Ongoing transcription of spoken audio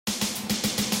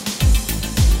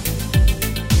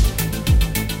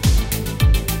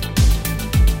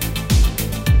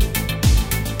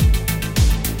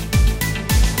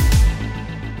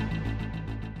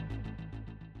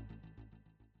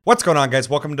What's going on, guys?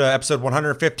 Welcome to episode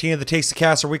 115 of the Tasty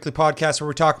Cast, our weekly podcast where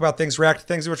we talk about things, react to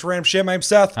things, which random shit. My name's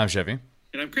Seth. I'm Chevy.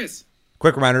 And I'm Chris.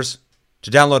 Quick reminders to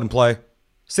download and play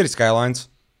Cities Skylines.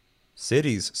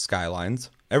 Cities Skylines.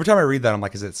 Every time I read that, I'm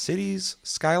like, is it Cities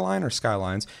Skyline or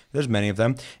Skylines? There's many of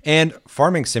them. And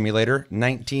Farming Simulator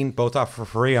 19, both off for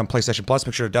free on PlayStation Plus.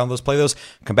 Make sure to download those, play those.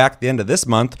 Come back at the end of this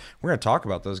month. We're going to talk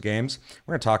about those games.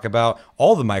 We're going to talk about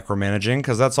all the micromanaging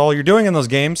because that's all you're doing in those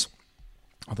games.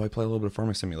 Although I play a little bit of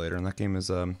Farming Simulator, and that game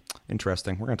is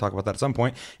interesting. We're going to talk about that at some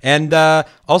point. And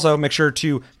also, make sure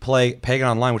to play Pagan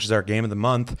Online, which is our game of the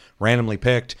month, randomly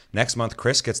picked. Next month,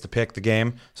 Chris gets to pick the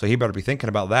game, so he better be thinking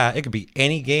about that. It could be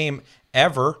any game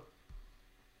ever.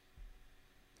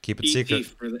 Keep it secret. E.T.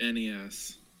 for the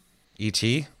NES.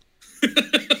 E.T.?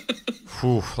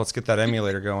 Whew, let's get that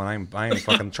emulator going. I ain't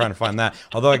fucking trying to find that.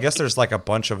 Although I guess there's like a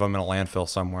bunch of them in a landfill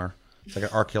somewhere. It's like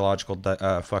an archaeological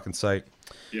fucking site.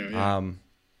 Yeah.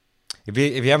 If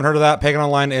you haven't heard of that, Pagan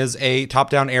Online is a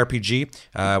top-down RPG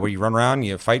where you run around,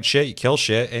 you fight shit, you kill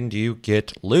shit, and you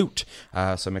get loot.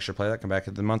 So make sure to play that. Come back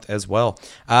at the month as well.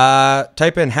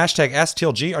 Type in hashtag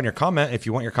AskTLG on your comment if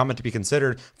you want your comment to be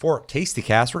considered for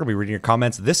TastyCast. We're going to be reading your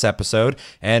comments this episode.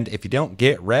 And if you don't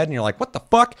get read and you're like, what the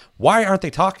fuck? Why aren't they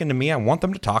talking to me? I want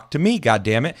them to talk to me,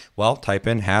 goddammit. Well, type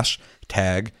in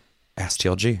hashtag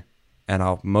AskTLG, and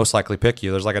I'll most likely pick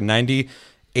you. There's like a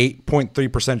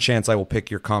 98.3% chance I will pick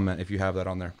your comment if you have that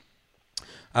on there.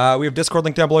 We have Discord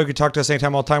link down below. You can talk to us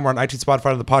anytime, all the time. We're on iTunes,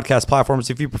 Spotify, and the podcast platforms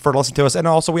if you prefer to listen to us. And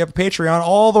also, we have a Patreon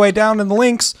all the way down in the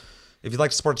links. If you'd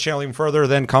like to support the channel even further,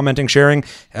 then commenting, sharing,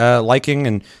 liking,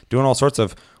 and doing all sorts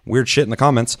of weird shit in the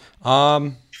comments.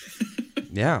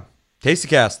 Yeah.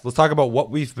 TastyCast. Let's talk about what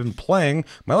we've been playing.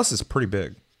 My list is pretty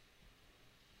big.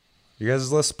 You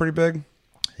guys' list is pretty big?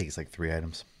 I think it's like 3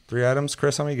 items. 3 items.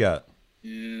 Chris, how many you got?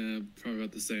 Yeah, probably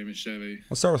about the same as Chevy.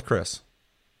 Let's start with Chris.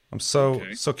 I'm so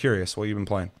curious what you've been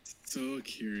playing. So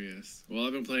curious. Well,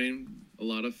 I've been playing a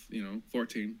lot of,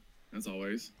 14, as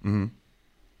always. Mm-hmm.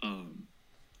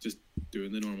 Just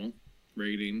doing the normal.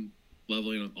 Raiding,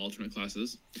 leveling on alternate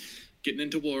classes. Getting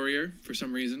into Warrior for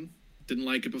some reason. Didn't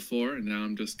like it before, and now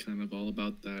I'm just kind of all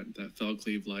about that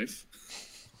Felcleave life.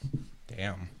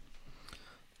 Damn.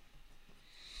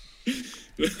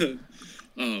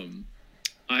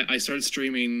 I started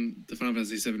streaming the Final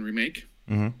Fantasy VII Remake.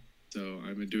 Mm-hmm. So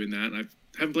I've been doing that. I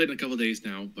haven't played in a couple of days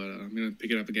now, but I'm going to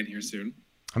pick it up again here soon.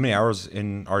 How many hours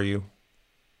in are you?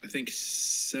 I think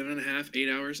 7.5, 8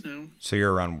 hours now. So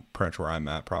you're around pretty much where I'm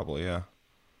at, probably, yeah.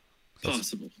 That's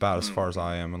possible. About as far as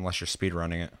I am, unless you're speed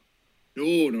running it.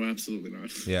 No, absolutely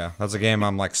not. Yeah, that's a game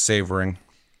I'm like savoring.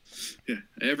 Yeah,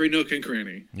 every nook and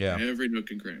cranny. Yeah. Every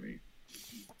nook and cranny.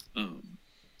 So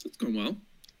it's going well.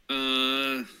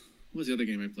 What was the other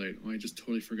game I played? Oh, I just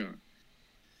totally forgot.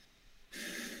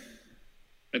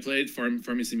 I played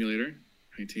Farming Simulator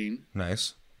 19.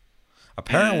 Nice.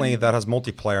 Apparently that has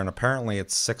multiplayer, and apparently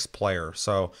it's 6 player.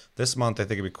 So this month I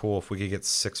think it'd be cool if we could get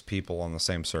 6 people on the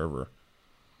same server.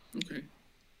 Okay.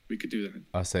 We could do that.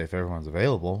 I'll say if everyone's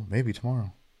available, maybe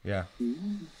tomorrow. Yeah. Ooh.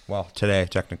 Well, today,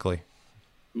 technically.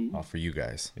 Ooh. Oh, for you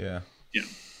guys. Yeah. Yeah.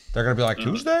 They're going to be like,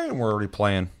 Tuesday? And we're already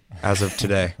playing as of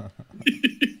today.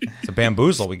 It's a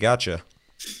bamboozle. We got you.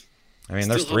 I mean,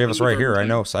 there's 3 of us right here. I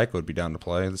know Psycho would be down to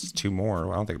play. This is 2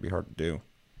 more. I don't think it'd be hard to do.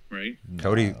 Right?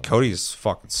 No. Cody's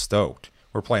fucking stoked.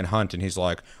 We're playing Hunt, and he's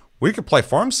like, we could play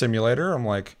Farm Simulator. I'm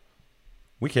like,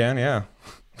 we can, yeah.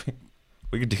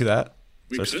 We could do that.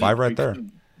 So there's 5 right there.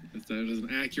 That is an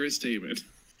accurate statement.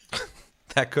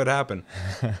 That could happen.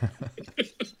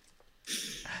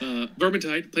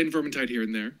 Vermintide. Playing Vermintide here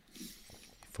and there.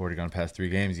 You've already gone past 3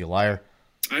 games, you liar.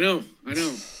 I know.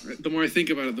 The more I think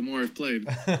about it, the more I've played.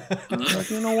 Like,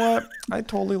 you know what? I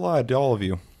totally lied to all of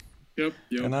you. Yep.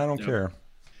 And I don't care.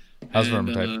 How's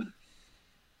Vermintide?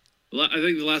 I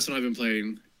think the last one I've been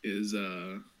playing is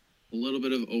a little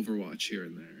bit of Overwatch here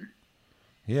and there.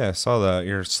 Yeah, I saw that.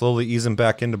 You're slowly easing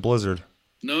back into Blizzard.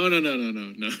 No.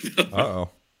 Uh-oh.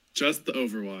 Just the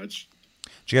Overwatch.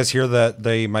 Did you guys hear that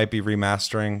they might be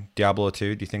remastering Diablo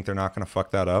 2? Do you think they're not going to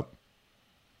fuck that up?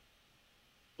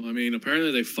 Well, I mean,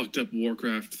 apparently they fucked up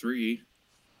Warcraft 3.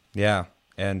 Yeah,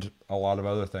 and a lot of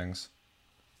other things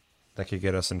that could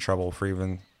get us in trouble for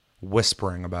even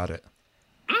whispering about it.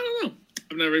 I don't know.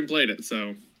 I've never even played it, so...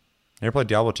 You ever played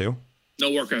Diablo 2? No,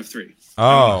 Warcraft 3.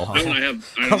 Oh.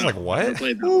 I was like, what?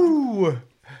 Ooh.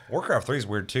 Warcraft 3 is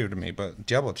weird too to me, but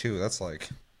Diablo 2, that's like...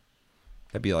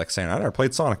 That'd be like saying, I never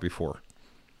played Sonic before.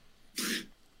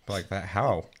 Like that,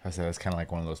 how? I said that's kind of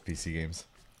like one of those PC games.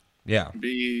 Yeah.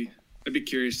 I'd be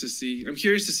curious to see. I'm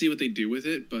curious to see what they do with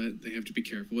it, but they have to be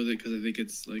careful with it because I think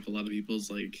it's like a lot of people's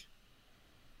like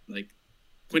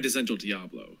quintessential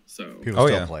Diablo. So People Oh,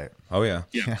 still yeah. play it. Oh yeah.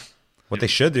 yeah, What they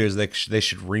should do is they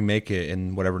should remake it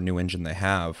in whatever new engine they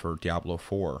have for Diablo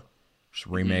 4. Just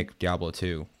remake Diablo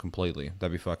 2 completely.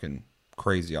 That'd be fucking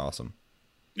crazy awesome.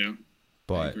 yeah, I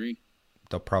But agree.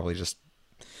 they'll probably just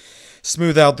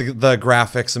smooth out the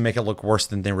graphics and make it look worse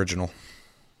than the original.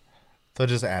 So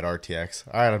just add RTX.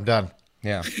 All right, I'm done.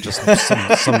 Yeah, just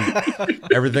some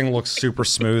everything looks super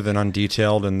smooth and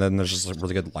undetailed, and then there's just like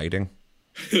really good lighting.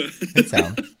 Good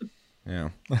sound. Yeah.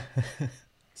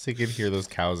 So you can hear those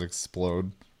cows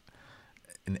explode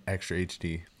in extra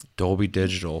HD. Dolby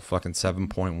Digital, fucking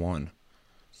 7.1.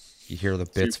 You hear the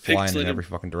bits flying in every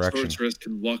fucking direction. Sorceress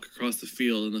can walk across the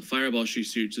field, and the fireball she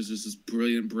shoots is just this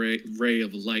brilliant ray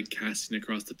of light casting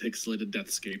across the pixelated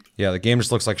deathscape. Yeah, the game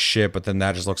just looks like shit, but then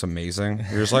that just looks amazing.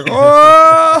 You're just like,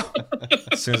 oh!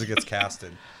 As soon as it gets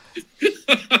casted.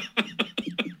 It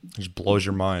just blows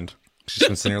your mind. She's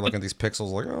been sitting here looking at these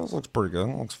pixels like, oh, this looks pretty good.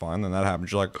 It looks fine. Then that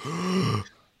happens. You're like, oh,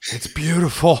 it's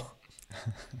beautiful.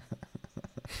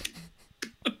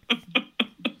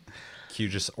 Cue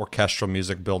just orchestral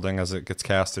music building as it gets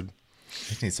casted. I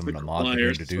just need someone to The mod the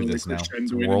choirs game to do slowly this now.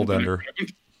 crescendoing in the World ender.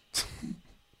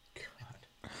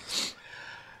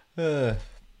 background.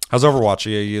 How's Overwatch?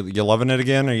 You loving it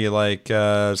again? Are you like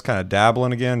just kind of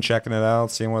dabbling again, checking it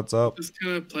out, seeing what's up? Just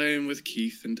kind of playing with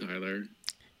Keith and Tyler.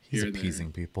 He's Here and there.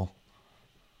 appeasing people.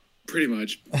 Pretty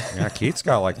much. Yeah, Keith's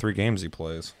got like 3 games he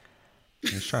plays.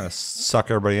 He's trying to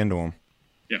suck everybody into him.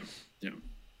 Yeah, yeah.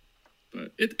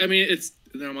 But it's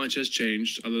not much has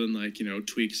changed other than like,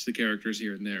 tweaks to the characters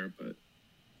here and there, but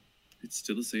it's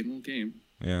still the same old game.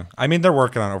 Yeah. I mean, they're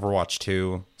working on Overwatch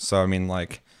 2. So, I mean,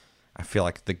 like, I feel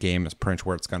like the game is pretty much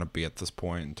where it's going to be at this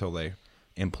point until they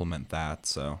implement that.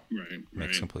 So, Right.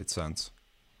 makes Right. complete sense.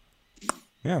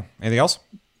 Yeah. Anything else?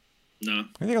 No.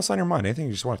 Anything else on your mind? Anything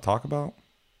you just want to talk about?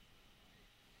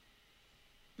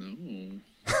 No.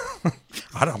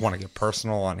 I don't want to get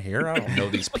personal on here. I don't know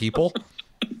these people.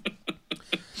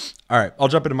 All right. I'll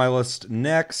jump into my list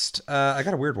next. I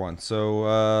got a weird one.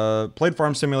 So, played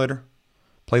Farm Simulator.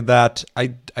 Played that.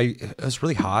 It was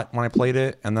really hot when I played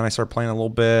it, and then I started playing a little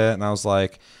bit, and I was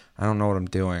like, I don't know what I'm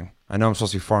doing. I know I'm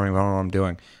supposed to be farming, but I don't know what I'm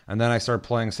doing. And then I started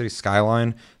playing City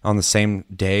Skyline on the same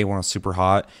day when it was super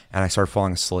hot, and I started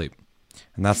falling asleep.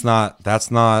 And that's not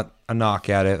a knock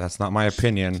at it. That's not my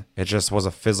opinion. It just was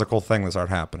a physical thing that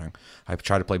started happening. I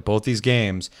tried to play both these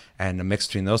games, and the mix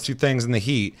between those two things in the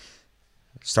heat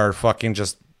started fucking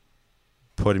just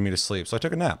putting me to sleep. So I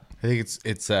took a nap. I think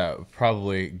it's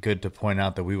probably good to point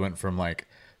out that we went from like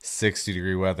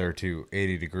 60-degree weather to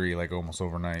 80-degree like almost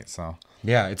overnight. So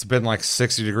Yeah, it's been like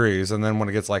 60 degrees, and then when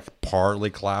it gets like partly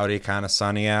cloudy, kind of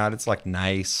sunny out, it's like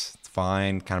nice, it's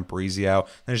fine, kind of breezy out.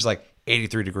 Then it's like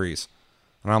 83 degrees.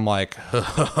 And I'm like,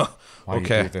 why do you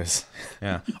okay. do this?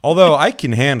 Yeah. Although I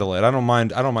can handle it. I don't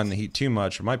mind the heat too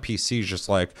much. My PC is just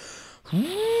like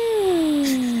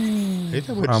It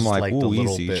would I'm just like, like ooh, the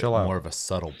little easy, bit chill out. more of a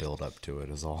subtle build up to it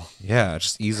is all. yeah,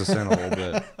 just ease us in a little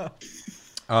bit.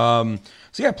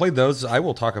 So yeah, I played those. I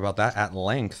will talk about that at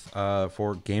length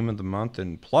for Game of the Month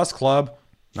and Plus Club.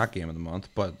 Not Game of the Month,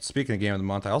 but speaking of Game of the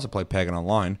Month, I also played Pagan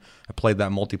Online. I played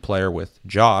that multiplayer with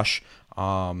Josh,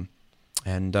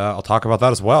 and I'll talk about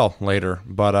that as well later.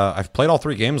 But I've played all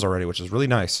 3 games already, which is really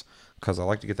nice because I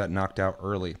like to get that knocked out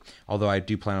early. Although I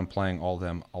do plan on playing all of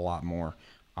them a lot more.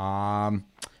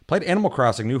 Played Animal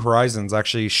Crossing New Horizons.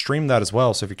 Actually streamed that as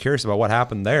well. So if you're curious about what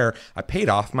happened there, I paid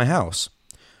off my house.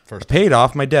 I paid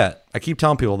off my debt. I keep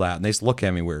telling people that, and they just look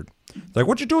at me weird. They're like,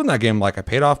 "What'd you do in that game?" I'm like, I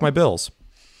paid off my bills.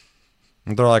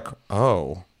 And they're like,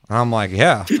 "Oh." And I'm like,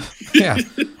 "Yeah, yeah.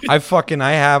 I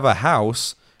have a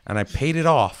house, and I paid it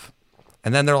off."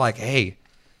 And then they're like, "Hey,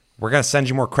 we're gonna send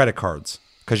you more credit cards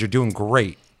because you're doing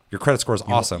great. Your credit score is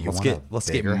awesome. you Let's want get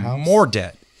a bigger house? more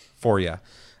debt for you."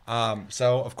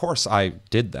 So of course I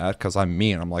did that because I'm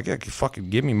me, and I'm like, "Yeah, fucking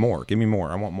give me more. I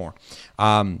want more."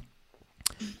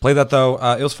 Play that though.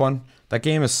 It was fun. That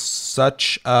game is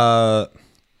such.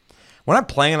 When I'm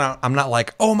playing, I'm not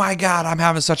like, "Oh my god, I'm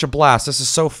having such a blast. This is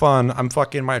so fun. I'm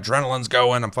fucking my adrenaline's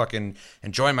going. I'm fucking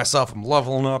enjoying myself. I'm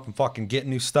leveling up. I'm fucking getting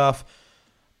new stuff."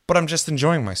 But I'm just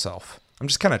enjoying myself. I'm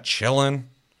just kind of chilling,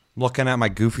 looking at my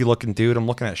goofy looking dude. I'm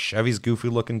looking at Chevy's goofy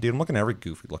looking dude. I'm looking at every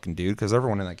goofy looking dude because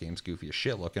everyone in that game's goofy as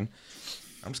shit looking.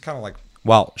 I'm just kind of like,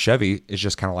 well, Chevy is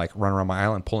just kind of like running around my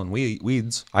island pulling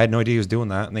weeds. I had no idea he was doing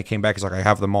that, and they came back. He's like, "I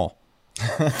have them all."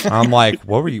 I'm like,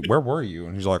 "Where were you?"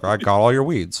 And he's like, "I got all your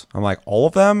weeds." I'm like, "All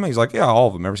of them?" He's like, "Yeah, all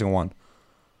of them, every single one."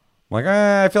 I'm like,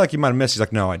 I feel like you might have missed. He's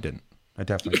like, "No, I didn't. I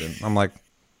definitely didn't." I'm like,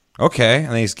 "Okay,"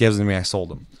 and then he gives them to me. I sold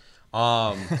them.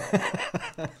 But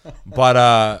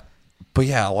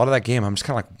yeah, a lot of that game, I'm just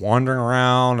kind of like wandering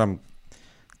around. I'm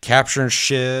capturing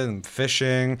shit and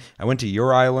fishing. I went to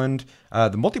your island.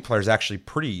 The multiplayer is actually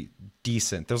pretty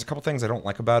decent. There's a couple things I don't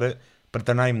like about it, but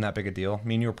they're not even that big a deal. I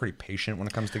mean, you were pretty patient when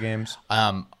it comes to games.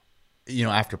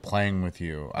 After playing with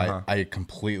you, I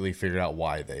completely figured out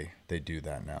why they do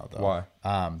that now, though.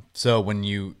 Why? So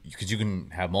because you can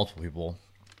have multiple people,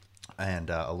 and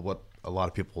what a lot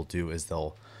of people do is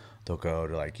they'll go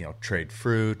to trade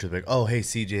fruit to like, oh, hey,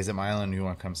 CJ's at my island, you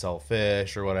want to come sell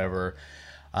fish or whatever.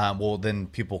 Well, then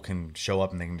people can show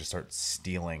up and they can just start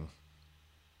stealing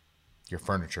your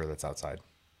furniture that's outside.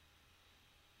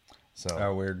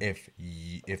 So weird. If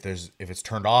it's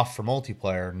turned off for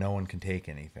multiplayer, no one can take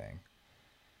anything.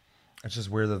 It's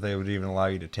just weird that they would even allow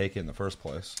you to take it in the first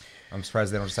place. I'm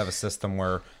surprised they don't just have a system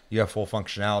where you have full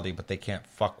functionality, but they can't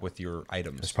fuck with your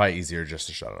items. It's probably easier just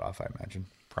to shut it off, I imagine.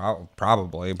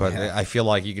 Probably, but yeah. I feel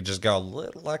like you could just go a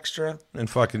little extra and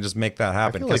fucking just make that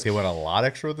happen. I feel like they went a lot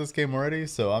extra with this game already,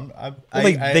 so I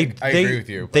agree with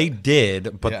you. They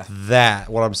did, but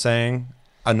what I'm saying,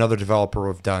 another developer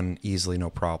would have done easily, no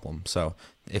problem. So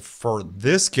if for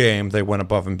this game they went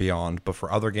above and beyond, but for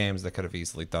other games they could have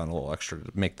easily done a little extra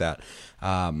to make that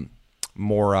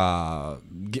more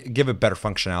give it better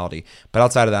functionality. But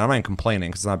outside of that, I'm not even complaining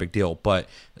because it's not a big deal. But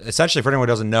essentially, for anyone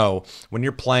who doesn't know, when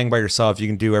you're playing by yourself, you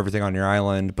can do everything on your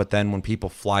island. But then when people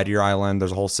fly to your island,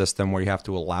 there's a whole system where you have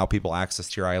to allow people access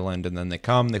to your island, and then they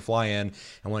come, they fly in,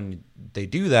 and when they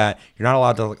do that, you're not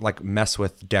allowed to like mess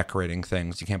with decorating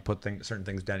things. You can't put certain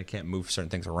things down. You can't move certain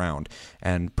things around.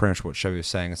 And pretty much what Chevy was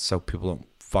saying is so people don't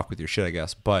fuck with your shit, I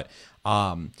guess. But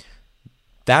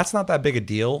that's not that big a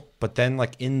deal. But then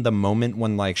like in the moment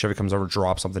when like Chevy comes over,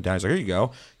 drops something down, he's like, here you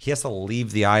go. He has to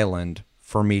leave the island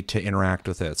for me to interact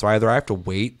with it. So either I have to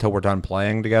wait till we're done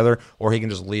playing together, or he can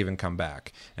just leave and come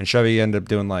back. And Chevy ended up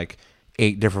doing like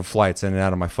 8 different flights in and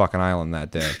out of my fucking island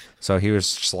that day. So he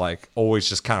was just like always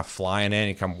just kind of flying in.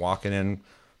 He'd come walking in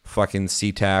fucking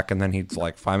SeaTac, and then he'd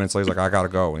like 5 minutes later, he's like, I gotta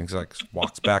go. And he's like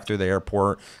walks back through the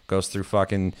airport, goes through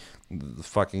fucking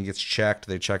gets checked.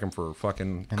 They check him for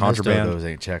fucking contraband. Those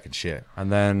ain't checking shit.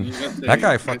 And then that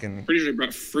guy fucking pretty sure he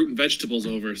brought fruit and vegetables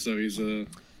over, so he's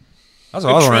that's what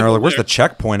I was wondering earlier. Where's the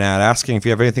checkpoint at? Asking if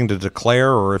you have anything to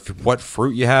declare, or what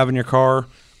fruit you have in your car. What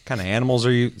kind of animals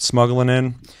are you smuggling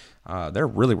in? They're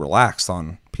really relaxed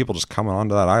on people just coming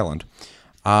onto that island.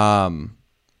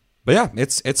 But yeah,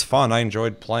 it's fun. I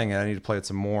enjoyed playing it. I need to play it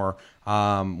some more.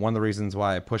 One of the reasons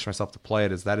why I push myself to play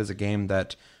it is that is a game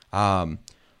that the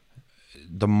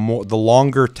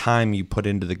longer time you put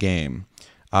into the game,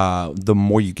 the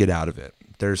more you get out of it.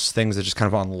 There's things that just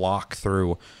kind of unlock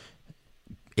through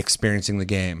experiencing the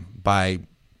game by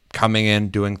coming in,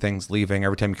 doing things, leaving.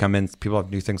 Every time you come in, people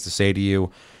have new things to say to you.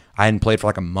 I hadn't played for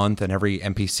like a month, and every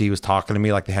NPC was talking to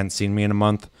me like they hadn't seen me in a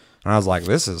month. And I was like,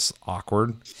 this is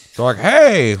awkward. They're like,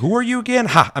 hey, who are you again?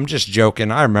 Ha, I'm just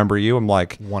joking. I remember you. I'm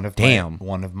like, damn.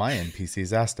 One of my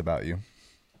NPCs asked about you.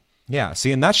 Yeah,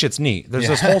 see, and that shit's neat. There's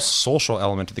this whole social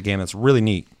element to the game that's really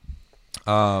neat.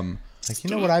 Like, you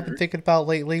know what I've been thinking about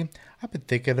lately? I've been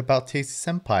thinking about Tasty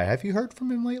Senpai. Have you heard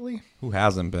from him lately? Who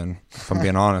hasn't been, if I'm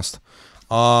being honest.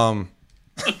 But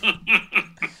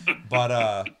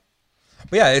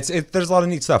yeah, there's a lot of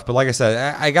neat stuff. But like I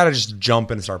said, I gotta just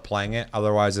jump in and start playing it.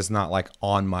 Otherwise, it's not like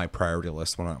on my priority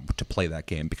list to play that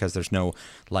game, because there's no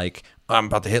like I'm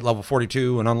about to hit level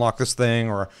 42 and unlock this thing,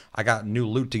 or I got new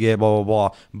loot to get, blah blah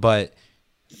blah. But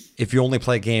if you only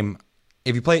play a game,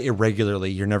 if you play it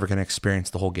irregularly, you're never gonna experience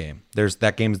the whole game.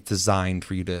 That game's designed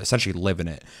for you to essentially live in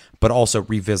it, but also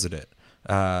revisit it.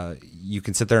 You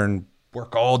can sit there and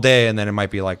work all day, and then it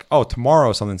might be like, oh,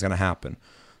 tomorrow something's gonna happen.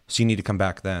 So you need to come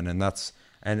back then,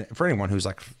 and for anyone who's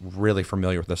like really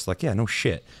familiar with this, like, yeah, no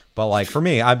shit. But like for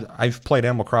me, I've played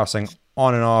Animal Crossing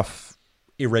on and off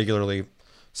irregularly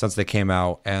since they came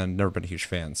out, and never been a huge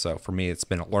fan. So for me, it's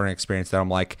been a learning experience that I'm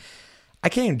like, I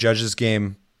can't even judge this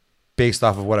game based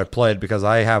off of what I've played, because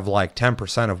I have like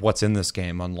 10% of what's in this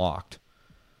game unlocked.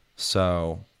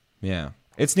 So yeah,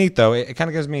 it's neat though. It kind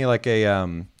of gives me like a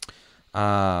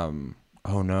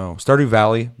Stardew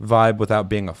Valley vibe without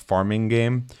being a farming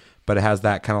game, but it has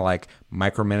that kind of like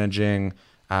micromanaging,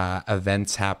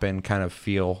 events happen kind of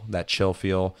feel, that chill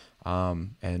feel.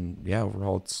 And yeah,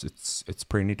 overall it's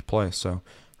pretty neat to play. So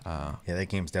yeah, that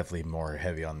game's definitely more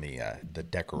heavy on the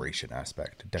decoration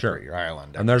aspect. Decorate your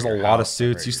island. And there's a lot of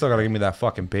suits. You still got to give me that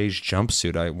fucking beige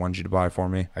jumpsuit I wanted you to buy for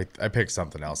me. I picked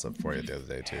something else up for you the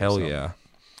other day too. Hell yeah.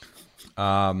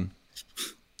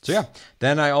 So yeah,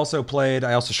 then I also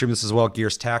streamed this as well,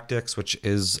 Gears Tactics, which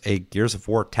is a Gears of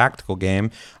War tactical game.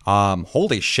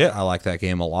 Holy shit, I like that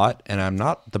game a lot, and I'm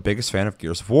not the biggest fan of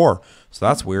Gears of War, so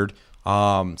that's weird.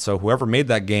 So whoever made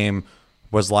that game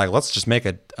was like, let's just make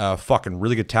a fucking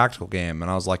really good tactical game. And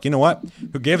I was like, you know what?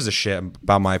 Who gives a shit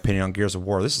about my opinion on Gears of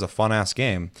War? This is a fun ass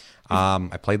game.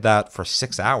 I played that for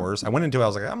 6 hours. I went into it, I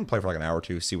was like, I'm gonna play for like an hour or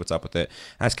two, see what's up with it.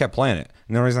 And I just kept playing it.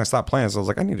 And the reason I stopped playing is I was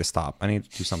like, I need to stop. I need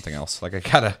to do something else. Like I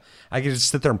can just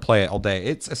sit there and play it all day.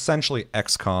 It's essentially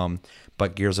XCOM,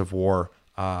 but Gears of War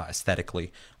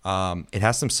aesthetically. It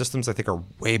has some systems I think are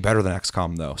way better than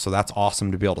XCOM though. So that's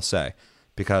awesome to be able to say,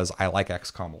 because I like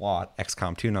XCOM a lot.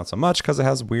 XCOM 2 not so much, because it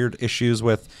has weird issues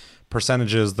with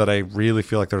percentages that I really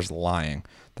feel like they're just lying.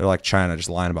 They're like China, just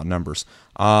lying about numbers.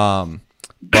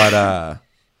 But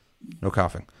no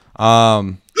coughing.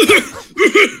 Oh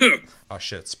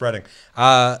shit, it's spreading.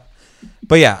 But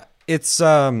yeah, it's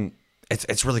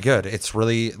really good. It's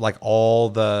really like all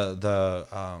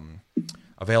the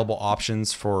available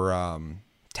options for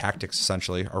tactics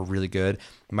essentially are really good.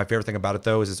 My favorite thing about it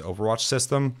though is its Overwatch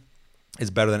system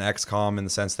is better than XCOM in the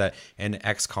sense that in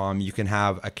XCOM you can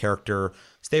have a character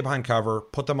stay behind cover,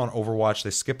 put them on Overwatch, they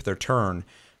skip their turn,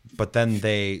 but then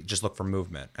they just look for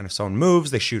movement. And if someone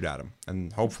moves, they shoot at them.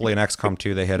 And hopefully in XCOM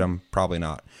 2 they hit them, probably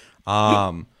not.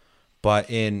 But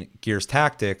in Gears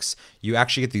Tactics, you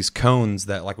actually get these cones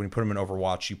that, like when you put them in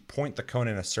Overwatch, you point the cone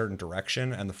in a certain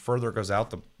direction, and the further it goes out,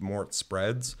 the more it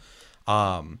spreads.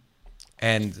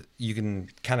 And you can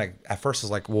kind of, at first it's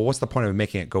like, well, what's the point of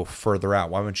making it go further out?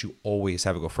 Why wouldn't you always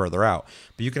have it go further out?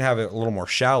 But you can have it a little more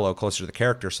shallow, closer to the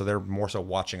character, so they're more so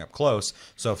watching up close.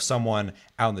 So if someone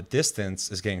out in the distance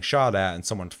is getting shot at and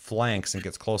someone flanks and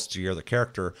gets close to your other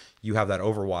character, you have that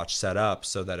Overwatch set up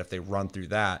so that if they run through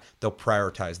that, they'll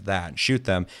prioritize that and shoot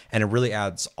them. And it really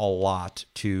adds a lot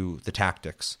to the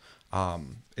tactics.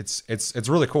 It's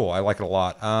really cool. I like it a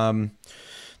lot.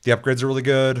 The upgrades are really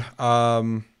good.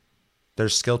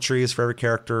 There's skill trees for every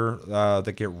character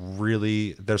that get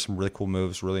really. There's some really cool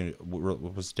moves. Really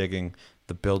was digging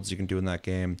the builds you can do in that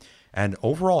game. And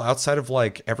overall, outside of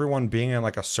like everyone being in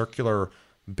like a circular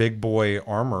big boy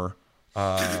armor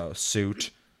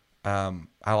suit, I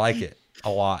like it a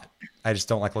lot. I just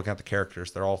don't like looking at the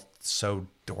characters. They're all so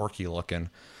dorky looking.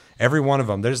 Every one of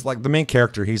them. There's like the main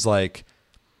character. He's like,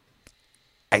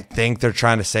 I think they're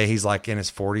trying to say he's like in his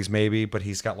 40s maybe, but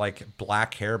he's got like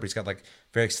black hair, but he's got like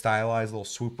very stylized little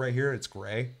swoop right here. It's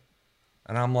gray.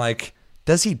 And I'm like,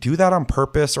 does he do that on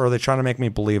purpose, or are they trying to make me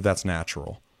believe that's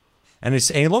natural? And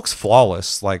he looks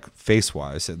flawless, like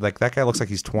face-wise. Like that guy looks like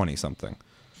he's 20 something.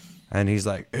 And he's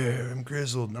like, I'm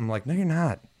grizzled. And I'm like, no, you're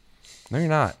not. No, you're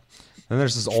not. Then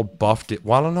there's this old buffed.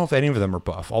 Well, I don't know if any of them are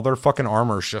buff. All their fucking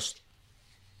armor is just,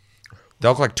 they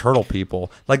look like turtle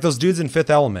people. Like those dudes in Fifth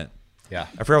Element. Yeah.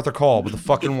 I forgot what they're called, but the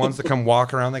fucking ones that come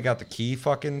walk around, they got the key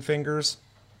fucking fingers.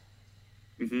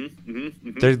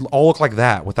 They all look like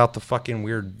that without the fucking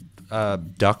weird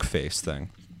duck face thing.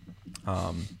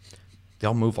 They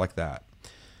all move like that.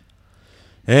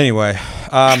 Anyway,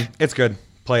 it's good.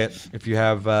 Play it if you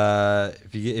have.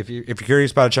 If you're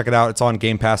curious about it, check it out. It's on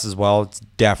Game Pass as well. It's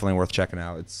definitely worth checking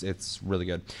out. It's really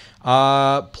good.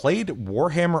 Played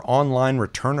Warhammer Online: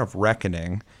 Return of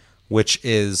Reckoning, which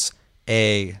is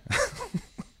a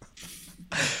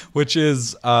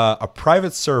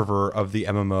private server of the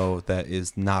MMO that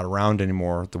is not around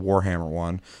anymore, the Warhammer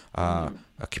one. A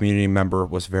community member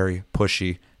was very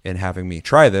pushy in having me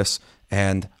try this,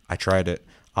 and I tried it.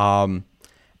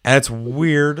 And it's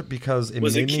weird because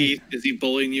was it Keith? Is he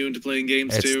bullying you into playing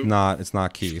games too? It's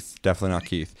not Keith. Definitely not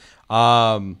Keith.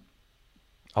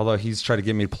 Although he's tried to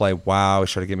get me to play WoW, he's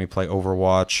tried to get me to play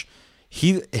Overwatch.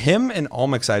 Him and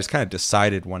Almix, I just kind of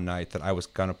decided one night that I was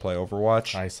gonna play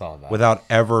Overwatch. I saw that without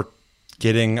ever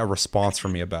getting a response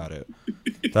from me about it.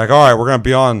 They're like, all right, we're gonna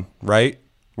be on, right?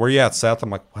 Where you at, Seth?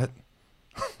 I'm like, what?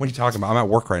 What are you talking about? I'm at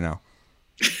work right now.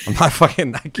 I'm not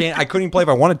fucking. I couldn't even play if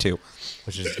I wanted to.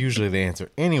 Which is usually the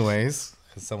answer, anyways,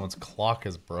 because someone's clock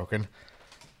is broken.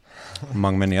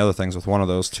 Among many other things, with one of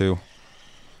those too.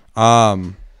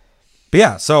 But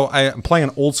yeah, so I'm playing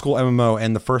an old school MMO,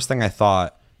 and the first thing I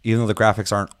thought, even though the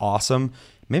graphics aren't awesome,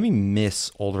 made me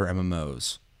miss older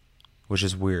MMOs, which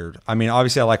is weird. I mean,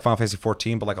 obviously I like Final Fantasy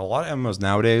 14, but like a lot of MMOs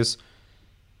nowadays,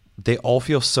 they all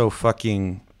feel so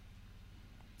fucking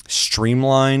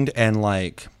streamlined and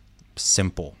like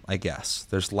simple, I guess.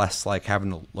 There's less like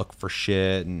having to look for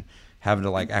shit and having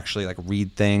to like actually like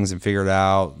read things and figure it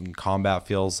out, and combat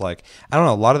feels like, I don't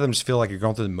know, a lot of them just feel like you're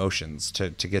going through the motions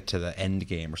to get to the end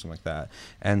game or something like that.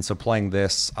 And so playing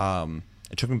this,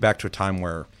 it took me back to a time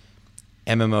where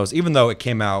MMOs, even though it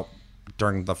came out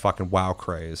during the fucking WoW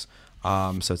craze,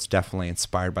 so it's definitely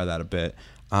inspired by that a bit.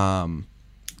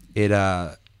 It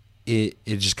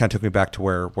just kind of took me back to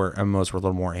where MMOs were a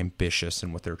little more ambitious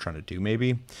in what they were trying to do,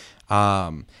 maybe.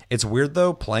 It's weird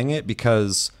though playing it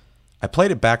because I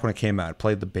played it back when it came out. I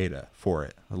played the beta for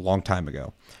it a long time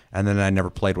ago, and then I never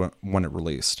played when it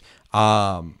released.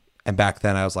 And back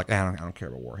then I was like, I don't care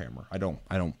about Warhammer. I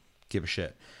don't give a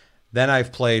shit. Then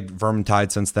I've played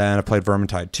Vermintide since then. I've played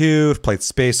Vermintide 2. I've played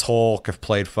Space Hulk. I've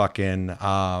played fucking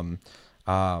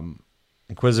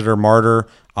Inquisitor Martyr.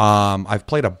 I've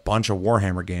played a bunch of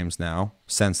Warhammer games now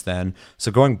since then.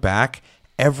 So going back,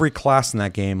 every class in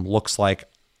that game looks like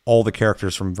all the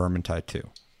characters from Vermintide 2.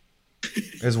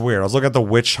 It's weird. I was looking at the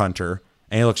Witch Hunter,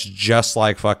 and he looks just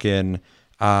like fucking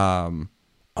Saltspire,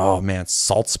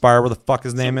 where the fuck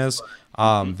his name is.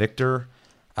 Victor.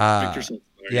 Victor Saltzpyre.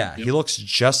 Yeah, he looks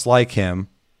just like him.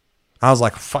 I was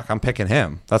like, fuck, I'm picking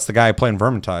him. That's the guy playing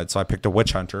Vermintide. So I picked a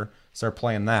Witch Hunter, started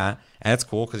playing that. And it's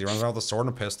cool because he runs around with a sword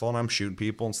and a pistol, and I'm shooting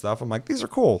people and stuff. I'm like, these are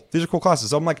cool. These are cool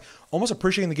classes. So I'm like almost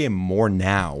appreciating the game more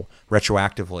now,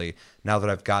 retroactively, now that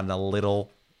I've gotten a little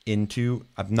into.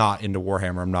 I'm not into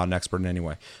Warhammer. I'm not an expert in any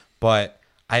way. But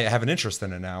I have an interest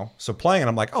in it now. So playing it,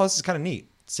 I'm like, oh, this is kind of neat.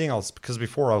 Seeing all this, because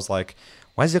before I was like,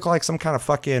 why does he look like some kind of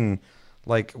fucking,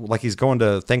 like he's going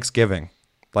to Thanksgiving,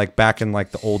 like back in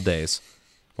like the old days?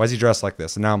 Why is he dressed like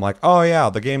this? And now I'm like, oh yeah,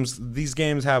 these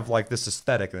games have like this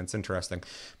aesthetic, and it's interesting.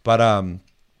 But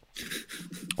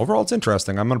overall, it's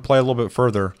interesting. I'm gonna play a little bit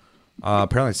further.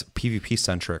 Apparently, it's PvP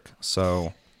centric,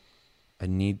 so I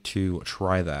need to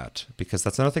try that, because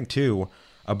that's another thing too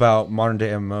about modern day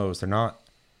MMOs.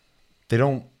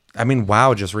 I mean,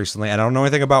 WoW just recently. I don't know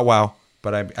anything about WoW,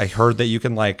 but I heard that you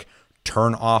can like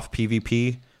turn off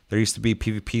PvP. There used to be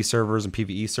PvP servers and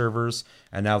PvE servers,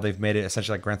 and now they've made it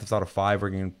essentially like Grand Theft Auto 5, where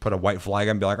you can put a white flag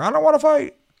and be like, I don't want to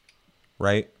fight.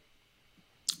 Right?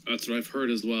 That's what I've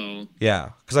heard as well.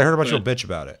 Yeah, because I heard a bunch of bitch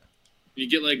about it. You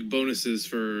get like bonuses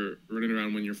for running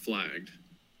around when you're flagged.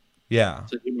 Yeah.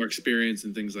 So you get more experience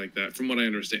and things like that, from what I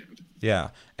understand. Yeah.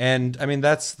 And I mean,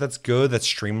 that's good. That's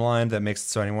streamlined. That makes it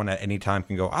so anyone at any time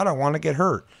can go, I don't want to get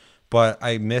hurt. But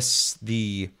I miss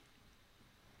the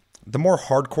more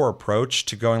hardcore approach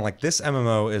to going like, this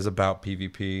MMO is about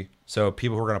PvP. So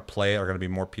people who are going to play it are going to be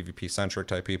more PvP centric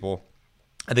type people.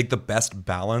 I think the best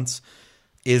balance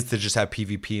is to just have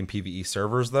PvP and PvE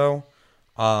servers though.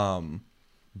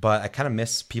 But I kind of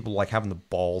miss people like having the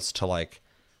balls to like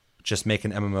just make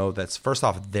an MMO that's first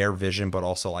off their vision, but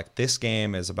also like, this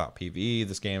game is about PvE.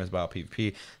 This game is about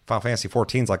PvP. Final Fantasy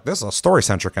 14 is like, this is a story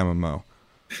centric MMO.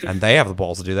 And they have the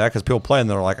balls to do that, because people play and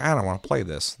they're like, I don't want to play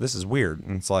this. This is weird.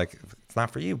 And it's like, it's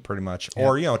not for you pretty much. Yeah.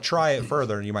 Or, try it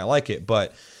further and you might like it.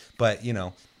 But,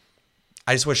 I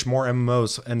just wish more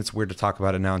MMOs, and it's weird to talk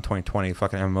about it now in 2020.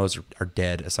 Fucking MMOs are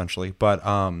dead essentially. But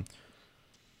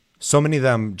so many of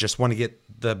them just want to get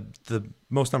the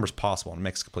most numbers possible, and it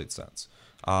makes complete sense.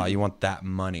 You want that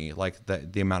money, like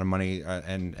the amount of money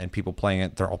and people playing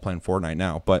it. They're all playing Fortnite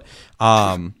now. But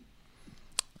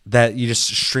that you just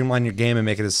streamline your game and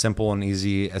make it as simple and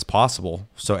easy as possible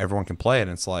so everyone can play it.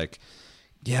 And it's like,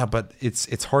 yeah, but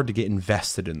it's hard to get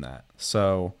invested in that.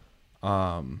 So,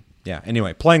 yeah,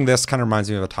 anyway, playing this kind of reminds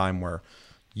me of a time where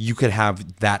you could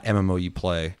have that MMO you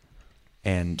play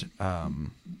and,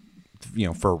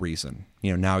 for a reason.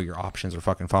 Now your options are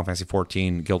fucking Final Fantasy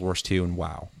 14, Guild Wars 2, and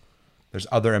WoW. There's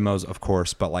other MMOs, of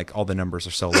course, but like all the numbers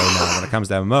are so low now when it comes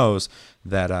to MMOs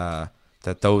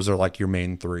that those are like your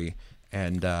main three.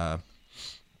 And people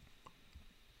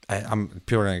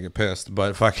are gonna get pissed,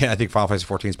 but fucking, I think Final Fantasy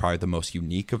 14 is probably the most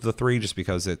unique of the three, just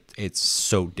because it's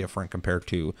so different compared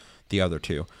to the other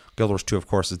two. Guild Wars 2, of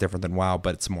course, is different than WoW,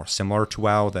 but it's more similar to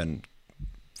WoW than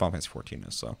Final Fantasy 14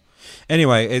 is. So,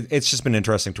 anyway, it's just been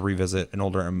interesting to revisit an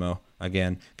older MMO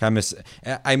again.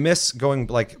 I miss going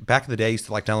like back in the day. I used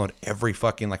to like download every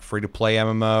fucking like free to play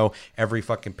MMO, every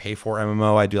fucking pay for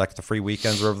MMO. I do like the free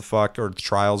weekends or whatever the fuck, or the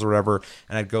trials or whatever,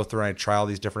 and I'd go through and I'd try all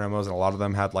these different MMOs, and a lot of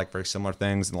them had like very similar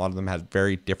things, and a lot of them had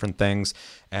very different things.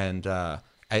 And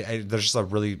there's just a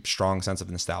really strong sense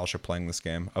of nostalgia playing this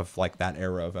game of like that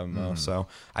era of MMO. So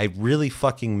I really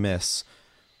fucking miss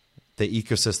the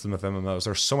ecosystem of MMOs.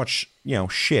 There's so much,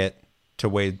 shit to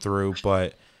wade through,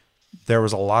 but there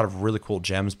was a lot of really cool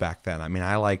gems back then. I mean,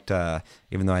 I liked,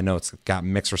 even though I know it's got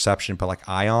mixed reception, but like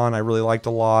Ion, I really liked a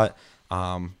lot.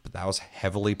 But that was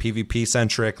heavily PvP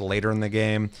centric later in the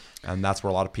game. And that's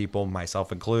where a lot of people,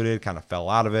 myself included, kind of fell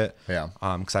out of it. Yeah.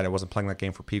 Cause I wasn't playing that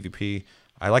game for PvP.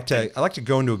 I like to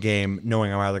go into a game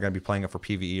knowing I'm either going to be playing it for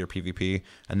PvE or PvP.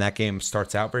 And that game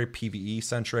starts out very PvE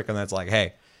centric. And that's like,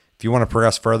 hey, if you want to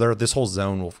progress further, this whole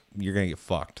zone you're going to get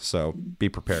fucked. So be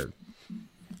prepared.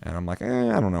 And I'm like,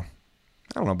 I don't know.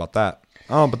 I don't know about that.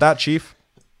 Oh, but that, Chief.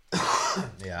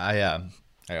 Yeah,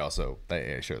 I also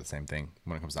share the same thing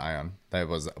when it comes to Ion. That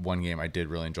was one game I did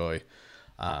really enjoy.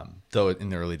 Though in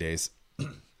the early days,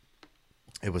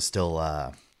 it was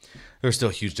still there's still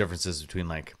huge differences between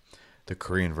like the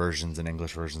Korean versions and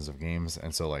English versions of games,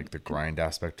 and so like the grind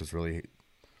aspect was really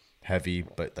heavy,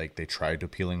 but like they tried to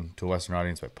appealing to a Western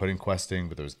audience by putting questing,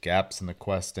 but there was gaps in the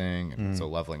questing, and so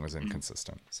leveling was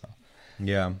inconsistent. So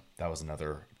Yeah. that was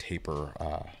another taper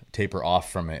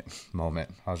off from it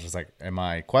moment. I was just like, am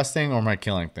I questing or am I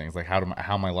killing things? Like how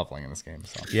am I leveling in this game?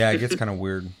 So Yeah, it gets kind of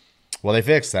weird. well, they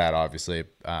fixed that obviously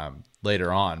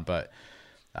later on, but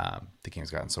the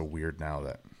game's gotten so weird now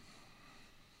that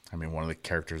I mean, one of the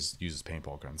characters uses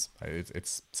paintball guns.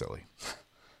 It's silly.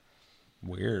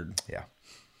 Weird. Yeah.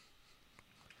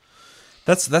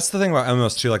 That's the thing about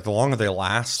MMOs too. Like the longer they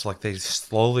last, like they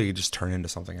slowly just turn into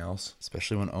something else.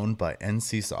 Especially when owned by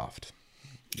NCSoft.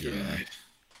 Yeah.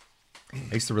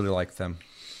 I used to really like them.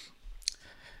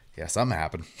 Yeah, something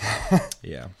happened.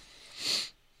 Yeah.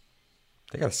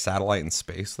 They got a satellite in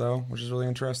space though, which is really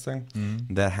interesting.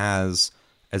 That has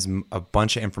a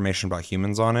bunch of information about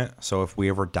humans on it. So if we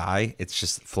ever die, it's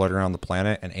just floating around the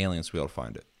planet, and aliens will be able to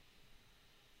find it.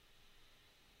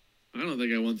 I don't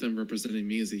think I want them representing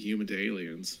me as a human to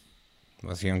aliens.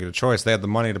 Unless you don't get a choice. They had the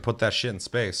money to put that shit in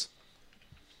space.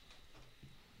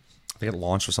 I think it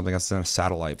launched with something else than a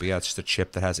satellite, but yeah, it's just a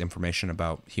chip that has information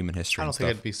about human history I and don't stuff.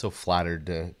 think I'd be so flattered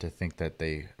to think that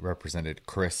they represented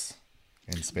Chris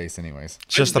in space anyways.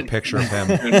 It's just a picture of him.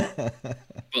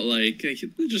 But like,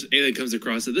 just alien comes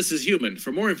across it. This is human.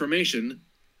 For more information,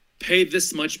 pay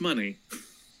this much money.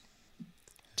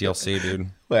 DLC, dude.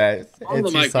 But All the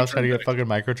NCSoft trying to get microtransactions. fucking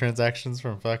microtransactions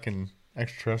from fucking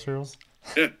extraterrestrials.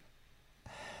 Yeah.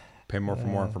 Pay more for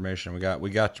more information. We got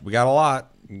a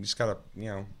lot. You just gotta,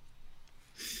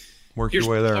 work Here's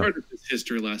your way there. part of this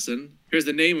history lesson. Here's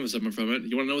the name of someone from it.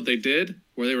 You want to know what they did?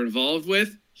 Where they were involved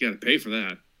with? You got to pay for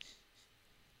that.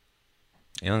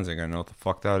 Aliens ain't gonna know what the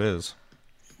fuck that is.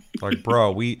 Like,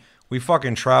 bro, we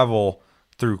fucking travel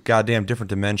through goddamn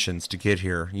different dimensions to get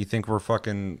here. You think we're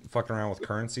fucking around with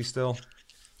currency still?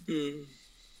 And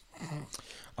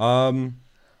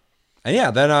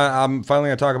yeah, then I'm finally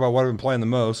gonna talk about what I've been playing the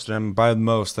most. And by the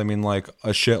most, I mean like a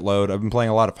shitload. I've been playing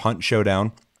a lot of Hunt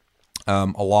Showdown. A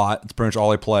lot. It's pretty much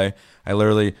all I play. I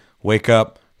literally wake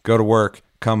up, go to work,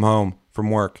 come home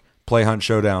from work, play Hunt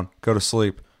Showdown, go to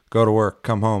sleep, go to work,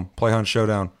 come home, play Hunt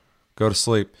Showdown, go to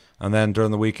sleep. And then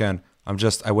during the weekend,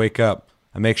 I wake up,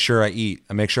 I make sure I eat,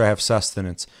 I make sure I have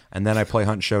sustenance, and then I play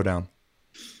Hunt Showdown.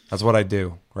 That's what I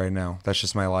do right now. That's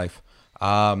just my life.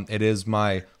 It is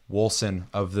my Wolcen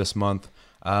of this month.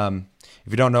 If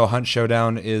you don't know, Hunt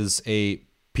Showdown is a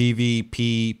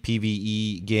PvP,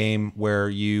 PvE game where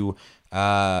you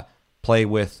play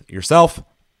with yourself,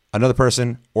 another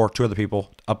person, or two other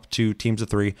people, up to teams of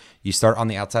 3. You start on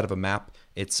the outside of a map.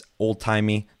 It's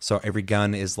old-timey, so every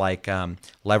gun is like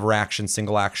lever action,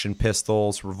 single action,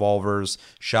 pistols, revolvers,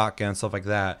 shotguns, stuff like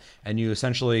that. And you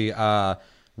essentially run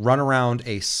around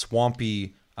a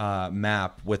swampy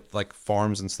map with like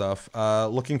farms and stuff,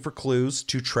 looking for clues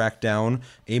to track down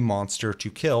a monster to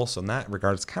kill. So in that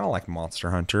regard, it's kind of like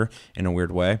Monster Hunter in a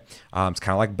weird way. It's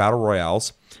kind of like Battle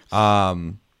Royales.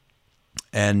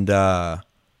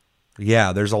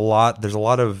 Yeah, there's a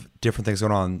lot of different things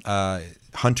going on.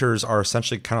 Hunters are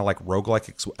essentially kind of like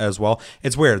roguelike as well.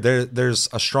 It's weird. There's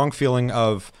a strong feeling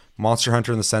of Monster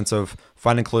Hunter in the sense of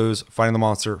finding clues, finding the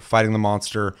monster, fighting the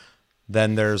monster.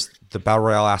 Then there's the Battle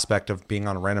Royale aspect of being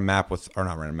on a random map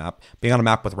being on a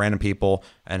map with random people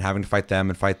and having to fight them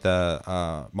and fight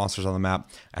the monsters on the map.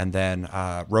 And then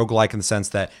roguelike in the sense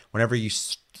that whenever you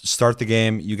start the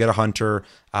game, you get a hunter.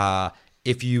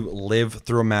 If you live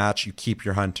through a match, you keep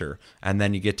your hunter. And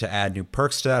then you get to add new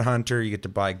perks to that hunter. You get to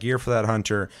buy gear for that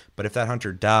hunter. But if that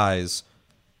hunter dies,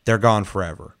 they're gone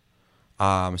forever.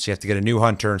 So you have to get a new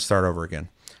hunter and start over again.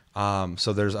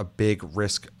 So there's a big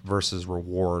risk versus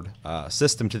reward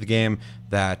system to the game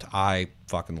that I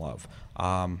fucking love.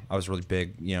 I was really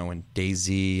big, in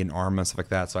DayZ and Arma and stuff like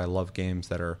that. So I love games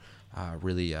that are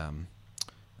really,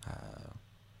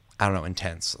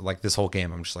 intense. Like this whole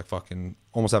game, I'm just like fucking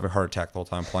almost having a heart attack the whole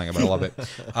time playing it, but I love it.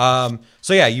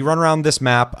 So yeah, you run around this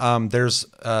map. There's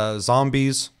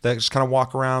zombies that just kind of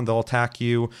walk around. They'll attack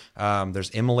you.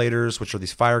 There's immolators, which are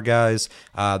these fire guys.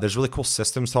 There's really cool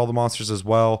systems to all the monsters as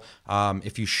well.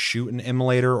 If you shoot an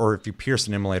immolator or if you pierce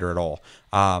an immolator at all,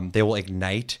 they will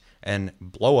ignite and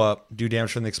blow up, do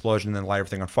damage from the explosion, and then light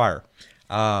everything on fire.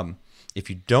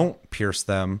 If you don't pierce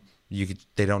them,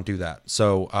 they don't do that.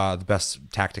 So the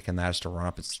best tactic in that is to run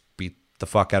up and beat the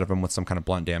fuck out of them with some kind of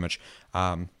blunt damage.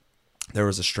 There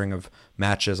was a string of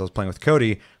matches I was playing with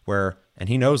Cody where, and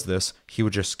he knows this, he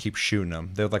would just keep shooting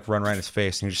them. They would like run right in his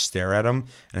face and he'd just stare at him.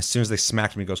 And as soon as they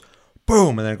smacked him, he goes,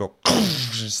 boom, and then go,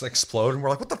 just just explode, and we're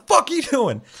like, "What the fuck are you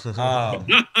doing?"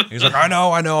 He's like, "I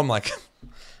know." I'm like,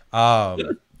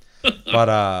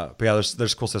 but yeah,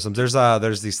 there's cool systems.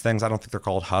 There's these things. I don't think they're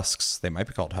called husks. They might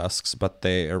be called husks, but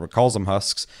it calls them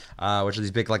husks, which are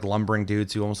these big like lumbering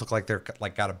dudes who almost look like they're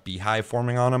like got a beehive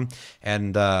forming on them.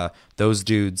 And those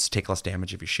dudes take less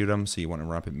damage if you shoot them, so you want to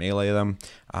run up and melee them.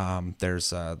 There's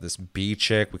this bee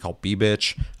chick we call bee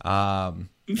bitch.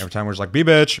 Every time we're just like bee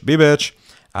bitch, bee bitch.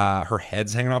 Her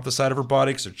head's hanging off the side of her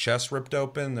body because her chest ripped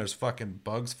open. There's fucking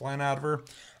bugs flying out of her.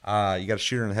 You got to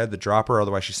shoot her in the head to drop her,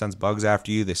 otherwise she sends bugs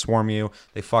after you. They swarm you.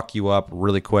 They fuck you up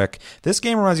really quick. This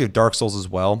game reminds you of Dark Souls as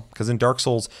well, because in Dark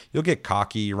Souls, you'll get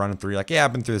cocky. You're running through, you're like, yeah,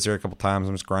 I've been through this area a couple times.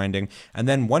 I'm just grinding. And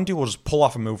then one dude will just pull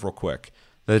off a move real quick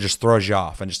that just throws you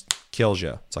off and just kills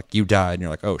you. It's like you died, and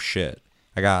you're like, oh, shit.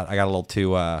 I got a little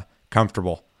too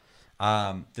comfortable.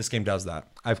 This game does that.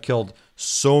 I've killed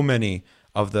so many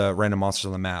of the random monsters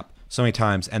on the map so many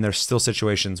times, and there's still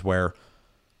situations where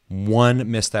one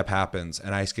misstep happens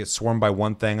and I get swarmed by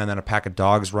one thing, and then a pack of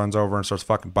dogs runs over and starts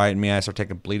fucking biting me. I start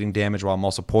taking bleeding damage while I'm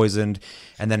also poisoned,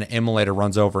 and then an immolator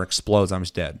runs over and explodes. I'm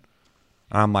just dead.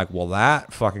 And I'm like, well,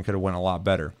 that fucking could have went a lot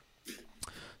better.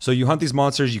 So you hunt these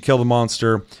monsters, you kill the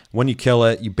monster. When you kill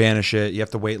it, you banish it. You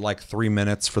have to wait like 3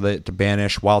 minutes for it to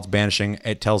banish. While it's banishing,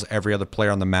 it tells every other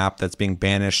player on the map that's being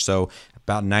banished. So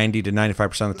about 90 to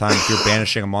 95% of the time, if you're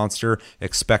banishing a monster,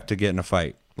 expect to get in a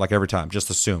fight. Like every time, just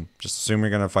assume you're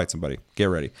gonna fight somebody. Get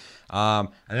ready. And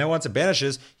then once it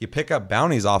banishes, you pick up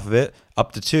bounties off of it,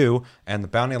 up to 2, and the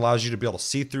bounty allows you to be able to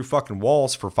see through fucking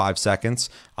walls for 5 seconds,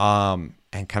 and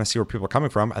kind of see where people are coming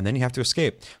from, and then you have to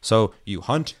escape. So you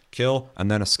hunt, kill, and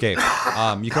then escape.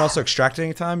 You can also extract at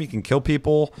any time. You can kill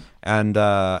people and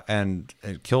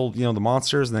kill the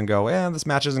monsters, and then go, this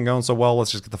match isn't going so well.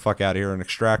 Let's just get the fuck out of here and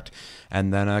extract,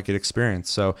 and then get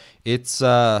experience. So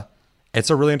it's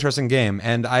a really interesting game,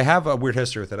 and I have a weird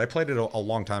history with it. I played it a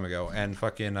long time ago, and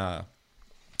fucking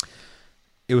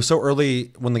it was so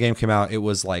early when the game came out, it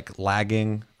was like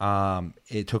lagging.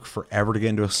 It took forever to get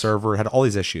into a server. It had all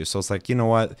these issues. So it's like, you know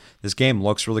what? This game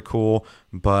looks really cool,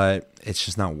 but it's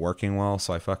just not working well.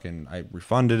 So I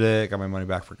refunded it, got my money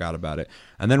back, forgot about it.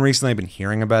 And then recently I've been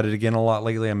hearing about it again a lot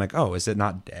lately. I'm like, oh, is it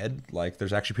not dead? Like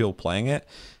there's actually people playing it.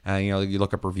 And you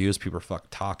look up reviews, people are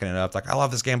talking it up. Like, I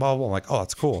love this game, blah, blah, blah. I'm like, oh,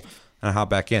 that's cool. And I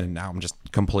hop back in, and now I'm just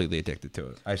completely addicted to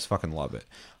it. I just fucking love it.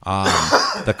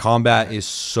 The combat is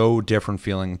so different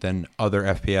feeling than other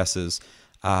FPSs.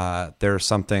 There's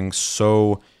something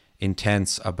so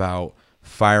intense about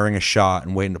firing a shot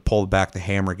and waiting to pull back the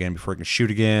hammer again before you can shoot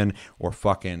again, or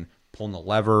fucking pulling the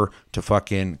lever to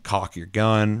fucking cock your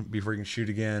gun before you can shoot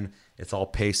again. It's all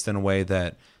paced in a way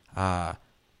that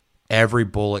every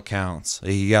bullet counts.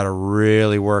 You got to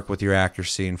really work with your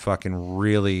accuracy and fucking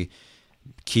really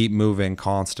keep moving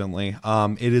constantly.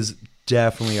 It is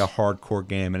definitely a hardcore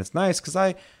game, and it's nice because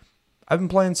I've been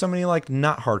playing so many like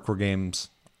not hardcore games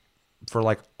for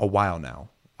like a while now.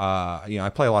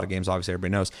 I play a lot of games, obviously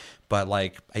everybody knows, but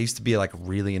like I used to be like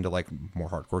really into like more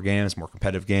hardcore games, more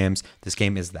competitive games. This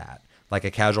game is that. Like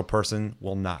a casual person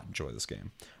will not enjoy this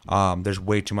game. There's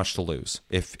way too much to lose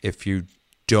if you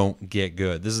don't get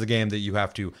good. This is a game that you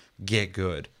have to get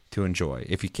good to enjoy.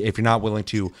 If you're not willing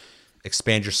to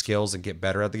expand your skills and get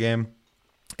better at the game,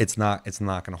 it's not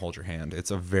going to hold your hand.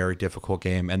 It's a very difficult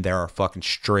game, and there are fucking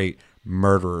straight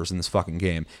murderers in this fucking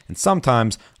game. And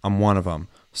sometimes I'm one of them.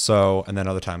 So, and then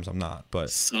other times I'm not.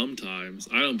 But sometimes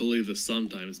I don't believe the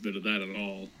sometimes bit of that at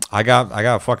all. I got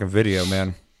a fucking video,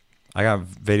 man. I got a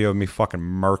video of me fucking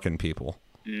murking people.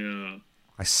 Yeah.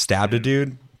 I stabbed a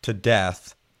dude to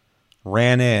death,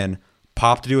 ran in,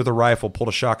 popped a dude with a rifle, pulled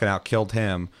a shotgun out, killed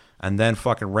him. And then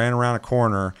fucking ran around a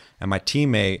corner, and my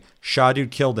teammate shot a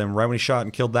dude, killed him. Right when he shot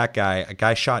and killed that guy, a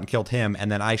guy shot and killed him,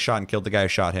 and then I shot and killed the guy who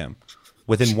shot him.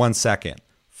 Within 1 second,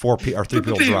 3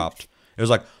 people dropped. It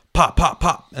was like pop, pop,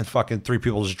 pop, and fucking 3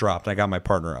 people just dropped. And I got my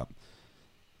partner up,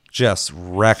 just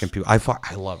wrecking people. I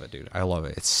love it, dude. I love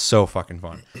it. It's so fucking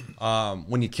fun.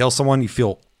 When you kill someone, you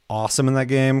feel awesome in that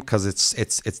game because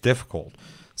it's difficult.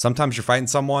 Sometimes you're fighting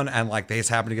someone and like they just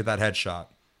happen to get that headshot,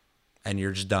 and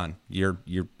you're just done. You're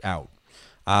out.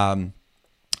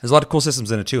 There's a lot of cool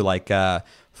systems in it too, like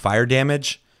fire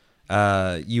damage.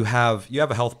 You have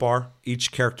a health bar.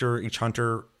 Each character, each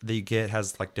hunter that you get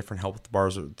has like different health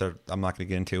bars that I'm not going to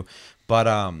get into. But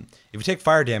if you take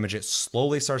fire damage, it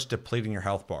slowly starts depleting your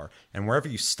health bar. And wherever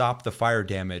you stop the fire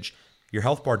damage, your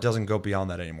health bar doesn't go beyond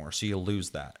that anymore. So you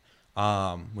lose that,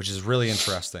 which is really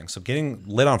interesting. So getting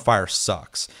lit on fire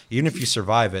sucks. Even if you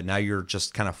survive it, now you're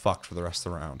just kind of fucked for the rest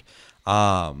of the round.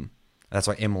 That's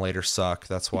why immolators suck.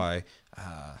 That's why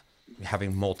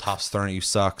having Molotovs thrown at you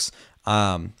sucks.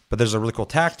 But there's a really cool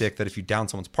tactic that if you down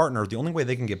someone's partner, the only way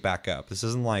they can get back up. This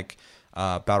isn't like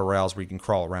battle royales where you can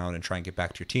crawl around and try and get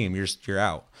back to your team. You're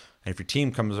out. And if your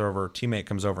teammate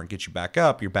comes over and gets you back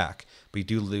up, you're back. But you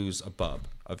do lose a bub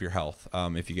of your health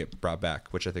if you get brought back,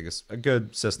 which I think is a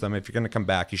good system. If you're going to come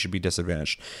back, you should be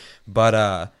disadvantaged. But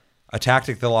a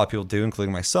tactic that a lot of people do,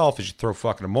 including myself, is you throw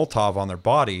fucking a Molotov on their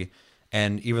body,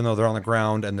 and even though they're on the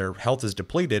ground and their health is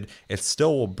depleted, it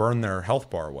still will burn their health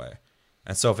bar away.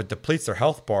 And so if it depletes their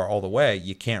health bar all the way,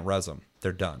 you can't res them.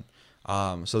 They're done.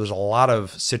 So there's a lot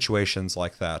of situations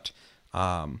like that.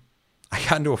 I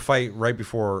got into a fight right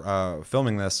before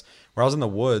filming this where I was in the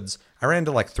woods. I ran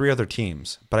into like 3 other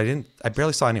teams, but I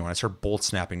barely saw anyone. I heard bullets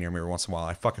snapping near me every once in a while.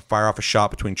 I fucking fire off a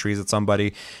shot between trees at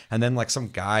somebody. And then like some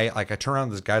guy, like I turn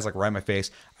around, this guy's like right in my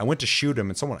face. I went to shoot him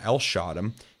and someone else shot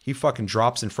him. He fucking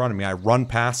drops in front of me. I run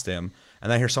past him and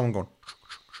then I hear someone going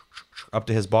up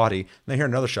to his body. And I hear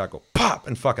another shot go pop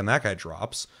and fucking that guy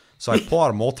drops. So I pull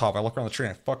out a Molotov. I look around the tree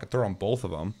and I fucking throw on both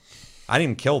of them. I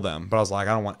didn't even kill them, but I was like,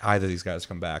 I don't want either of these guys to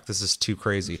come back. This is too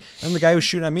crazy. And the guy who was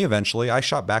shooting at me eventually, I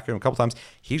shot back at him a couple times.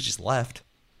 He just left.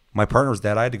 My partner was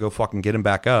dead. I had to go fucking get him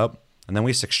back up. And then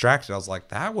we just extracted. I was like,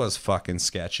 that was fucking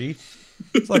sketchy.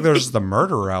 It's like there's just a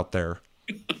murderer out there.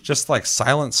 Just like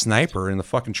silent sniper in the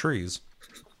fucking trees.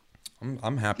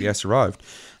 I'm happy I survived.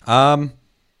 But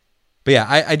yeah,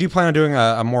 I do plan on doing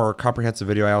a more comprehensive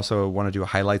video. I also want to do a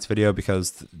highlights video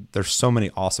because there's so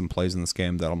many awesome plays in this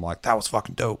game that I'm like, that was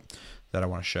fucking dope, that I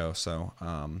want to show. So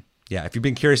yeah, if you've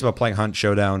been curious about playing Hunt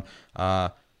Showdown,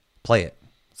 play it.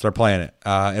 Start playing it. It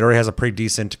already has a pretty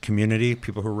decent community,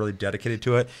 people who are really dedicated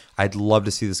to it. I'd love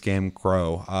to see this game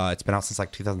grow. It's been out since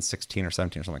like 2016 or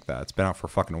 17 or something like that. It's been out for a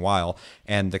fucking while,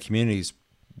 and the community's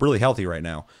really healthy right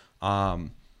now.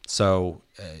 So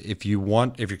if you're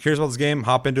curious about this game,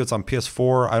 hop into it. It's on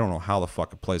PS4. I don't know how the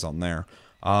fuck it plays on there.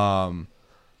 I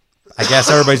guess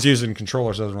everybody's using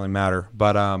controllers, so it doesn't really matter.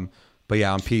 But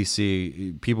yeah, on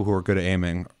PC, people who are good at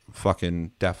aiming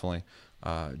fucking definitely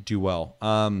do well.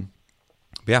 But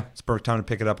yeah, it's a perfect time to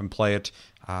pick it up and play it.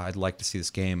 I'd like to see this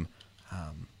game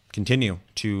continue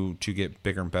to get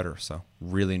bigger and better. So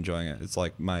really enjoying it. It's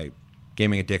like my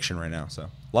gaming addiction right now. So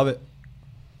love it.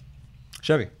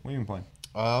 Chevy, what are you been playing?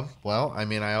 Well, I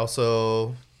mean, I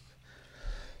also,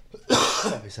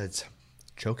 besides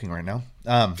choking right now,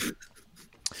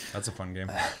 That's a fun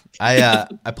game. I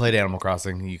played Animal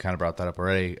Crossing. You kind of brought that up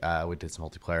already. We did some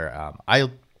multiplayer. I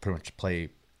pretty much play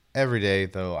every day,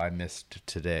 though I missed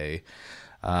today.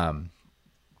 I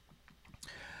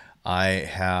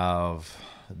have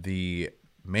the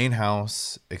main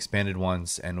house expanded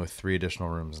once and with 3 additional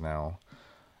rooms now,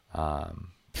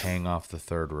 paying off the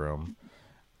 3rd room.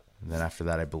 And then after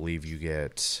that, I believe you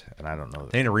get, and I don't know.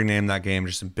 They need to rename that game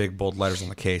just in big bold letters on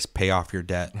the case. Pay off your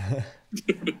debt.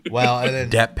 Well, and then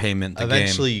Debt payment.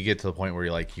 eventually you get to the point where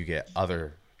you get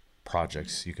other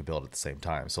projects you can build at the same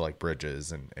time. So like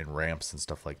bridges and ramps and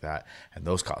stuff like that. And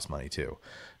those cost money too.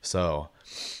 So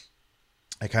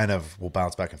I kind of will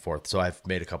bounce back and forth. So I've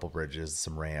made a couple bridges,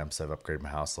 some ramps. I've upgraded my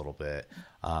house a little bit.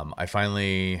 I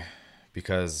finally,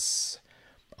 because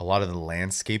a lot of the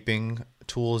landscaping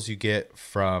tools you get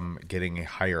from getting a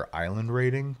higher island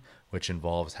rating, which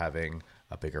involves having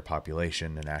a bigger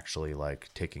population and actually like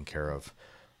taking care of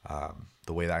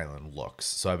the way the island looks.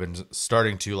 So I've been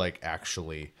starting to like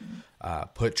actually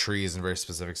put trees in very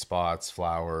specific spots,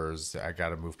 flowers. I got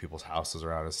to move people's houses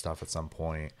around and stuff at some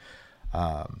point.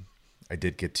 I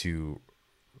did get to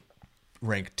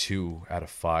rank 2 out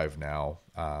of 5 now.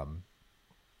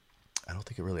 I don't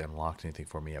think it really unlocked anything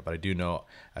for me yet, but I do know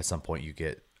at some point you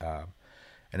get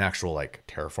an actual like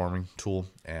terraforming tool,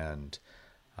 and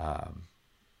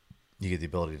you get the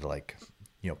ability to like,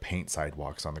 paint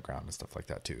sidewalks on the ground and stuff like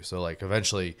that too. So like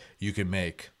eventually you can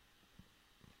make,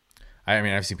 I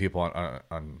mean, I've seen people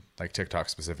on like TikTok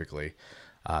specifically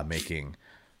making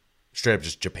straight up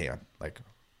just Japan, like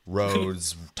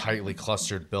roads, tightly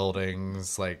clustered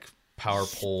buildings, like power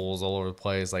poles all over the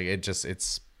place. Like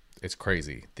it's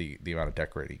crazy the amount of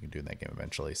decorating you can do in that game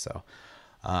eventually. So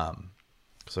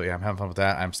yeah, I'm having fun with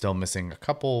that. I'm still missing a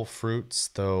couple fruits,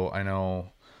 though. I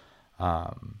know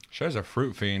Show's a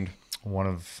fruit fiend. one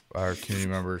of our community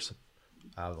members,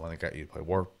 the one that got you to play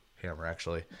Warhammer,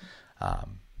 actually,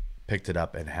 picked it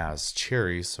up and has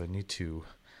cherries. So I need to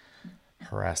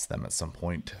harass them at some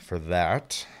point for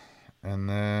that. And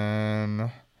then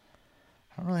I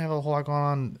don't really have a whole lot going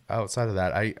on outside of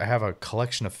that. I have a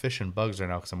collection of fish and bugs right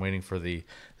now because I'm waiting for there's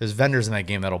vendors in that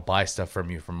game that'll buy stuff from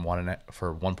you for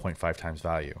 1.5 times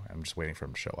value. I'm just waiting for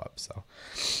them to show up. So,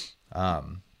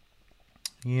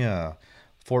 yeah,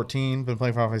 14. Been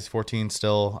playing Final Fantasy 14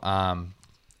 still.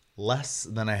 less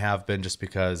than I have been, just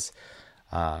because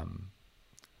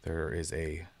there is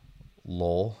a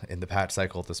lull in the patch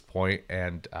cycle at this point,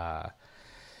 and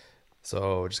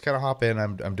so just kind of hop in.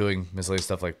 I'm doing miscellaneous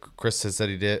stuff like Chris has said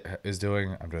is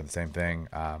doing. I'm doing the same thing.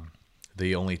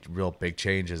 The only real big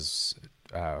change is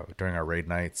during our raid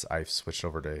nights, I've switched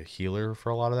over to healer for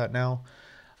a lot of that now,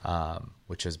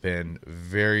 which has been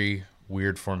very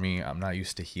weird for me. I'm not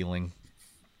used to healing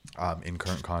in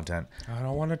current content. I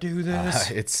don't want to do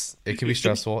this. It can be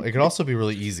stressful. It can also be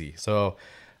really easy. So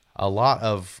a lot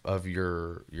of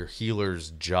your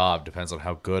healer's job depends on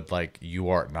how good like you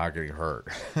are at not getting hurt.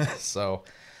 So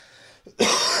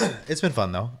it's been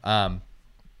fun though.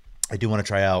 I do want to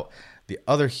try out the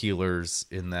other healers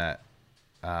in that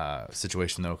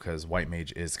situation though, because White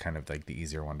Mage is kind of like the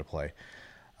easier one to play.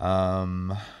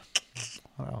 What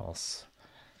else?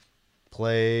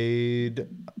 Played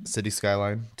City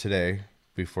Skyline today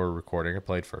before recording. I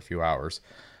played for a few hours.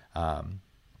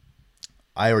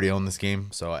 I already own this game,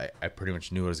 so I pretty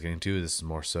much knew what I was getting to. This is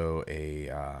more so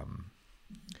a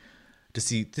to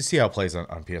see how it plays on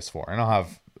PS4, and I'll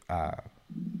have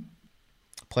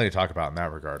plenty to talk about in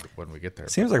that regard when we get there.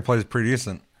 Seems like it plays pretty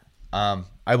decent.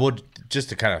 I would, just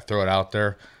to kind of throw it out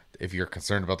there, if you're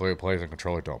concerned about the way it plays on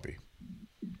controller, don't be.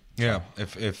 Yeah,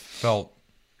 if felt,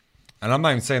 and I'm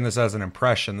not even saying this as an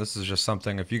impression. This is just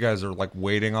something. If you guys are like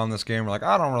waiting on this game, or like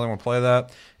I don't really want to play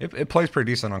that, it plays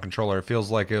pretty decent on controller. It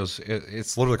feels like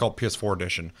it's literally called PS4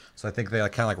 edition. So I think they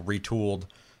like, kind of like retooled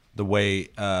the way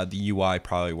the UI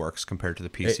probably works compared to the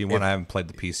PC one. I haven't played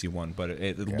the PC one, but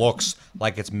it looks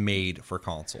like it's made for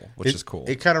console, which is cool.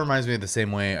 It kind of reminds me of the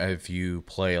same way if you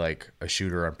play like a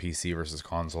shooter on PC versus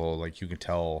console. Like you can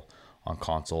tell on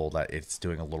console that it's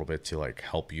doing a little bit to like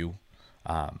help you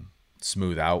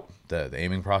smooth out the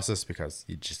aiming process, because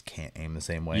you just can't aim the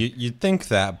same way. You'd think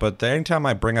that, but anytime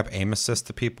I bring up aim assist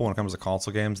to people when it comes to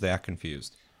console games, they act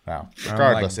confused. Wow.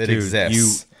 Regardless, like, it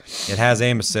exists. It has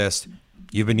aim assist.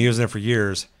 You've been using it for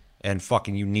years, and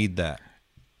fucking you need that.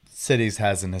 Cities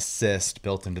has an assist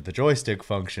built into the joystick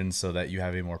function so that you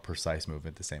have a more precise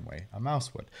movement the same way a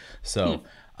mouse would. So,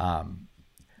 I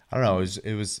don't know.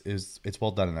 It's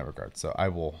well done in that regard. So I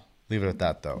will leave it at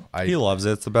that, though. He loves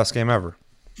it. It's the best game ever.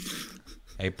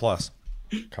 A+.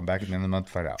 Come back at the end of the month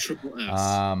to find out. Triple S.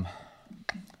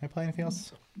 I play anything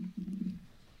else?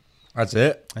 That's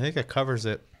it. I think that covers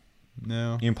it.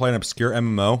 No. You can play an obscure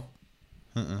MMO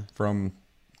from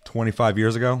 25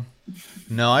 years ago?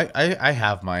 No, I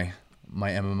have my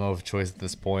MMO of choice at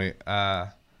this point.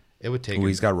 It would take. Ooh,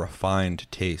 he's got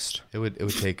refined taste. It would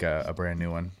take a brand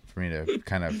new one for me to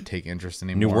kind of take interest in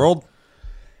anymore. New World?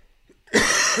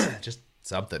 Just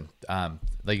something.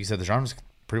 Like you said, the genre's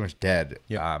pretty much dead.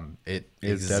 Yeah. It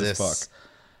It's dead as exists fuck.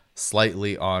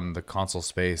 slightly on the console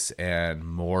space and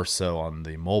more so on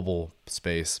the mobile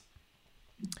space.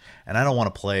 And I don't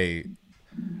want to play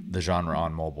the genre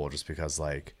on mobile just because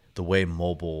like the way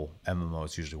mobile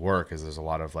MMOs usually work is there's a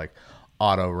lot of like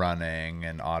auto running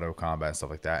and auto combat and stuff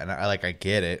like that. And I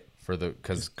get it for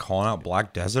because Calling out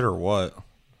Black Desert or what?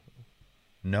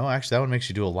 no, actually that one makes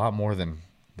you do a lot more than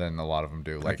a lot of them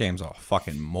do. That Like game's a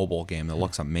fucking mobile game that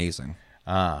looks amazing.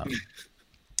 but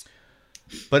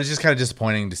it's just kind of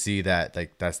disappointing to see that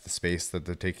like that's the space that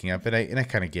they're taking up, and I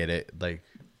kind of get it. Like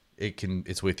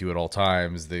it's with you at all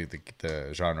times. The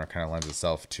genre kind of lends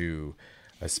itself to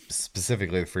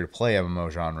specifically the free to play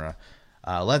MMO genre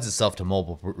lends itself to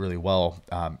mobile really well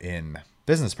in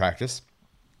business practice,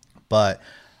 but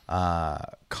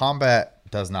combat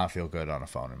does not feel good on a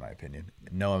phone in my opinion.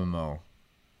 No MMO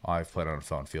I've played on a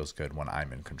phone feels good when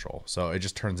I'm in control. So it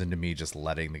just turns into me just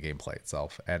letting the game play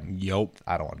itself. And Yup.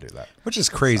 I don't want to do that. Which is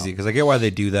crazy because I get why they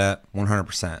do that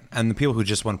 100%. And the people who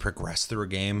just want to progress through a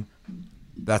game,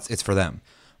 it's for them.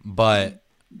 But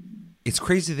it's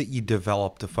crazy that you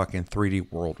developed a fucking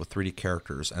 3D world with 3D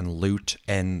characters and loot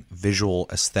and visual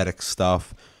aesthetic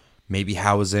stuff, maybe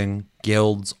housing,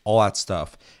 guilds, all that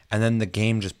stuff. And then the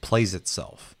game just plays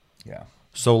itself. Yeah.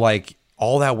 So like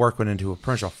all that work went into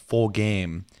pretty much a full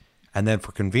game, and then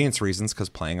for convenience reasons, because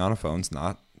playing on a phone's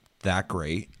not that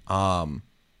great, and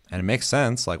it makes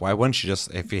sense. Like, why wouldn't you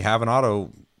just, if you have an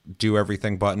auto do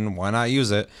everything button, why not use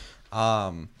it?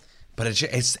 But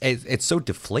it's so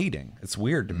deflating. It's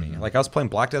weird to me. Like I was playing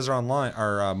Black Desert Online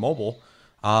or mobile.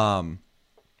 I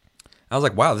was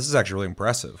like, wow, this is actually really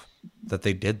impressive that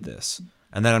they did this.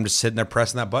 And then I'm just sitting there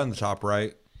pressing that button in the top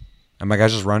right, and my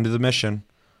guys just run to the mission,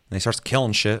 and he starts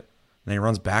killing shit. And then he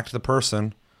runs back to the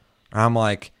person. And I'm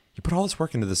like, you put all this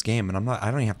work into this game, and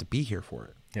I don't even have to be here for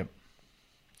it. Yep.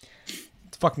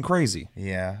 It's fucking crazy.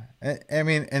 Yeah. I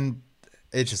mean, and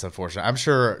it's just unfortunate. I'm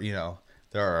sure,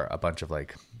 there are a bunch of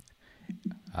like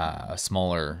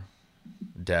smaller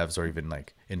devs or even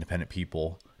like independent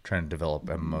people trying to develop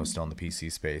MMOs still in the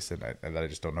PC space, and that I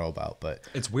just don't know about. But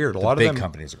It's weird. A the lot of big them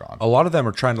companies are gone. A lot of them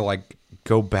are trying to like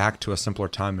go back to a simpler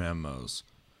time in MMOs,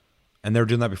 and they were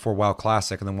doing that before WoW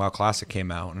Classic, and then WoW Classic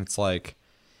came out, and it's like,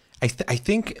 I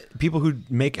think people who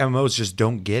make MMOs just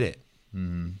don't get it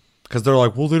because they're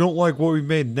like, well, they don't like what we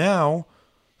made now,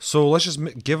 so let's just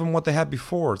give them what they had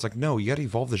before. It's like, no, you got to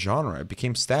evolve the genre. It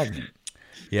became stagnant.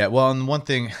 Yeah, well, and one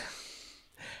thing,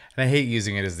 and I hate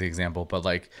using it as the example, but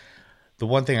like the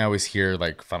one thing I always hear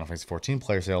like Final Fantasy 14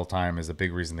 players say all the time is a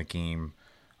big reason the game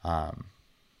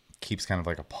keeps kind of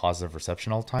like a positive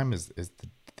reception all the time is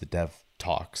the dev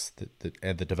talks.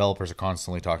 And the developers are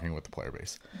constantly talking with the player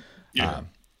base. Yeah.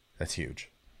 That's huge.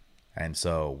 And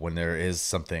so when there is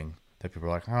something that people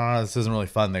are like, oh, this isn't really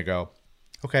fun, they go,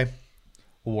 okay,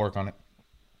 we'll work on it.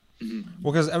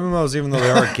 Well, because MMOs, even though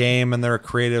they are a game and they're a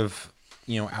creative,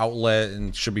 outlet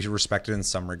and should be respected in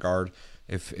some regard,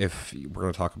 if we're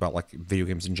going to talk about like video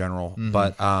games in general,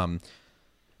 but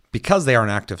because they are an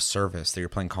active service that you're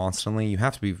playing constantly, you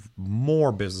have to be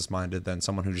more business minded than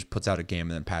someone who just puts out a game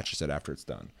and then patches it after it's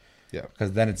done. Yeah.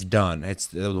 Because then it's done. It's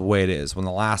the way it is. When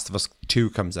The Last of Us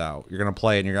 2 comes out, you're going to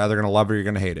play it and you're either going to love it or you're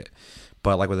going to hate it.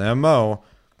 But like with an MMO,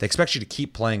 they expect you to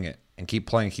keep playing it and keep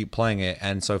playing it.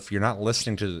 And so if you're not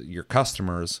listening to your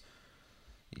customers,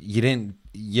 you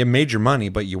made your money,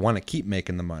 but you want to keep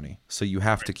making the money. So you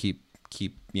have to keep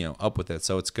up with it.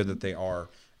 So it's good that they are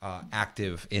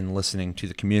active in listening to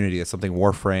the community. That's something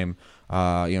Warframe,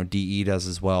 DE does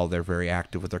as well. They're very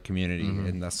active with their community,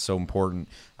 and that's so important.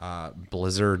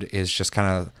 Blizzard is just kind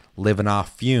of living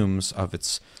off fumes of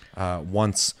its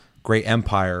once great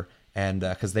empire, and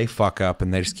because they fuck up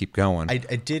and they just keep going. I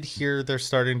did hear they're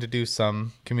starting to do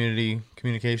some community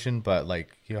communication, but like,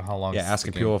 how long? Yeah,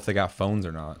 asking people if they got phones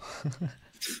or not.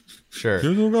 Sure.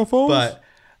 You don't got phones? But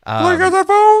I got their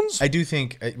phones. I do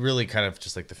think it really kind of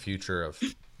just like the future of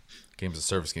games as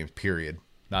service games, period,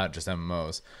 not just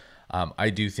MMOs. I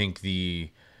do think the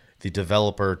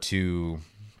developer to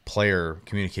player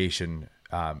communication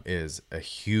is a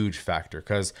huge factor,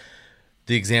 because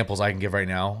the examples I can give right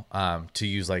now, to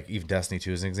use like even Destiny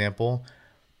 2 as an example,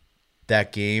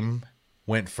 that game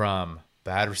went from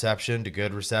bad reception to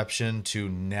good reception to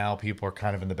now people are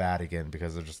kind of in the bad again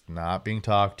because they're just not being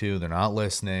talked to. They're not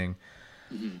listening.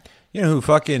 You know who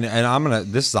fucking,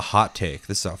 and this is a hot take.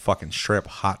 This is a fucking straight up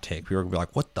hot take. People are going to be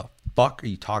like, what the fuck are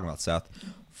you talking about, Seth?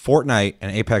 Fortnite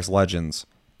and Apex Legends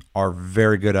are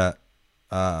very good at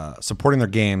supporting their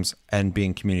games and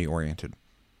being community oriented.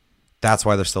 That's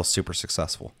why they're still super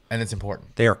successful. And it's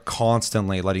important. They are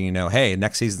constantly letting you know, hey,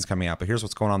 next season's coming out, but here's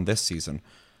what's going on this season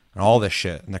and all this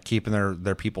shit. And they're keeping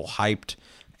their people hyped.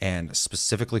 And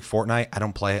specifically Fortnite, I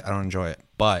don't play it. I don't enjoy it.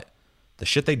 But the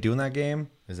shit they do in that game,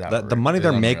 the money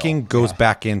they're making goes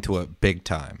back into it big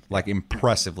time. Like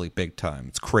impressively big time.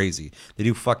 It's crazy. They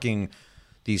do fucking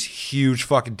these huge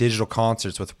fucking digital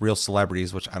concerts with real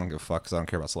celebrities, which I don't give a fuck because I don't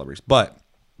care about celebrities. But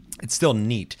it's still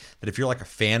neat that if you're like a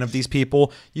fan of these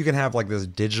people, you can have like this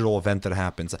digital event that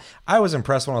happens. I was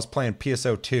impressed when I was playing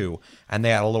PSO2 and they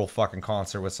had a little fucking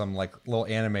concert with some like little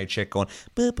anime chick going,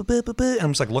 "Buh, buh, buh, buh, buh." And I'm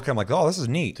just like looking, I'm like, oh, this is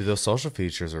neat. Dude, those social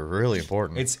features are really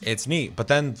important. It's neat. But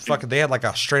then fucking they had like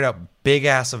a straight up big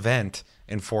ass event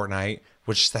in Fortnite,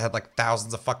 which had like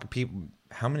thousands of fucking people.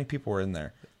 How many people were in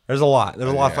there? There's a lot. There's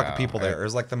a lot of fucking people there.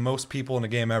 There's like the most people in a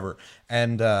game ever.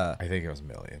 And I think it was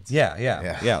millions.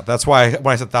 Yeah. That's why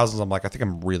when I said thousands, I'm like, I think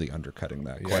I'm really undercutting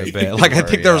that quite a bit. Like, I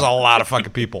think there was a lot of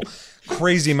fucking people.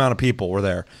 Crazy amount of people were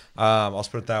there. I'll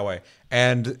just put it that way.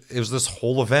 And it was this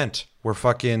whole event where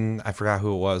fucking, I forgot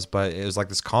who it was, but it was like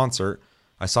this concert.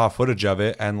 I saw footage of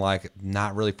it and like,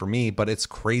 not really for me, but it's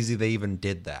crazy they even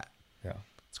did that. Yeah.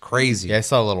 It's crazy. Yeah, I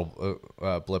saw little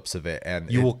blips of it.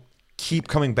 And you will keep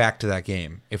coming back to that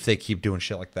game if they keep doing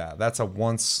shit like that. That's a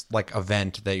once like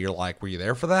event that you're like, were you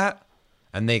there for that?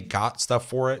 And they got stuff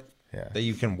for it that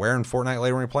you can wear in Fortnite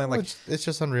later when you're playing. Like, it's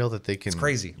just unreal that they can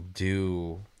crazy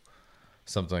do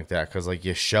something like that, because like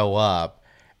you show up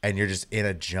and you're just in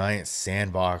a giant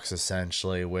sandbox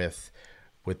essentially with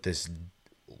this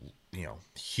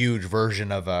huge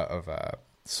version of a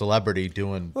celebrity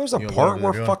doing. There's a part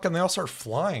where fucking they all start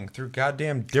flying through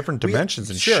goddamn different dimensions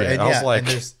and shit. And I was like,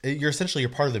 you're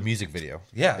part of the music video.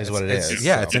 Yeah, is what it is.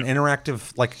 Yeah, it's an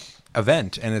interactive like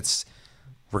event, and it's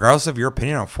regardless of your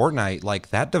opinion on Fortnite, like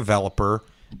that developer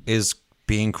is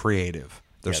being creative.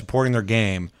 They're supporting their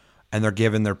game, and they're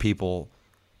giving their people,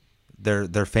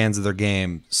 their fans of their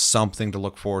game, something to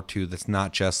look forward to. That's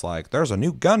not just like there's a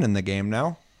new gun in the game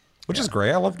now, which is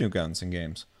great. I love new guns in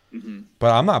games.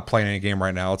 But I'm not playing any game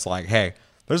right now. It's like, hey,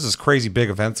 there's this crazy big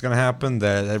event's going to happen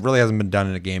that it really hasn't been done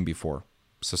in a game before.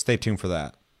 So stay tuned for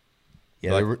that.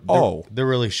 Yeah, Like, they're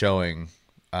really showing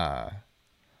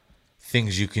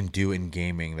things you can do in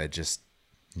gaming that just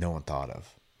no one thought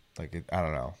of. Like, I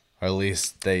don't know. Or at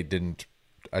least they didn't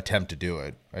attempt to do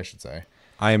it, I should say.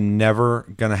 I am never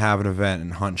going to have an event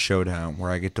in Hunt Showdown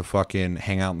where I get to fucking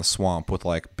hang out in the swamp with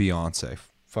like Beyonce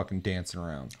fucking dancing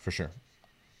around. For sure.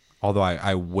 Although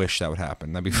I wish that would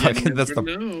happen. That'd be fucking,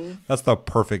 that's the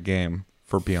perfect game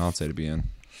for Beyonce to be in.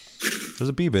 There's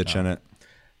a B-bitch in it.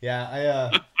 Yeah,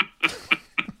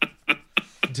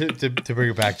 to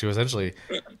bring it back to essentially,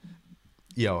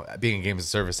 being a game as a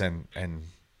service and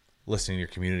listening to your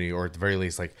community, or at the very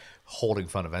least, like holding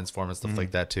fun events for them and stuff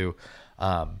like that too.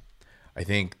 I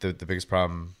think the biggest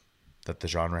problem that the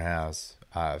genre has,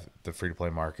 the free to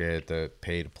play market, the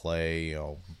pay to play,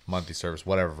 monthly service,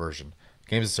 whatever version,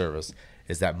 games as a service,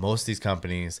 is that most of these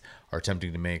companies are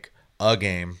attempting to make a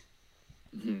game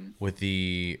with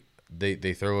they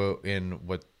throw in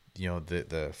what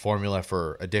the formula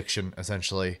for addiction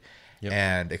essentially. Yep.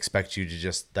 And expect you to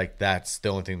just like, that's the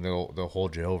only thing they'll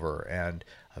hold you over, and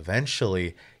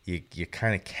eventually you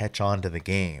kind of catch on to the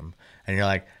game and you're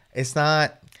like, it's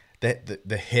not that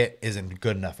the hit isn't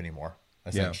good enough anymore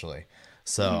essentially. Yeah.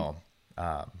 So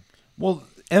well,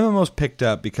 MMOs picked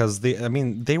up because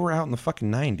they were out in the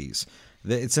fucking 90s.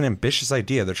 It's an ambitious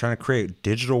idea. They're trying to create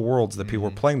digital worlds that people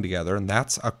are playing together, and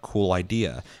that's a cool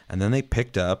idea. And then they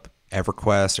picked up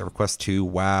EverQuest 2,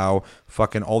 WoW,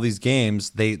 fucking all these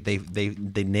games. They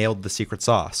nailed the secret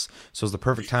sauce. So it's the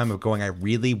perfect time of going, I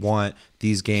really want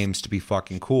these games to be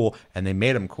fucking cool, and they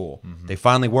made them cool. They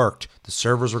finally worked. The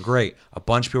servers were great. A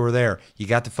bunch of people were there. You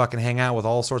got to fucking hang out with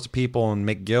all sorts of people and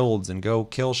make guilds and go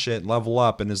kill shit, level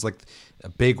up, and it's like a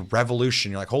big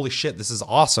revolution. You're like, holy shit, this is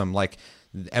awesome. Like,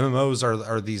 MMOs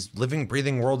are these living,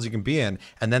 breathing worlds you can be in,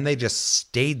 and then they just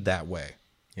stayed that way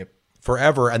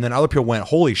forever. And then other people went,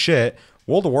 holy shit,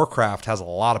 World of Warcraft has a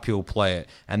lot of people play it,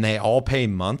 and they all pay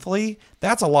monthly.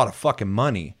 That's a lot of fucking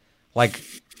money. Like,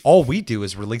 all we do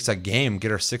is release a game,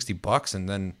 get our $60, and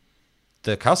then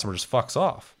the customer just fucks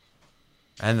off.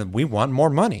 And then we want more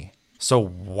money. So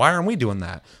why aren't we doing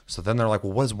that? So then they're like,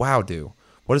 well, what does WoW do?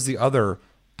 What does the other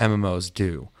MMOs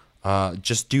do?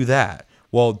 Just do that.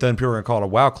 Well, then people are going to call it a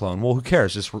WoW clone. Well, who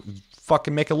cares? Just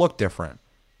fucking make it look different.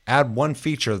 Add one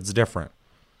feature that's different.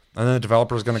 And then the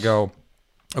developer is going to go,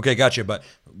 okay, gotcha, but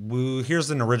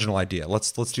here's an original idea.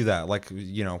 Let's do that. Like,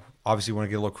 obviously we want to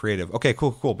get a little creative. Okay,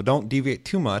 cool. But don't deviate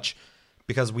too much,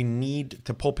 because we need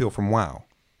to pull people from WoW.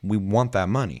 We want that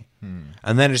money.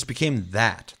 And then it just became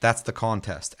that. That's the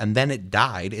contest. And then it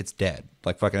died. It's dead.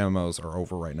 Like, fucking MMOs are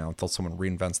over right now until someone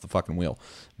reinvents the fucking wheel.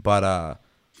 But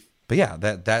yeah,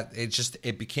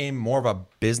 it became more of a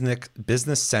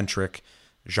business centric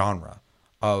genre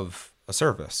of a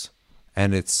service.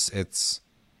 And it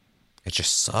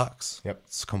just sucks. Yep.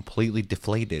 It's completely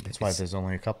deflated. That's why there's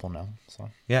only a couple now. So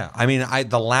yeah, I mean,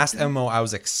 the last MMO I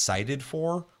was excited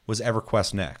for was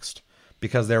EverQuest Next,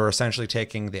 because they were essentially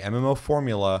taking the MMO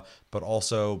formula, but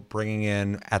also bringing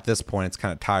in, at this point, it's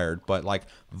kind of tired, but like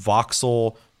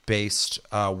voxel-based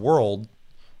world,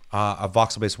 a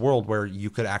voxel-based world where you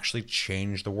could actually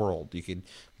change the world. You could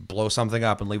blow something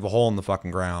up and leave a hole in the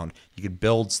fucking ground. You could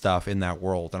build stuff in that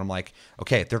world. And I'm like,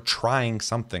 okay, they're trying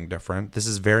something different. This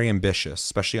is very ambitious,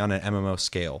 especially on an MMO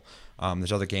scale.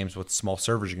 There's other games with small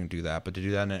servers you can do that, but to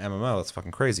do that in an MMO, that's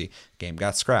fucking crazy. Game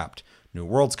got scrapped. New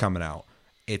world's coming out.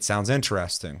 It sounds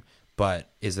interesting, but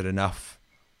is it enough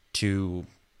to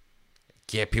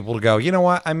get people to go, you know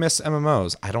what, I miss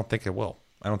MMOs? I don't think it will.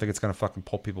 I don't think it's going to fucking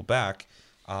pull people back.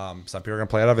 Some people are gonna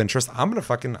play it out of interest.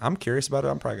 I'm curious about it.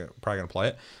 I'm probably gonna play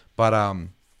it. But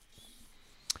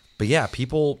yeah,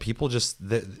 people just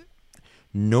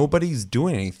nobody's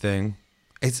doing anything.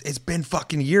 It's been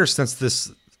fucking years since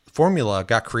this formula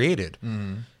got created.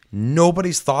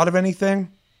 Nobody's thought of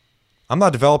anything. I'm not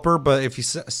a developer, but if you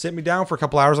sit me down for a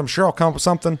couple hours, I'm sure I'll come up with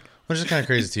something. Which is kind of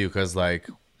crazy too, because like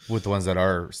with the ones that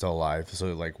are still alive,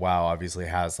 so like WoW obviously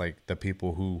has like the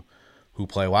people who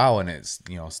play WoW, and it's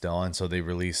still, and so they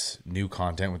release new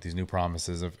content with these new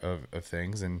promises of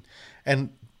things, and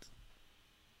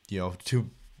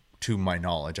to my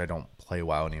knowledge, I don't play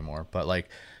WoW anymore, but like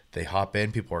they hop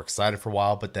in, people are excited for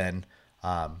WoW, but then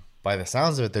by the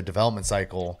sounds of it, their development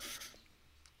cycle,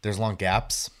 there's long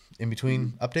gaps in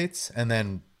between updates, and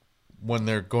then when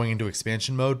they're going into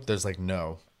expansion mode, there's like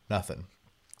nothing.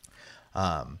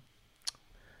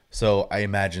 So I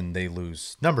imagine they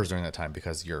lose numbers during that time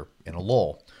because you're in a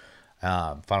lull.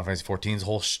 Final Fantasy XIV's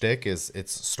whole shtick is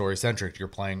it's story centric. You're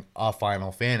playing a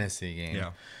Final Fantasy game.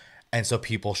 Yeah. And so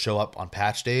people show up on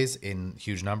patch days in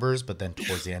huge numbers, but then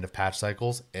towards the end of patch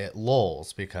cycles, it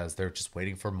lulls because they're just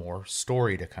waiting for more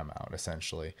story to come out,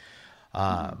 essentially.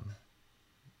 And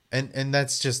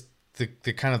that's just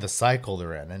the kind of the cycle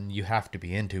they're in, and you have to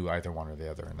be into either one or the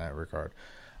other in that regard.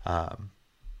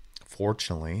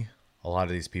 Fortunately, a lot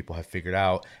of these people have figured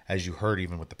out, as you heard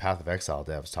even with the Path of Exile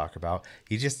devs talk about,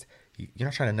 you're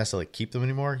not trying to necessarily keep them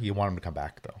anymore. You want them to come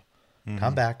back, though.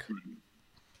 Come back.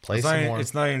 Play some more.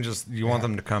 It's not even just you want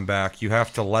them to come back. You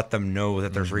have to let them know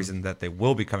that there's reason that they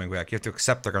will be coming back. You have to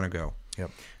accept they're going to go.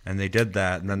 Yep. And they did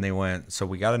that, and then they went, so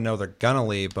we got to know they're going to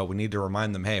leave, but we need to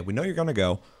remind them, hey, we know you're going to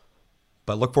go,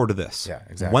 but look forward to this. Yeah,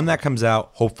 exactly. When that comes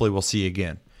out, hopefully we'll see you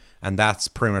again. And that's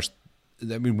pretty much,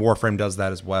 I mean, Warframe does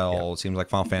that as well. Yeah. It seems like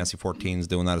Final Fantasy 14 is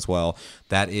doing that as well.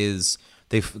 That is,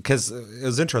 because it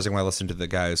was interesting when I listened to the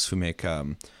guys who make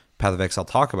Path of Exile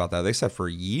talk about that. They said for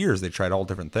years they tried all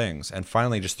different things, and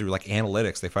finally just through like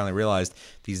analytics, they finally realized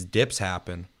these dips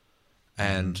happen.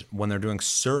 And when they're doing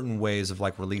certain ways of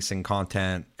like releasing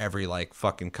content every like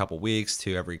fucking couple weeks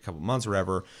to every couple months or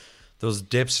whatever, those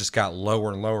dips just got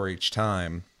lower and lower each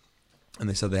time. And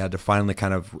they said they had to finally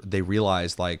they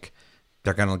realized like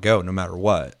they're going to go no matter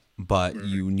what, but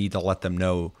you need to let them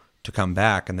know to come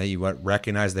back, and that you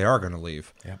recognize they are going to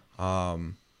leave. Yeah.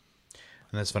 And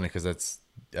that's funny because that's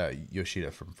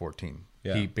Yoshida from 14.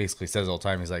 Yeah. He basically says all the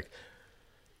time, he's like,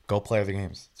 go play other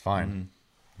games. It's fine.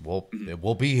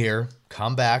 We'll be here.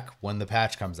 Come back when the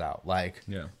patch comes out. Like,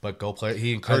 yeah. But go play.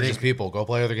 He encourages people, go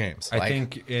play other games. I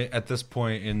think at this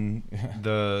point in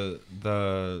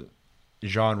the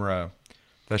genre,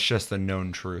 that's just the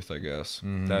known truth, I guess.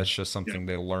 That's just something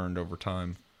they learned over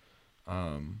time.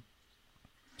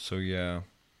 So yeah,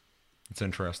 it's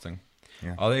interesting.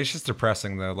 Yeah. It's just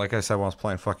depressing though. Like I said, when I was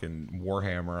playing fucking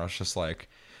Warhammer, I was just like,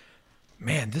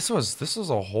 man, this was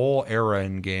a whole era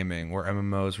in gaming where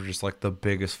MMOs were just like the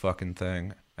biggest fucking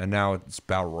thing, and now it's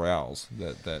battle royales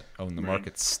that own the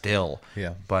market still.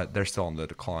 Yeah, but they're still on the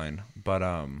decline. But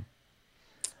I mean,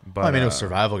 it was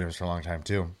survival games for a long time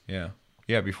too. Yeah,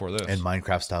 before this, and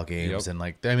Minecraft style games, and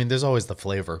like, I mean, there's always the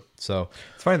flavor. So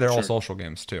it's funny they're all social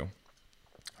games too.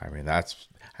 I mean,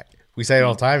 we say it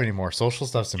all the time anymore. Social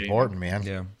stuff's important, man.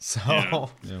 Yeah. So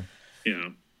yeah.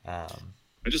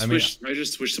 I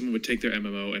just wish someone would take their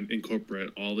MMO and incorporate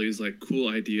all these like cool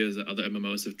ideas that other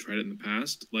MMOs have tried in the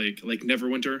past. Like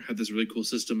Neverwinter had this really cool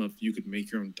system of you could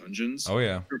make your own dungeons. Oh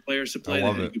yeah, for players to play.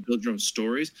 You could build your own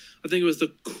stories. I think it was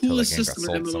the coolest system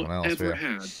an MMO ever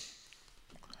had.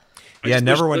 Yeah,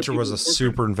 Neverwinter was a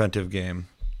super inventive game.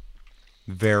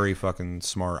 Very fucking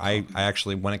smart. I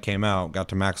actually, when it came out, got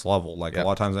to max level. Like a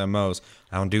lot of times in MMOs,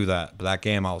 I don't do that. But that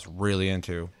game I was really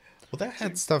into. Well, that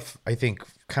had stuff, I think,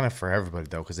 kind of for everybody,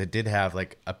 though, because it did have,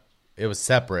 like, it was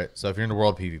separate. So if you're in the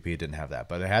world PvP, it didn't have that.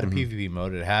 But it had a PvP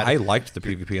mode. It had... I liked the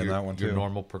PvP in that one, too. Your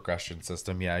normal progression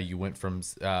system. Yeah, you went from...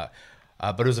 but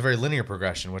it was a very linear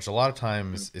progression, which a lot of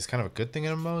times is kind of a good thing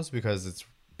in MMOs because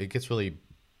it gets really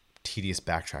tedious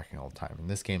backtracking all the time. And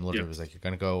this game literally was like, you're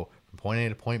going to go from point A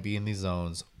to point B in these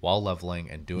zones while leveling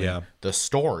and doing the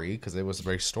story, because it was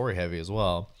very story-heavy as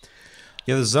well.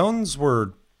 Yeah, the zones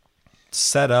were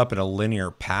set up in a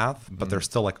linear path, but they're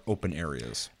still like open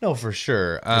areas. No, for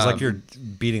sure. It's like you're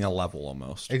beating a level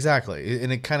almost. Exactly.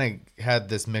 And it kind of had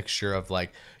this mixture of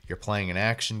like you're playing an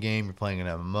action game, you're playing an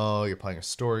MMO, you're playing a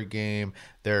story game.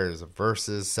 There's a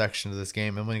versus section of this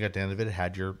game. And when you got to the end of it, it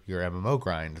had your MMO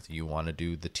grind. You want to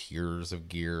do the tiers of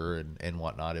gear and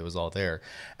whatnot. It was all there.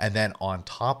 And then on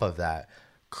top of that,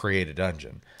 create a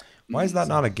dungeon. Why is that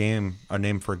not a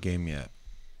name for a game yet?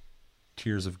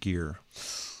 Tiers of Gear.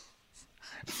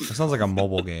 It sounds like a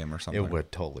mobile game or something. It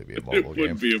would totally be a mobile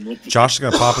game. Josh is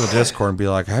going to pop in the Discord and be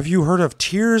like, have you heard of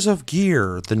Tiers of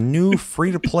Gear, the new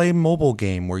free-to-play mobile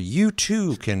game where you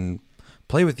too can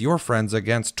play with your friends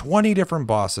against 20 different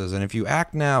bosses, and if you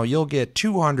act now, you'll get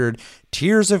 200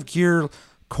 Tiers of Gear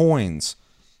coins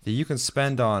that you can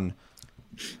spend on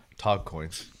Tog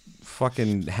coins.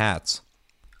 Fucking hats.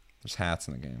 There's hats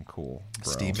in the game. Cool,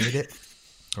 bro. Steam made it?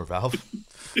 Or Valve?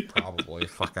 Probably.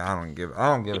 Fuck, I don't give.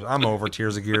 I'm over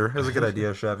Tears of Gear. It was a good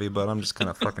idea, Chevy, but I'm just kind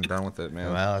of fucking done with it,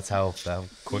 man. Well, that's how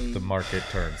quick the market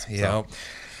turns. Yeah, so.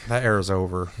 That era's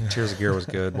over. Tears of Gear was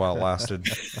good while it lasted.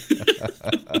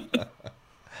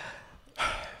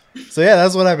 So yeah,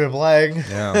 that's what I've been playing.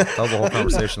 Yeah, that was the whole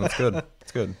conversation. That's good.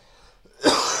 That's good.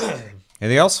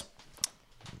 Anything else?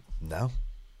 No.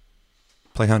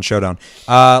 Play Hunt Showdown.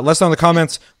 Let us know in the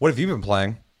comments, what have you been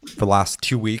playing for the last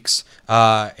 2 weeks?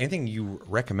 Anything you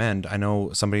recommend? I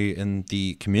know somebody in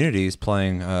the community is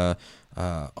playing Trials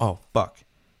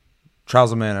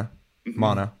of Mana,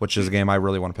 which is a game I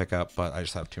really want to pick up, but I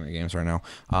just have too many games right now.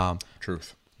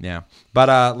 Truth. Yeah. But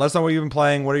let us know what you've been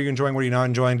playing. What are you enjoying? What are you not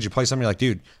enjoying? Did you play something you're like,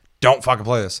 dude, don't fucking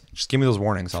play this? Just give me those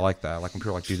warnings. I like that. Like when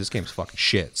people are like, dude, this game's fucking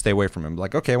shit. Stay away from him.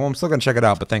 Like, okay, well, I'm still going to check it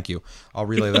out, but thank you. I'll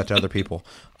relay that to other people.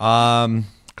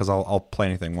 Because I'll play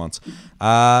anything once.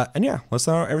 And yeah, let us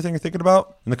know everything you're thinking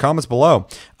about in the comments below.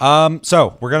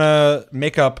 So we're going to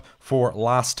make up for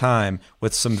last time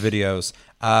with some videos.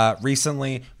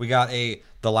 Recently, we got The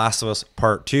Last of Us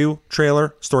Part 2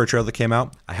 story trailer that came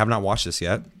out. I have not watched this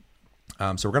yet.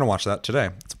 So we're going to watch that today.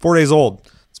 It's 4 days old,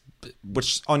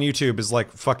 which on YouTube is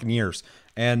like fucking years.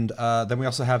 And then we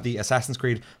also have the Assassin's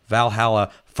Creed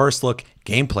Valhalla first look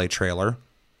gameplay trailer.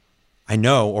 I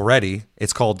know already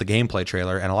it's called the gameplay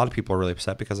trailer, and a lot of people are really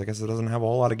upset because I guess it doesn't have a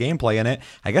whole lot of gameplay in it.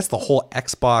 I guess the whole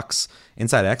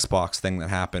Inside Xbox thing that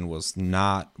happened was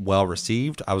not well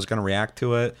received. I was going to react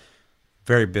to it.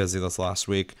 Very busy this last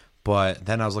week, but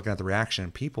then I was looking at the reaction,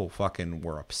 and people fucking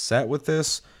were upset with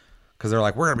this because they're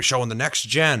like, we're going to be showing the next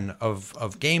gen of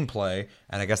gameplay,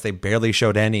 and I guess they barely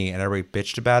showed any, and everybody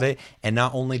bitched about it. And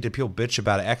not only did people bitch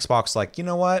about it, Xbox like, you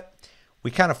know what?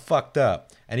 We kind of fucked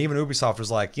up. And even Ubisoft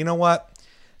was like, you know what?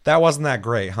 That wasn't that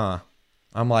great, huh?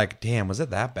 I'm like, damn, was it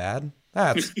that bad?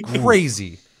 That's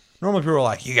crazy. Normally people are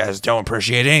like, you guys don't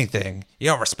appreciate anything. You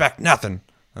don't respect nothing.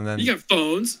 And then You got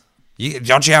phones.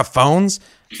 Don't you have phones?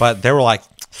 But they were like,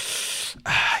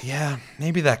 yeah,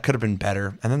 maybe that could have been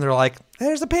better. And then they're like,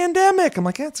 there's a pandemic. I'm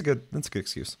like, yeah, that's a good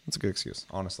excuse. That's a good excuse,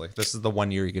 honestly. This is the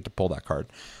 1 year you get to pull that card.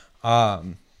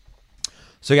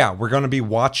 So yeah, we're going to be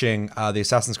watching the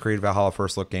Assassin's Creed Valhalla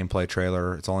first look gameplay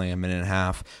trailer. It's only a minute and a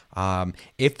half.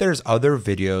 If there's other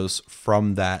videos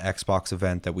from that Xbox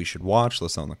event that we should watch, let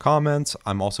us know in the comments.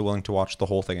 I'm also willing to watch the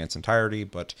whole thing in its entirety,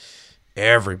 but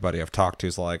everybody I've talked to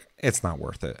is like, it's not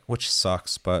worth it, which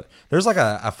sucks. But there's like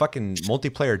a fucking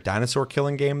multiplayer dinosaur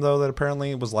killing game, though, that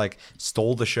apparently was like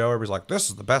stole the show. Everybody's like, this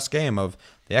is the best game of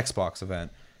the Xbox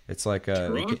event. It's like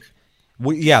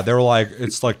yeah, they were like,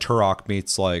 it's like Turok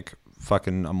meets like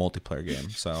fucking a multiplayer game.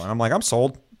 So, and I'm like, I'm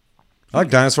sold. I like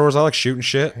dinosaurs. I like shooting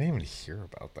shit. I didn't even hear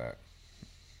about that.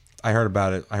 I heard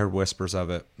about it. I heard whispers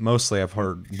of it. Mostly I've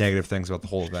heard negative things about the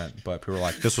whole event, but people were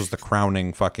like, this was the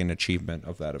crowning fucking achievement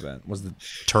of that event, was the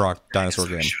Turok dinosaur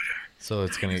game. So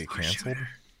it's going to get canceled?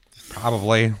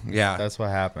 Probably. Yeah. That's what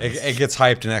happens. It gets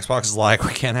hyped and Xbox is like,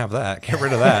 we can't have that. Get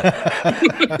rid of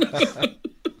that.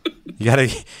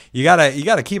 You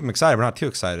gotta keep them excited, but not too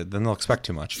excited. Then they'll expect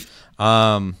too much.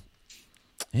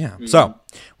 Yeah. So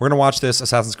we're going to watch this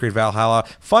Assassin's Creed Valhalla.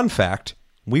 Fun fact,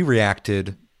 we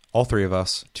reacted, all three of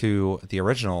us, to the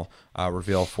original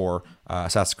reveal for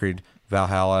Assassin's Creed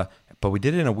Valhalla, but we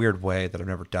did it in a weird way that I've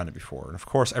never done it before. And of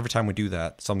course, every time we do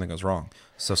that, something goes wrong.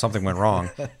 So something went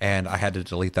wrong, and I had to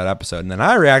delete that episode. And then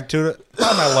I reacted to it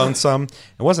on my lonesome.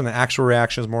 It wasn't an actual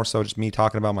reaction. It was more so just me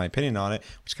talking about my opinion on it,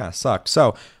 which kind of sucked.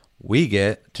 So we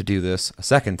get to do this a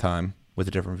second time with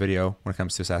a different video when it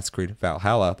comes to Assassin's Creed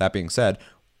Valhalla. That being said,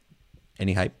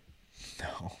 any hype?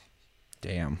 No.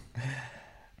 Damn.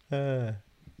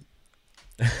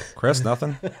 Chris,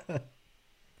 nothing?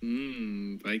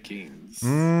 Vikings.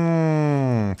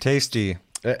 Tasty.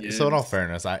 So in all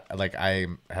fairness, I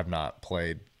have not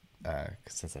played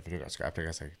since that video got scrapped. I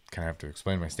guess I kind of have to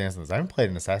explain my stance on this. I haven't played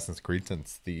an Assassin's Creed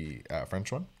since the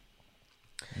French one.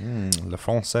 Le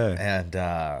Français. And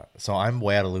so I'm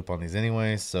way out of loop on these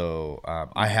anyway. So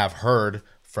I have heard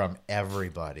from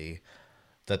everybody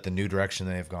that the new direction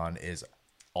they've gone is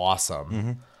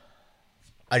awesome.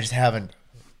 I just haven't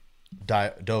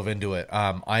dove into it.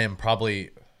 I am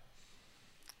probably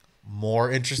more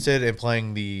interested in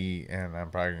playing and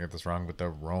I'm probably gonna get this wrong, but the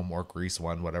Rome or Greece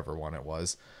one, whatever one it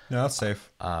was. No, that's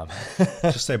safe.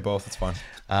 Just say both. It's fine.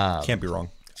 Can't be wrong.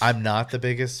 I'm not the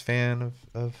biggest fan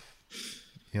of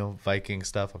Viking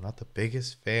stuff. I'm not the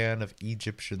biggest fan of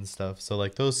Egyptian stuff. So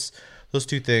like those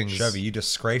two things. Chevy, you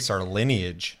disgrace our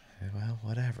lineage. Well,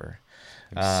 whatever.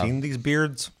 Have you seen these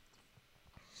beards?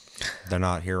 They're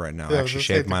not here right now. Yeah, I actually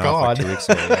shaved mine off like 2 weeks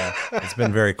ago. Yeah. It's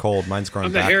been very cold. Mine's growing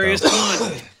I'm the back. hairiest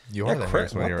one. You are the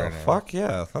Chris, hairiest one what here the right now. fuck?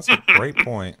 Yeah, that's a great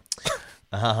point.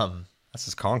 That's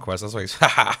his conquest. That's why he's.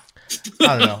 I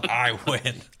I don't know. I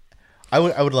win. I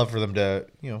would love for them to,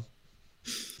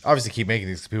 obviously keep making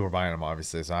these because people are buying them,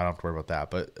 obviously, so I don't have to worry about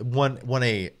that. But when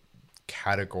a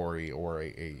category or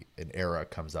an era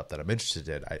comes up that I'm interested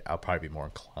in, I'll probably be more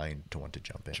inclined to want to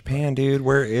jump in. Japan, dude,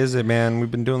 where is it, man?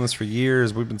 We've been doing this for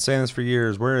years. We've been saying this for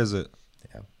years. Where is it?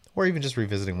 Yeah. Or even just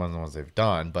revisiting one of the ones they've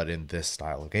done, but in this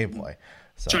style of gameplay.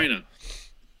 So, China.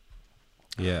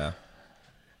 Yeah.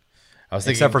 I was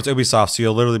thinking, Except for it's Ubisoft, so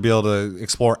you'll literally be able to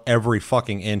explore every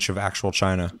fucking inch of actual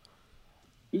China.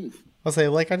 Ooh. I'll say,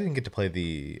 like, I didn't get to play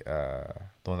the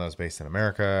one that was based in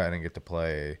America. I didn't get to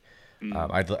play.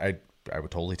 I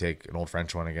would totally take an old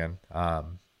French one again.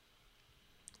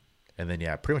 And then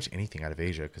yeah, pretty much anything out of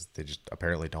Asia because they just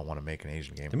apparently don't want to make an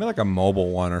Asian game. They made like a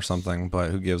mobile one or something, but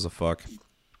who gives a fuck?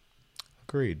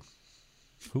 Agreed.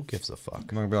 Who gives a fuck? I'm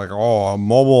gonna be like, oh, a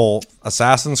mobile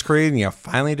Assassin's Creed, and you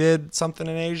finally did something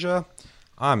in Asia.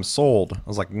 I'm sold. I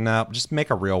was like, nah, just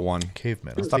make a real one.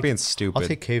 Cavemen. Stop being stupid. I'll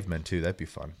take Cavemen too. That'd be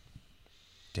fun.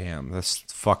 Damn, the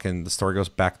story goes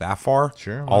back that far.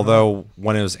 Sure, why Although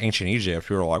when it was ancient Egypt,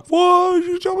 people were like, "What?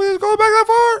 You tell me it's going back that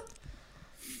far?"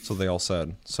 So they all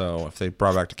said. So if they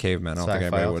brought back to cavemen, I don't think Sci-fi.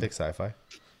 anybody I'll would. take sci-fi.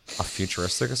 A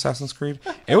futuristic Assassin's Creed.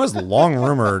 It was long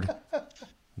rumored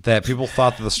that people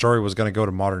thought that the story was going to go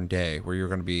to modern day, where you're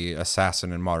going to be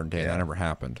assassin in modern day. That never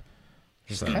happened.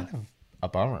 Just kind of a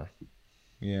bummer.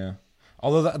 Yeah.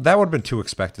 Although that would have been too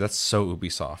expected. That's so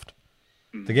Ubisoft.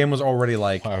 The game was already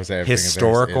like I would say everything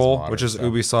historical, is modern which is stuff.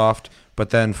 Ubisoft, but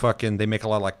then fucking they make a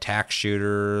lot of like tax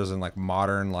shooters and like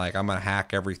modern, like I'm gonna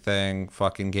hack everything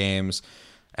fucking games.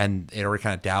 And it already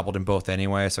kind of dabbled in both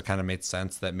anyway, so it kind of made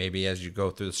sense that maybe as you go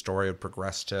through the story, it would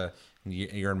progress to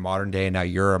you're in modern day, and now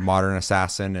you're a modern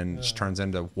assassin, and it just turns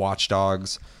into Watch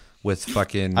Dogs with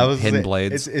fucking hidden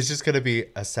blades. It's just gonna be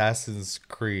Assassin's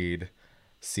Creed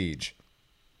Siege.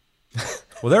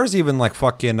 Well, there was even like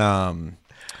fucking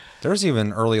there was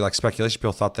even early like speculation.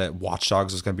 People thought that Watch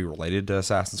Dogs was going to be related to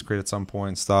Assassin's Creed at some point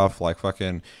and stuff like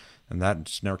fucking, and that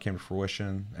just never came to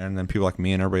fruition. And then people like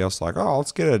me and everybody else were like, oh,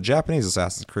 let's get a Japanese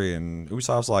Assassin's Creed, and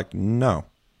Ubisoft's like, no,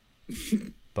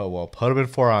 But we'll put them in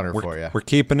For Honor for you. we're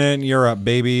keeping it in Europe,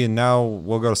 baby, and now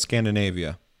we'll go to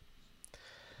Scandinavia.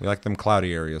 We like them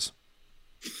cloudy areas.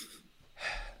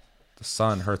 The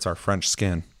sun hurts our French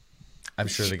skin. I'm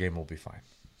sure the game will be fine.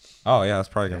 Oh yeah, that's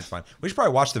probably gonna be fine. We should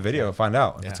probably watch the video and find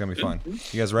out if it's Yeah. gonna be fun.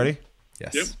 You guys ready?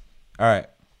 Yes. Yep. All right,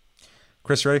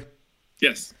 Chris, ready?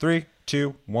 Yes. 3,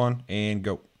 2, 1, and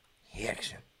go.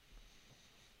 Action.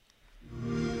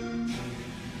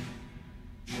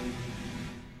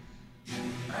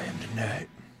 I am tonight.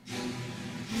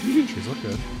 Trees look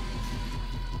good.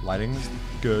 Lighting is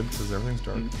good because everything's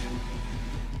dark.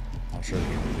 I'm sure the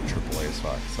game will be AAA as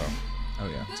fuck. So Oh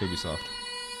yeah, it's Ubisoft.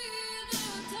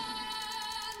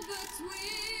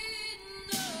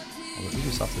 Although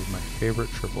Ubisoft is my favorite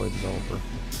AAA developer.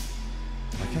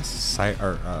 I guess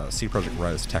CD Projekt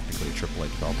Red is technically a AAA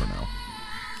developer now,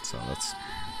 so that's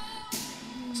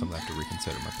something I have to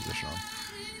reconsider my position on.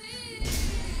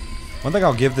 One thing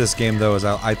I'll give this game though is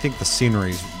I think the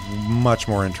scenery is much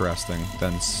more interesting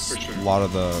than sure. a lot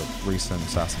of the recent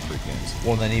Assassin's Creed games.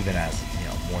 well, then even as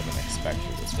more than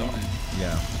expected as well.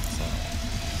 Yeah, So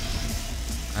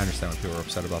I understand why people are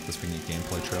upset about this being a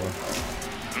gameplay trailer.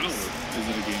 How is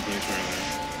it a gameplay trailer?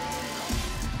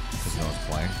 because no one's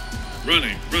playing.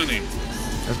 Running.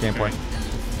 There's gameplay.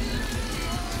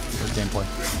 There's gameplay.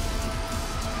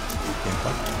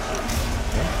 Gameplay.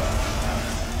 Yeah.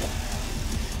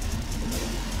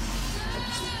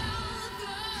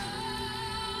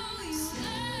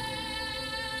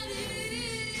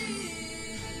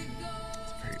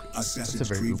 Assassin's That's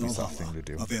a very Creed Ubisoft Valhalla, thing to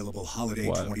do. available holiday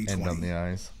What? 2020. End on the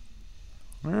eyes.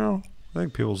 Well, I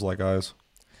think people's like eyes,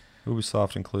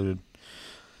 Ubisoft included.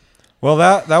 Well,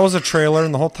 that was a trailer,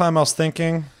 and the whole time I was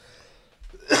thinking,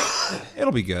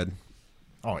 it'll be good.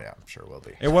 Oh yeah, I'm sure it will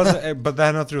be. It wasn't, but that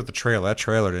had nothing to do with the trailer. That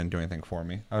trailer didn't do anything for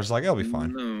me. I was like, it'll be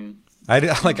fine. No.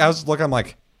 I was looking, I'm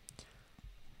like,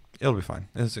 it'll be fine.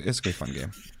 It's gonna be a fun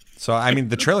game. So I mean,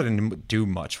 the trailer didn't do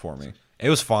much for me. It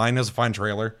was fine. It was a fine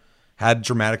trailer. Had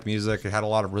dramatic music. It had a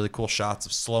lot of really cool shots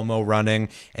of slow-mo running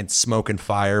and smoke and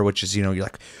fire, which is, you're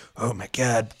like, oh my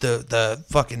god, the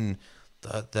fucking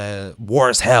the war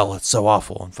is hell. It's so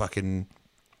awful, and fucking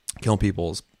killing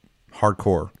people is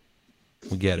hardcore.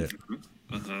 We get it.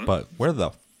 But where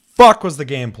the fuck was the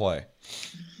gameplay?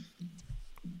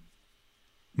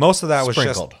 Most of that was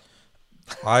Sprinkled.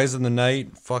 just eyes in the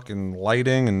night, fucking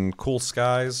lighting and cool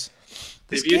skies.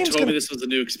 This If you had game's told gonna- me this was a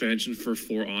new expansion for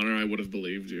For Honor, I would have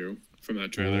believed you from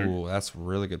that trailer. Ooh, that's a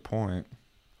really good point.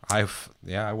 I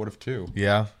would have too.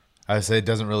 Yeah, I would say it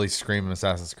doesn't really scream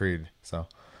Assassin's Creed. So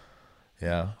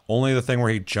yeah, Only the thing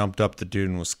where he jumped up the dude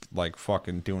and was like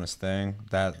fucking doing his thing.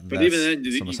 But That's even then,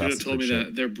 you some could Assassin's have told me Creed shit.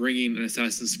 that they're bringing an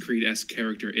Assassin's Creed-esque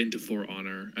character into For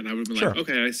Honor, and I would have been Sure. like,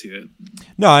 okay, I see it.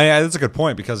 No, that's a good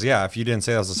point because if you didn't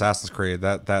say that was Assassin's Creed,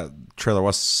 that trailer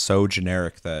was so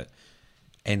generic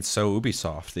and so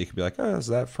Ubisoft that you could be like, oh, is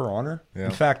that For Honor? Yeah.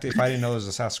 In fact, if I didn't know there was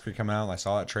Assassin's Creed coming out and I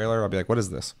saw that trailer, I'd be like, what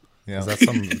is this? Yeah. Is that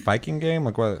some Viking game?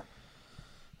 Like what?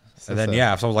 And then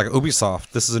if someone was like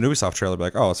Ubisoft, this is an Ubisoft trailer, I'd be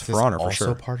like, oh, it's Is For this Honor for also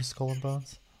sure. part of Skull and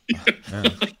Bones.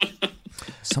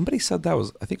 Somebody said that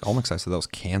was, I think Olmix said that was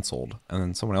canceled, and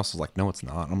then someone else was like, no, it's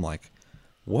not. And I'm like,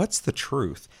 What's the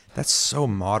truth? That's so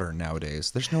modern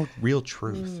nowadays. There's no real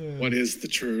truth. What is the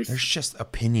truth? There's just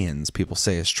opinions people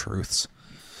say as truths.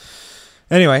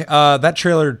 Anyway, that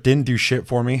trailer didn't do shit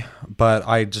for me, but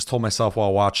I just told myself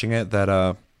while watching it that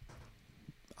I'm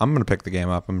gonna pick the game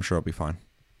up. I'm sure it'll be fine.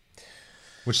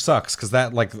 Which sucks because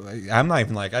that I'm not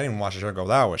even like I didn't watch the trailer and go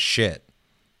that was shit.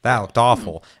 That looked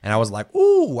awful, and I was like,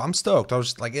 "Ooh, I'm stoked." I was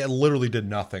just like, it literally did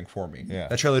nothing for me. Yeah.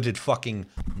 That trailer did fucking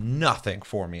nothing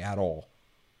for me at all.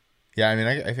 Yeah, I mean,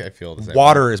 I feel the same.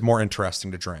 Water is more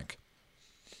interesting to drink.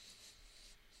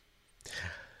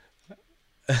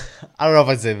 I don't know if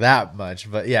I'd say that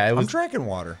much, but yeah, it I'm was. drinking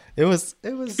water. It was.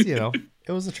 It was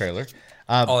a trailer.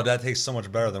 Oh, that tastes so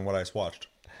much better than what I just watched.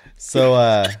 So,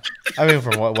 I mean,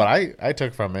 from what I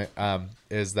took from it,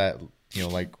 is that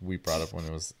like we brought up when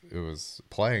it was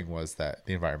playing, was that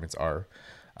the environments are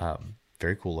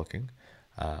very cool looking,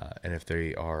 and if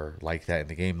they are like that in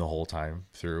the game the whole time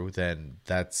through, then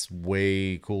that's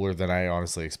way cooler than I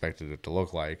honestly expected it to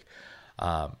look like.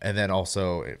 And then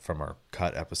also from our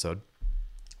cut episode,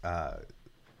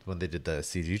 when they did the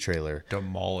CG trailer,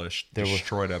 Demolished,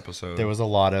 destroyed episode. there was a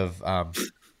lot of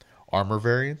armor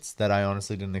variants that I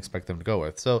honestly didn't expect them to go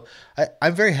with. So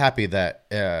I'm very happy that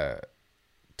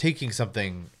taking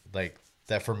something like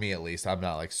that, for me at least, I'm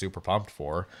not like super pumped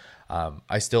for.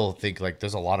 I still think like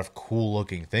there's a lot of cool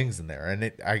looking things in there,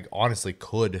 and I honestly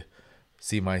could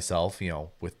see myself,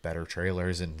 with better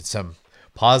trailers and some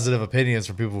positive opinions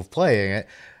from people who've playing it.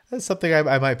 That's something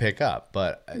I might pick up,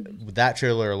 but that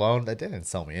trailer alone, that didn't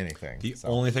sell me anything. The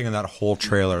only thing in that whole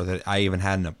trailer that I even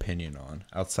had an opinion on,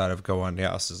 outside of going,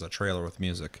 yeah, this is a trailer with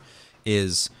music,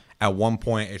 is at one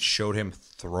point it showed him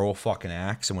throw a fucking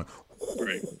axe and went,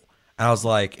 Right. and I was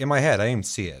like, in my head, I didn't even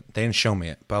see it. They didn't show me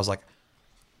it, but I was like,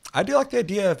 I do like the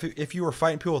idea if you were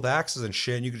fighting people with axes and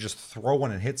shit, and you could just throw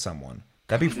one and hit someone.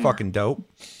 That'd be fucking dope.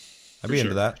 I'd be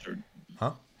into that. Sure.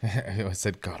 Huh? I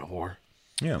said God of War.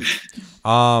 Yeah.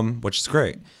 Which is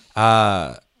great.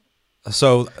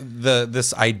 So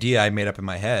this idea I made up in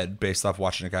my head based off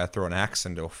watching a guy throw an axe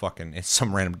into in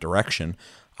some random direction.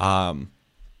 I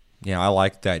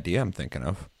like the idea I'm thinking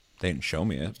of. They didn't show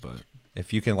me it, but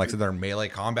if you can sit there and melee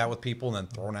combat with people and then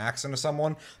throw an axe into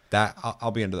someone, that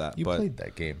I'll be into that. You but played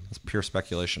that game. it's pure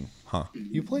speculation, huh?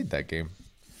 You played that game.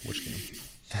 Which game?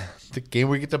 The game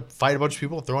where you get to fight a bunch of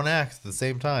people and throw an axe at the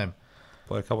same time.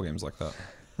 Played a couple games like that.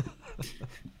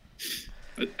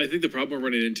 I think the problem we're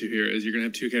running into here is you're going to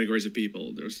have two categories of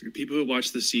people. There's people who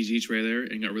watched the CG trailer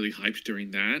and got really hyped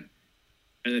during that,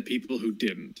 and then people who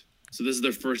didn't. So this is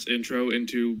their first intro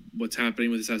into what's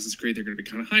happening with Assassin's Creed. They're going to be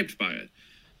kind of hyped by it.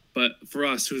 But for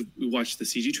us who watched the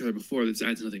CG trailer before, this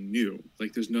adds nothing new.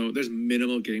 Like there's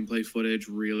minimal gameplay footage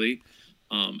really,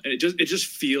 and it just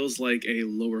feels like a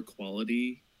lower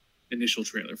quality initial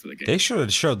trailer for the game. They should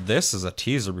have showed this as a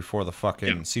teaser before the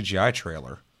fucking CGI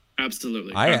trailer.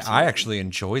 Absolutely. I actually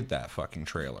enjoyed that fucking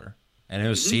trailer, and it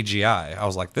was CGI. I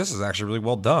was like, this is actually really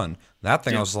well done. That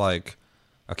thing, I was like,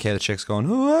 okay, the chick's going,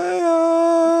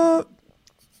 "Hoo-ah!"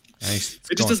 And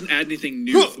it just doesn't add anything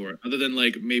new for it, other than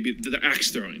maybe the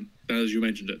axe throwing. As you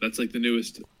mentioned it, that's the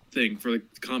newest thing for the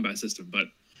combat system. But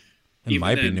it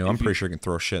might be then, new. I'm pretty sure you can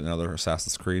throw shit in another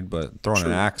Assassin's Creed, but throwing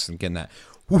an axe and getting that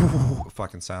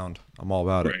fucking sound, I'm all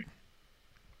about it. Right.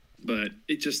 But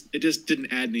it just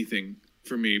didn't add anything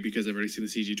for me because I've already seen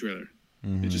the CG trailer.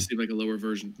 It just seemed like a lower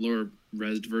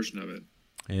resed version of it.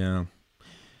 Yeah.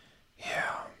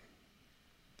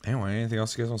 Anyway, anything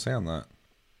else you guys want to say on that?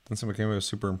 Then somebody came away was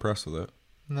super impressed with it.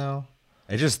 No.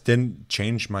 It just didn't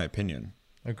change my opinion.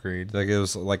 Agreed. Like it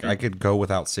was like I could go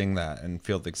without seeing that and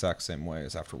feel the exact same way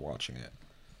as after watching it.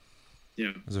 Yeah.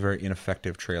 It was a very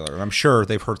ineffective trailer. And I'm sure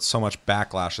they've heard so much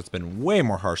backlash that's been way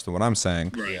more harsh than what I'm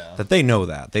saying. Right. Yeah. That they know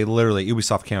that. They literally,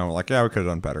 Ubisoft came out and were like, yeah, we could have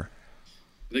done better.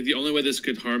 I think the only way this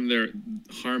could harm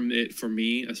it for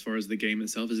me as far as the game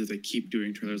itself is if they keep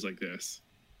doing trailers like this.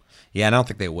 Yeah, and I don't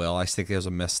think they will. I think there's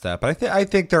a misstep. But I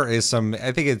think there is some,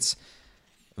 I think it's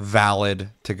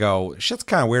valid to go, shit's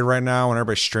kind of weird right now when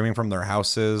everybody's streaming from their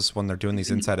houses when they're doing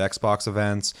these Inside Xbox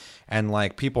events, and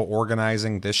people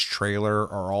organizing this trailer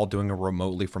are all doing it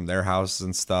remotely from their houses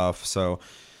and stuff. So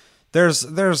there is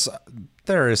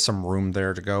some room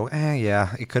there to go,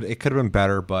 yeah, it could have been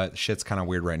better, but shit's kind of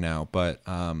weird right now. But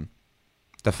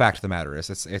the fact of the matter is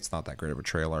it's not that great of a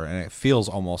trailer, and it feels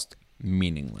almost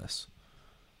meaningless.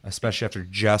 Especially after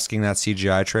just getting that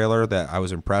CGI trailer that I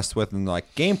was impressed with, and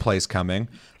gameplay's coming.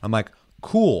 I'm like,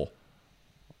 cool.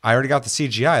 I already got the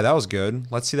CGI. That was good.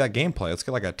 Let's see that gameplay. Let's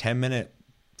get a 10-minute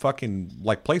fucking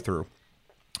playthrough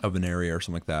of an area or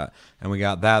something like that. And we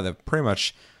got that pretty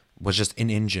much was just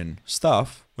in-engine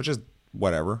stuff, which is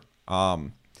whatever.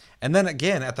 And then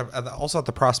again, also at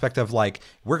the prospect of like,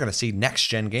 we're going to see next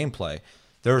gen gameplay.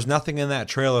 There was nothing in that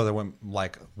trailer that went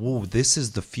like, whoa, this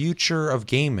is the future of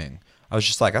gaming. I was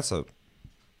just like, that's a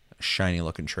shiny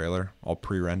looking trailer, all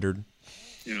pre-rendered.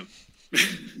 Yeah.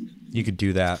 You could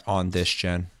do that on this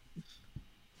gen.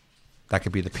 That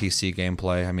could be the PC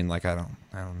gameplay. I mean, like, I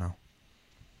don't know.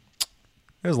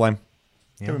 It was lame.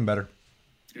 Could have been better.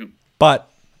 Yep.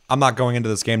 But I'm not going into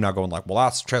this game now going like, well,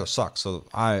 that trailer sucks. So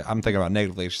I'm thinking about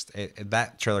negatively. It's just,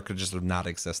 that trailer could just have not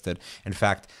existed. In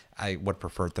fact, I would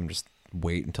prefer them just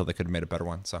wait until they could have made a better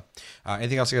one. So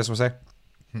anything else you guys want to say?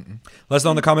 Let us know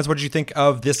in the comments, what did you think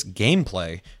of this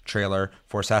gameplay trailer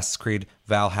for Assassin's Creed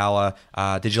Valhalla?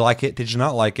 Did you like it? Did you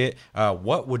not like it?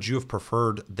 What would you have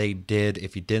preferred they did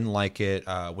if you didn't like it?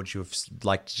 Would you have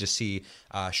liked to just see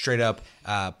straight up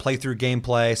playthrough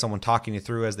gameplay, someone talking you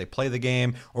through as they play the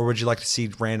game? Or would you like to see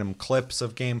random clips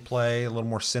of gameplay, a little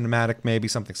more cinematic, maybe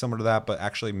something similar to that, but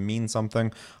actually mean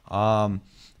something? Yeah,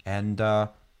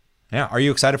 are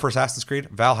you excited for Assassin's Creed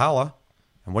Valhalla?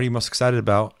 And what are you most excited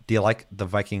about? Do you like the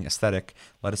Viking aesthetic?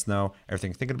 Let us know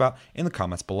everything you're thinking about in the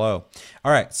comments below.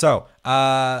 All right, so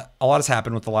a lot has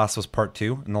happened with The Last of Us Part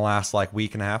 2 in the last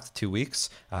week and a half to 2 weeks.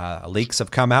 Leaks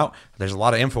have come out. There's a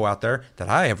lot of info out there that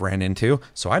I have ran into,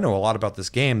 so I know a lot about this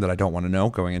game that I don't want to know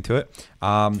going into it.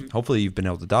 Hopefully you've been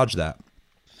able to dodge that.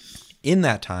 In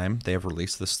that time, they have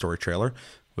released this story trailer,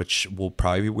 which will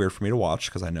probably be weird for me to watch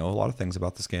because I know a lot of things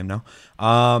about this game now.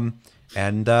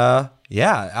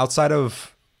 Yeah, outside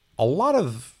of a lot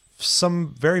of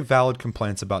some very valid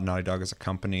complaints about Naughty Dog as a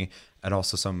company, and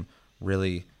also some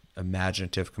really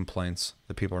imaginative complaints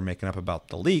that people are making up about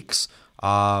the leaks,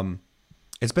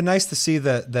 it's been nice to see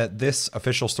that this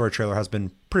official story trailer has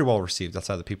been pretty well received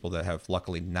outside of the people that have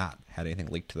luckily not had anything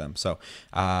leaked to them. So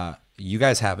you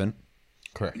guys haven't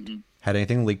had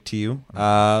anything leaked to you,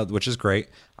 which is great.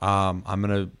 I'm going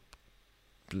to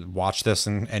watch this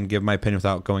and give my opinion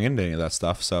without going into any of that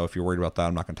stuff. So if you're worried about that,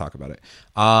 I'm not going to talk about it.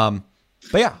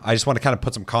 But yeah, I just want to kind of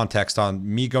put some context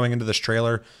on me going into this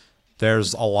trailer.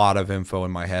 There's a lot of info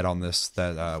in my head on this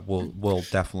that will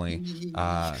definitely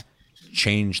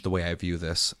change the way I view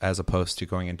this, as opposed to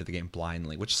going into the game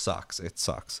blindly, which sucks. It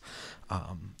sucks.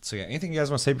 So yeah, anything you guys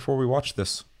want to say before we watch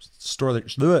this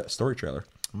story trailer?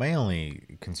 My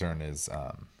only concern is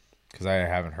because I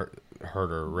haven't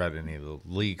heard or read any of the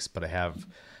leaks, but I have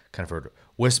kind of heard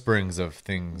whisperings of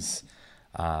things.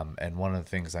 And one of the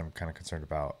things I'm kind of concerned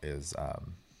about is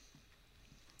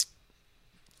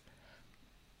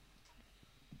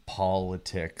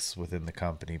politics within the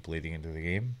company bleeding into the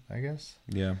game, I guess.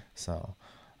 Yeah. So,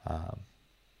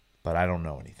 but I don't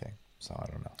know anything, so I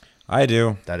don't know. I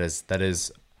do. That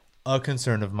is a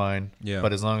concern of mine. Yeah.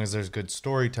 But as long as there's good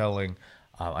storytelling,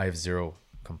 I have zero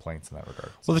complaints in that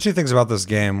regard. Well, the two things about this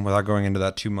game, without going into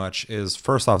that too much, is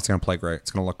first off, it's going to play great.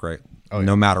 It's going to look great,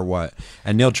 no matter what.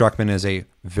 And Neil Druckmann is a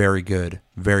very good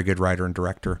writer and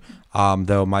director.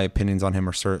 Though my opinions on him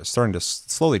are starting to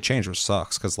slowly change, which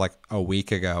sucks, because like a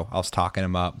week ago, I was talking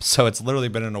him up. So it's literally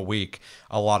been in a week.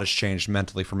 A lot has changed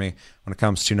mentally for me when it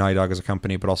comes to Naughty Dog as a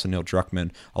company, but also Neil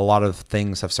Druckmann. A lot of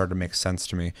things have started to make sense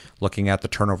to me. Looking at the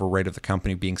turnover rate of the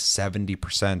company being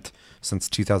 70% since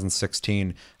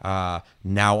 2016.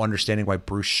 Now understanding why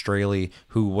Bruce Straley,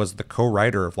 who was the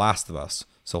co-writer of Last of Us.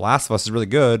 So Last of Us is really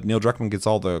good. Neil Druckmann gets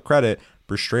all the credit.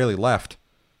 Bruce Straley left.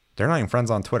 They're not even friends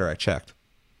on Twitter. I checked.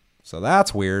 So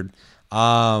that's weird.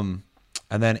 And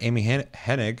then Amy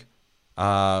Hennig,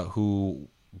 who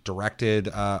directed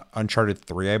Uncharted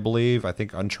 3, I believe. I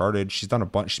think Uncharted, she's done a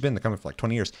bunch. She's been in the company for like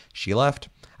 20 years. She left.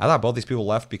 I thought both these people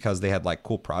left because they had like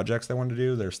cool projects they wanted to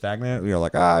do. They're stagnant. You're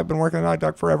like, I've been working at Naughty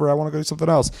Dog forever. I want to go do something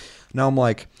else. Now I'm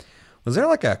like, was there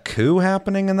like a coup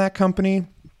happening in that company?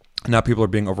 Now people are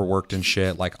being overworked and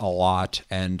shit like a lot.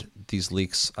 And these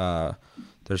leaks,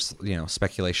 there's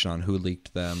speculation on who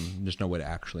leaked them. There's no way to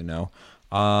actually know.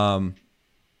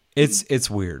 It's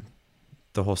weird,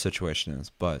 the whole situation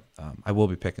is, but I will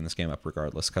be picking this game up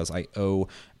regardless because I owe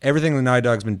everything the Naughty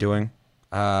Dog's been doing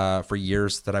for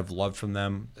years that I've loved from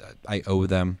them. I owe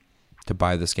them to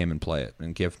buy this game and play it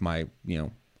and give my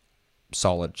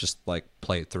solid, just like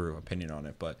play it through opinion on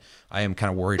it. But I am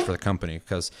kind of worried for the company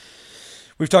because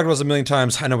we've talked about this a million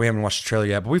times. I know we haven't watched the trailer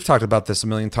yet, but we've talked about this a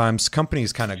million times.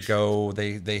 Companies kind of go,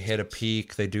 they hit a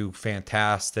peak, they do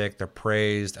fantastic, they're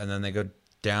praised, and then they go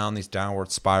down these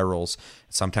downward spirals.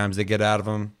 Sometimes they get out of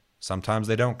them, sometimes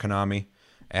they don't, Konami.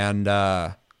 And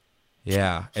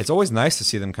yeah, it's always nice to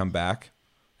see them come back.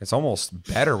 It's almost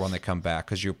better when they come back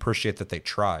because you appreciate that they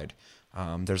tried.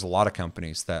 There's a lot of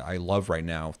companies that I love right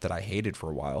now that I hated for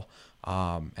a while.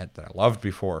 And that I loved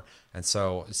before. And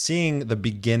so seeing the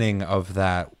beginning of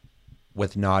that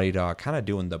with Naughty Dog kind of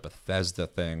doing the Bethesda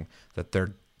thing, that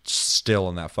they're still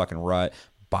in that fucking rut.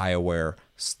 BioWare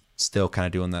still kind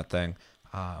of doing that thing,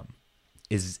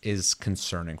 is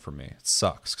concerning for me. It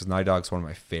sucks because Naughty Dog's one of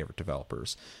my favorite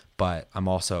developers, but I'm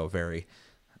also a very,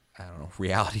 I don't know,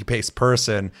 reality-based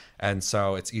person, and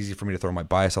so it's easy for me to throw my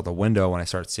bias out the window when I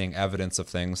start seeing evidence of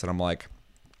things that I'm like,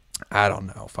 I don't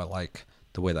know if I like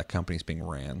the way that company's being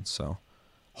ran. So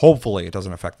hopefully it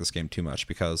doesn't affect this game too much,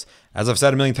 because as I've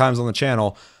said a million times on the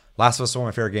channel, Last of Us is one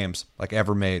of my favorite games like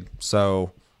ever made.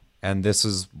 So, and this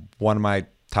is one of my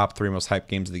top 3 most hyped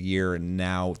games of the year, and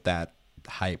now that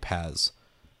hype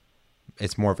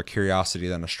it's more of a curiosity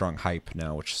than a strong hype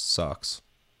now, which sucks.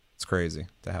 It's crazy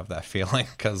to have that feeling,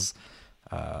 because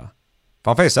Final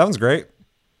Fantasy 7's great.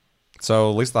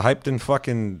 So at least the hype didn't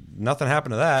nothing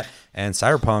happened to that. And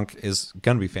Cyberpunk is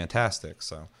going to be fantastic.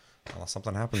 So unless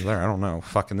something happens there, I don't know.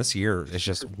 Fucking this year is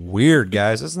just weird,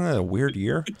 guys. Isn't it a weird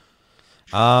year?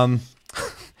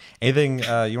 Anything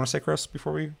you want to say, Chris,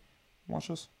 before we launch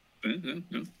this?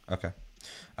 No. Okay.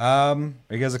 Are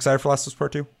you guys excited for Last of Us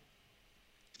Part 2?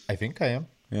 I think I am.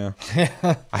 Yeah.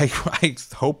 I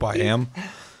hope I am.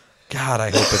 God, I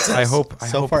hope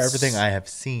it's. So far, everything I have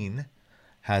seen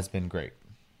has been great.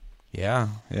 Yeah.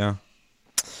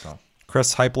 So.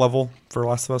 Chris, hype level for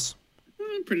Last of Us?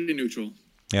 Pretty neutral.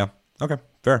 Yeah. Okay.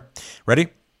 Fair. Ready?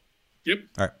 Yep.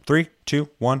 All right. 3, 2,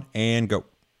 1, and go.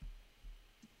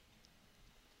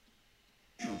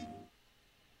 I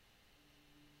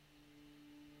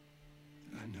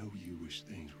know you wish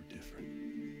things were different.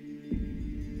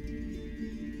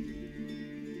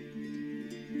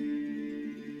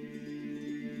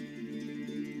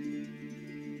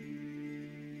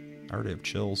 I already have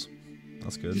chills.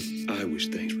 That's good. I wish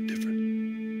things were different.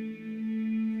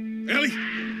 Ellie!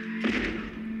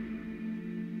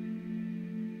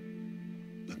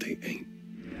 But they ain't.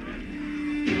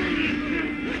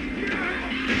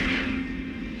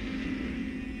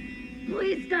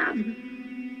 Please stop.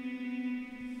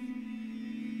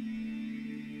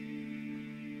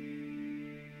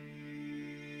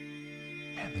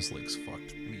 Man, this league's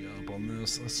fucked me up on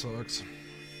this. That sucks.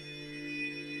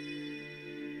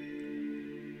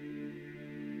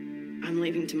 I'm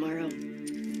leaving tomorrow.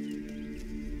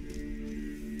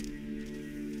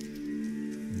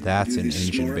 That's an Dude, this is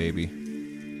engine, smart. baby.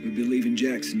 We'd be leaving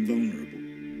Jackson vulnerable.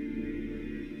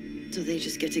 So they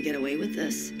just get to get away with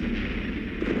this?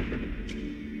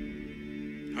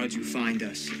 How'd you find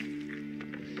us?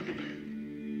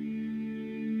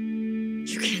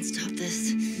 You can't stop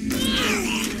this.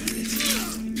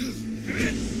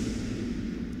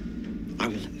 I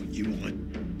want what you want.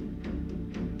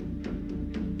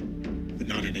 But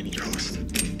not at any cost.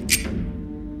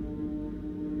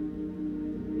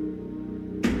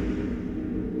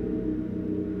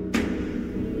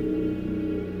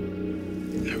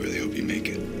 I really hope you make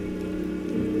it.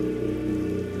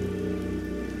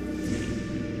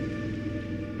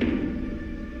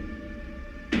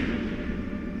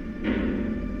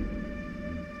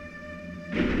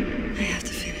 I have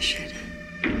to finish it.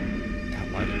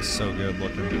 That lighting is so good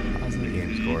looking. The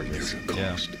game's gorgeous. There's a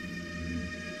Yeah. cost.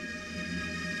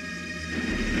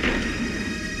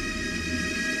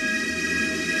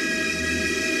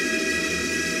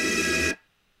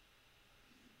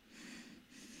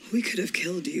 We could have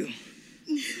killed you.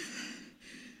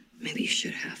 Maybe you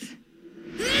should have.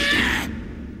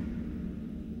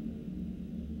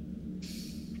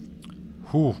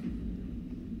 Whew.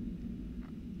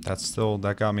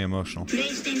 That got me emotional.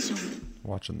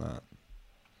 Watching that.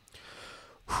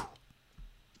 Whew.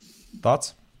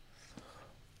 Thoughts?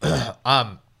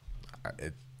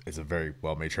 It's a very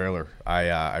well made trailer.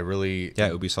 I really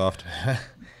Yeah, Ubisoft.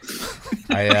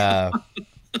 I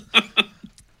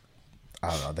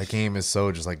don't know. That game is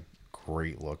so just like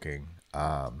great looking.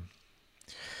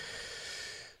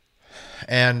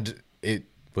 And it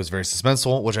was very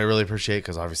suspenseful, which I really appreciate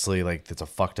because obviously like it's a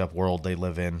fucked up world they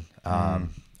live in.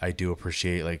 I do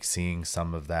appreciate like seeing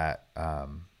some of that.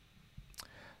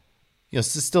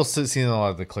 Still seeing a lot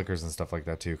of the clickers and stuff like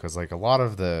that too, because like a lot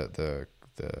of the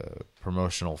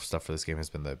promotional stuff for this game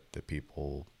has been the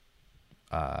people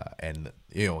and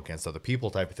against other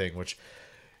people type of thing, which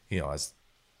as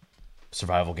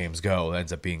survival games go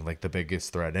ends up being like the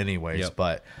biggest threat anyways. Yep.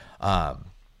 But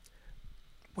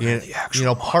Where are the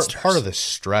actual part of the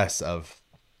stress of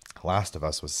Last of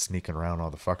Us was sneaking around all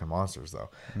the fucking monsters though.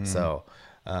 So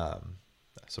I'm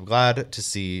glad to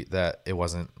see that it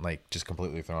wasn't like just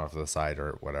completely thrown off to the side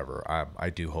or whatever. I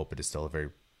do hope it is still a very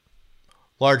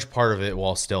large part of it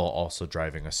while still also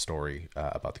driving a story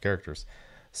about the characters.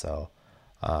 So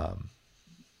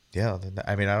Yeah,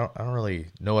 I mean, I don't really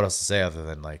know what else to say other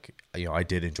than like, you know, I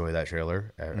did enjoy that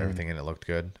trailer. Everything in it looked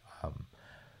good.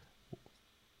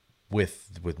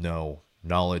 With no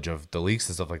knowledge of the leaks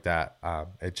and stuff like that,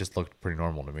 it just looked pretty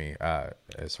normal to me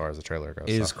as far as the trailer goes.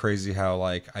 It is So, crazy how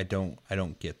like I don't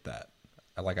get that.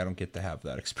 I don't get to have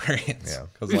that experience. Yeah.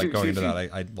 Because like going into that,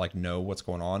 I like know what's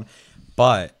going on,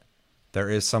 but there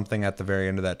is something at the very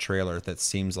end of that trailer that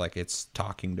seems like it's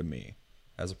talking to me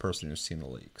as a person who's seen the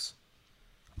leaks.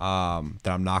 That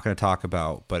I'm not going to talk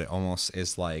about, but it almost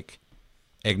is like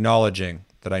acknowledging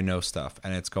that I know stuff,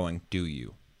 and it's going, "Do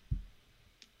you?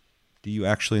 Do you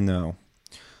actually know?"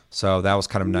 So that was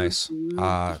kind of nice.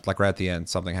 Like right at the end,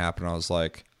 something happened. I was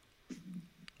like,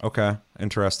 "Okay,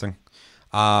 interesting."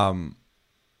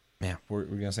 Yeah, were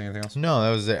you gonna say anything else? no,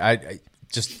 that was it. I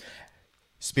just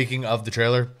speaking of the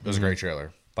trailer, it was a great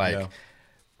trailer. Like Yeah.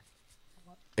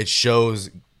 it shows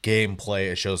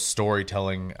gameplay, it shows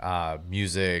storytelling,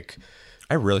 music.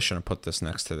 I really shouldn't put this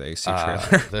next to the AC Uh,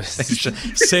 trailer. this-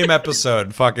 Same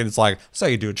episode. Fucking, it's like that's how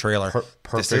you do a trailer. This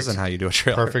perfect- isn't how you do a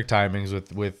trailer. Perfect timings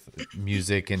with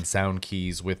music and sound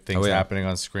keys, with things Oh, yeah. happening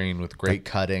on screen, with great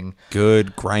cutting.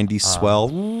 Good grindy swell.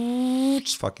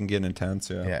 Just fucking getting intense.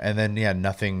 Yeah. Yeah, and then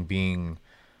nothing being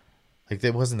like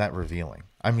it wasn't that revealing.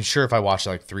 I mean, sure, if I watched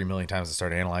it like 3 million times and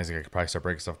started analyzing, I could probably start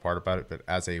breaking stuff apart about it. But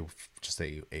as a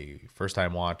first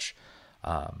time watch,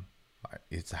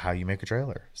 it's how you make a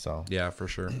trailer. So Yeah, for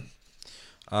sure.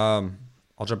 I'll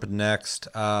jump in next.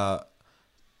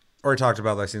 Already talked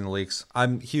about that. I've seen the leaks.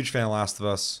 I'm a huge fan of Last of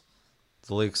Us.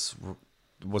 The leaks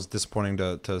was disappointing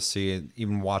to see,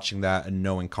 even watching that and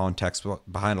knowing context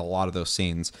behind a lot of those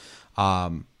scenes.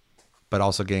 But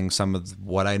also getting some of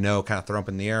what I know kind of thrown up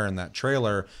in the air in that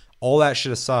trailer. All that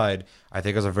shit aside, I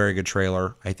think it was a very good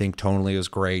trailer. I think tonally it was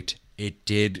great. It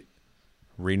did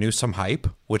renew some hype,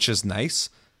 which is nice.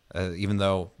 Even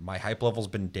though my hype level's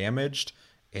been damaged,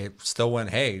 it still went,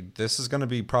 hey, this is going to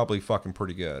be probably fucking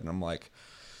pretty good. And I'm like,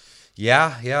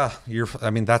 yeah, I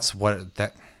mean, that's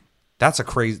a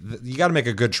crazy, you got to make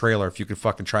a good trailer if you could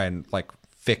fucking try and like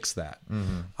fix that.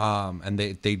 And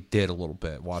they did a little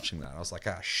bit watching that. I was like,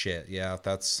 shit. Yeah,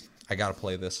 I got to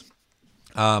play this.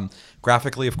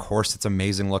 Graphically, of course, it's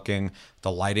amazing looking.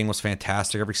 The lighting was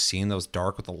fantastic. Every scene that was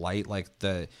dark with the light, like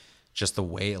just the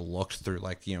way it looked through,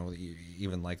 like, you know,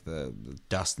 even like the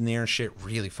dust in the air and shit,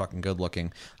 really fucking good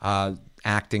looking.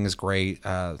 Acting is great.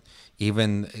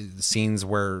 Even the scenes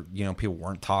where, you know, people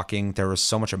weren't talking, there was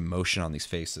so much emotion on these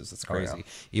faces. It's crazy. yeah.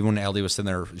 Even when Ellie was sitting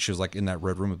there, she was like in that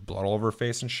red room with blood all over her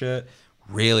face and shit.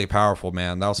 Really powerful,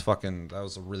 man. That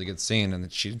was a really good scene, and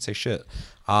she didn't say shit.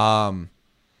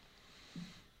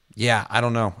 Yeah, I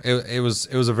don't know. It was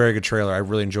a very good trailer. I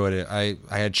really enjoyed it. I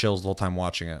had chills the whole time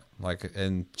watching it. Like,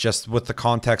 and just with the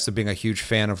context of being a huge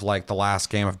fan of like the last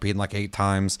game, I've beaten like 8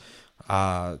 times,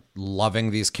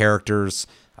 loving these characters.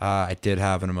 I did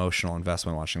have an emotional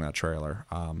investment watching that trailer.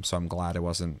 So I'm glad it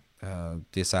wasn't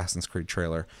the Assassin's Creed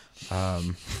trailer.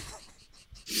 It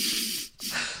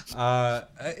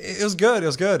was good. It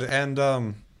was good,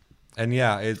 and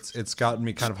yeah, it's gotten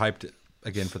me kind of hyped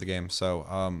again for the game. So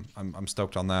I'm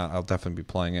stoked on that. I'll definitely be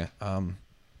playing it.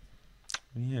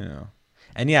 Yeah.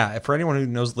 And yeah, for anyone who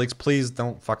knows the leaks, please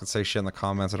don't fucking say shit in the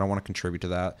comments. I don't want to contribute to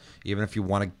that. Even if you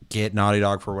want to get Naughty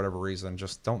Dog for whatever reason,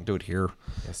 just don't do it here.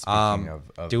 Yeah, speaking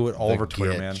of do it all the over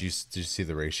Twitter, Git, man. Did you see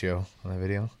the ratio on that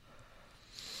video?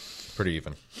 Pretty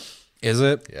even. Is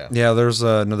it? Yeah. Yeah, there's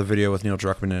another video with Neil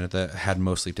Druckmann in it that had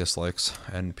mostly dislikes,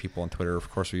 and people on Twitter, of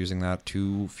course, are using that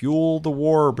to fuel the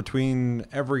war between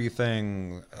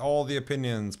everything, all the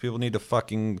opinions. People need to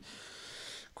fucking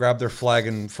grab their flag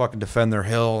and fucking defend their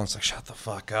hill. And it's like, shut the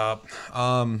fuck up.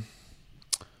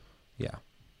 Yeah,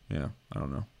 I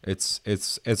don't know. It's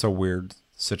a weird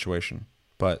situation,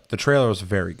 but the trailer was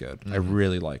very good. I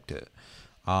really liked it,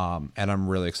 and I'm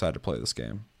really excited to play this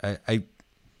game. I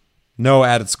know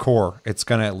at its core, it's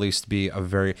gonna at least be a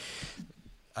very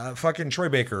fucking Troy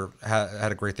Baker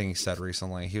had a great thing he said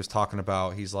recently. He was talking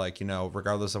about, he's like, you know,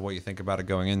 regardless of what you think about it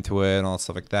going into it and all that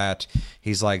stuff like that,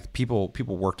 he's like, people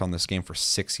worked on this game for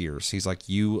 6 years. He's like,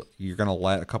 you're gonna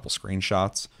let a couple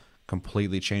screenshots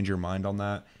completely change your mind on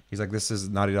that. He's like, this is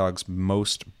Naughty Dog's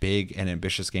most big and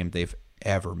ambitious game they've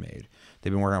ever made.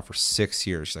 They've been working on it for 6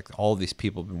 years. He's like, all of these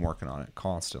people have been working on it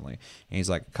constantly. And he's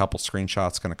like, a couple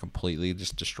screenshots going to completely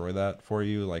just destroy that for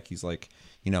you. Like, he's like,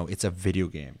 you know, it's a video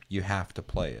game. You have to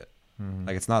play it.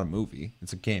 Like, it's not a movie.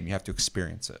 It's a game. You have to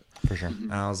experience it. For sure.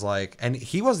 And I was like, and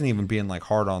he wasn't even being like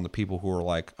hard on the people who were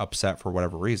like upset for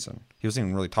whatever reason. He wasn't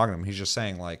even really talking to them. He's just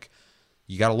saying like,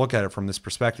 you got to look at it from this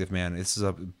perspective, man. This is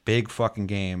a big fucking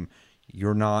game.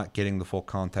 You're not getting the full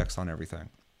context on everything.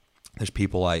 There's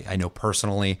people I know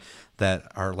personally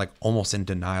that are like almost in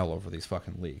denial over these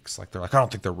fucking leaks. Like they're like, I don't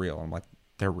think they're real. I'm like,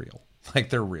 they're real. Like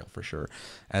they're real for sure.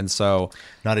 And so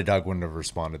Naughty Dog wouldn't have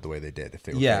responded the way they did if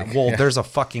they were fake. well, there's a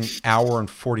fucking hour and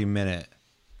 40-minute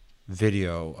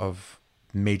video of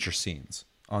major scenes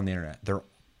on the internet. They're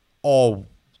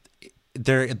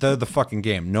the fucking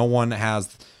game. No one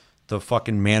has the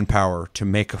fucking manpower to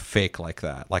make a fake like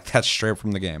that. Like that's straight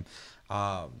from the game.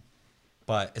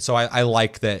 But so I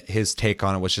like that his take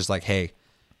on it was just like, hey,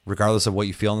 regardless of what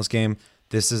you feel in this game,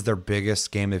 this is their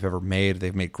biggest game they've ever made.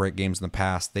 They've made great games in the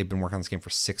past. They've been working on this game for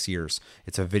 6 years.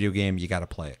 It's a video game. You got to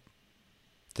play it.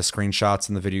 The screenshots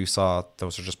in the video you saw,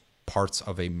 those are just parts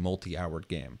of a multi-houred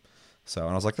game. So,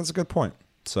 and I was like, that's a good point.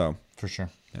 So, For sure.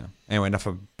 yeah. Anyway, enough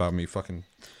about me fucking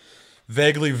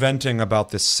vaguely venting about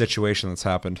this situation that's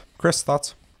happened. Chris,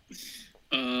 thoughts?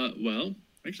 Well,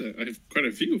 actually, I have quite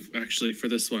a few actually for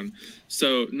this one.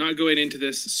 So, not going into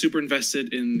this super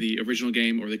invested in the original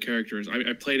game or the characters.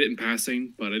 I played it in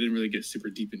passing, but I didn't really get super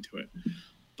deep into it.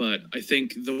 But I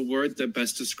think the word that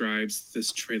best describes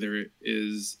this trailer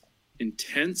is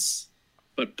intense,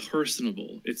 but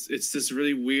personable. It's this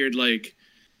really weird like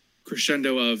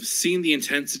crescendo of seeing the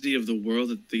intensity of the world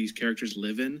that these characters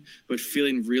live in, but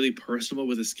feeling really personable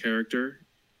with this character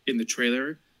in the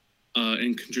trailer.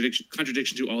 In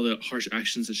contradiction to all the harsh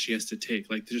actions that she has to take,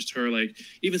 like just her, like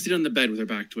even sitting on the bed with her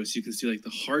back to us, you can see like the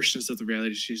harshness of the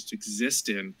reality she has to exist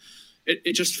in.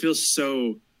 It just feels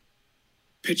so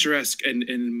picturesque and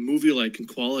movie-like in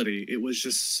quality. It was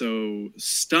just so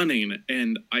stunning,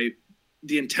 and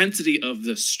the intensity of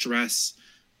the stress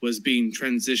was being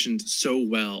transitioned so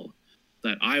well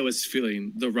that I was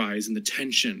feeling the rise and the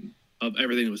tension of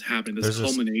everything that was happening, this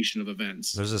culmination of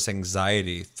events. There's this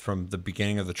anxiety from the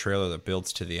beginning of the trailer that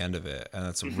builds to the end of it, and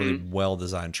it's a really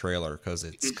well-designed trailer because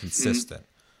it's consistent.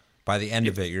 By the end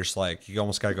of it, you're just like, you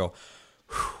almost got to go,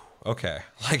 whew, okay.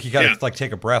 Like, you got to like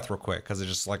take a breath real quick because it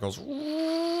just like goes,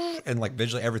 and like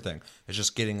visually everything is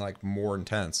just getting like more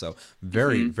intense. So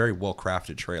very, very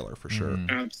well-crafted trailer for sure.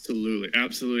 Absolutely.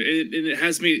 And it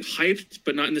has me hyped,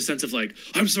 but not in the sense of like,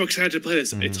 I'm so excited to play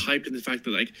this. It's hyped in the fact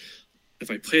that like, if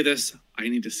I play this, I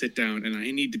need to sit down and I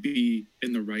need to be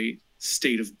in the right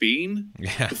state of being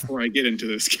before I get into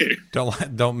this game.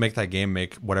 Don't make that game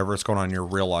make whatever is going on in your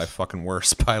real life fucking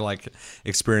worse by like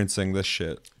experiencing this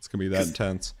shit. It's gonna be that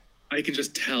intense. I can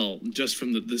just tell just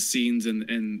from the scenes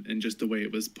and just the way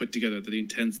it was put together that the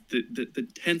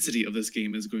intensity of this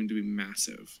game is going to be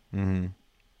massive.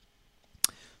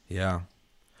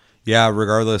 Yeah,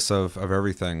 regardless of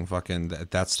everything, fucking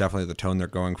that's definitely the tone they're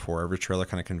going for. Every trailer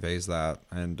kind of conveys that,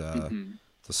 and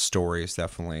the story is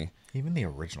definitely Even the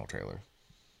original trailer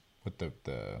with the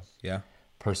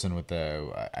person with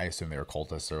the, I assume they were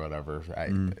cultists or whatever.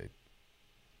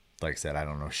 Like I said, I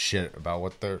don't know shit about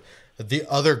what the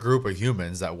other group of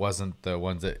humans that wasn't the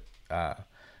ones that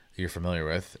you're familiar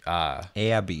with.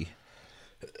 Abby.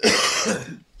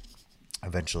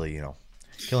 Eventually,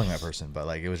 killing that person, but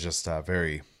like it was just a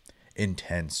very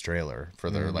intense trailer for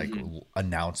their like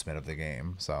announcement of the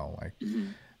game. So like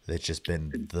it's just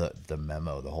been the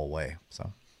memo the whole way.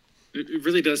 So it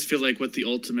really does feel like what the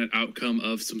ultimate outcome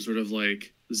of some sort of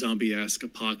like zombie-esque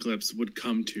apocalypse would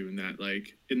come to, in that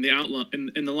like in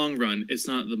the long run, it's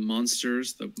not the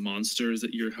monsters that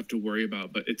you have to worry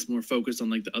about, but it's more focused on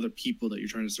like the other people that you're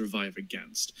trying to survive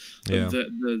against.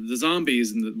 The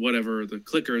zombies and the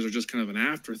clickers are just kind of an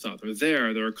afterthought.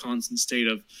 They're a constant state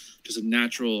of just a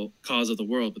natural cause of the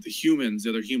world, but the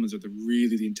other humans are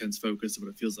the intense focus of what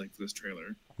it feels like for this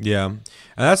trailer. Yeah, and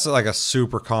that's like a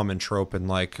super common trope in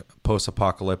like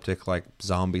post-apocalyptic like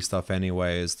zombie stuff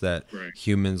anyway, is that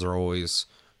humans are always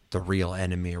the real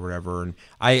enemy or whatever. And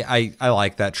I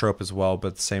like that trope as well, but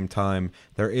at the same time,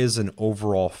 there is an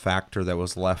overall factor that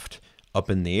was left up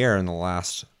in the air in The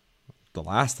Last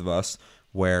of Us,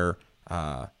 where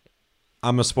I'm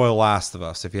gonna spoil Last of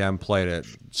Us. If you haven't played it,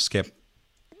 skip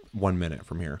 1 minute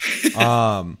from here.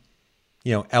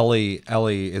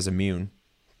 Ellie is immune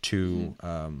to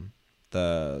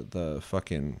the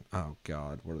fucking, oh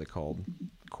god, what are they called?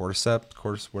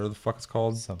 Cordyceps, whatever the fuck it's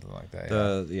called, something like that.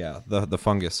 The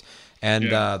fungus, and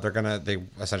they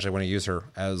essentially want to use her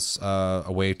as a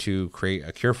way to create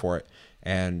a cure for it,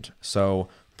 and so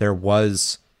there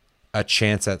was a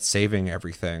chance at saving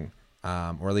everything,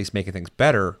 or at least making things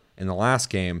better in the last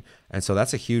game, and so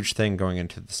that's a huge thing going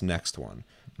into this next one.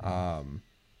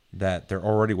 That there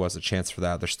already was a chance for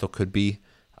that. There still could be.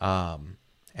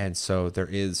 And so there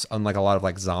is, unlike a lot of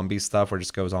like zombie stuff where it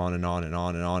just goes on and on and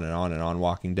on and on and on and on,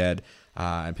 Walking Dead,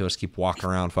 and people just keep walking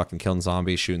around, fucking killing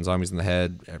zombies, shooting zombies in the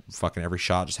head, fucking every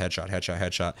shot, just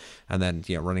headshot, and then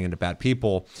running into bad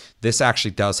people. This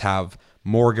actually does have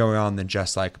more going on than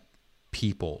just like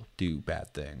people do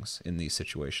bad things in these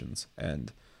situations,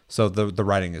 and so the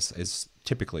writing is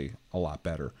typically a lot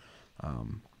better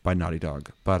by Naughty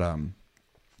Dog, but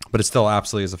it still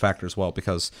absolutely is a factor as well,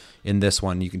 because in this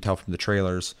one you can tell from the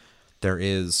trailers there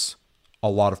is a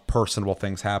lot of personable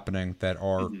things happening that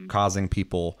are causing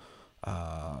people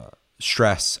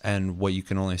stress and what you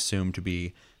can only assume to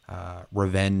be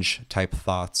revenge type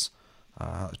thoughts,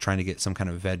 trying to get some kind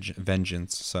of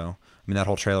vengeance. So, I mean, that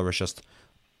whole trailer was just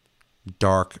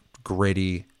dark,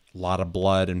 gritty, a lot of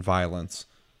blood and violence.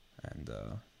 And,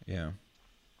 yeah.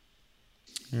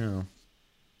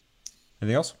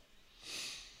 Anything else?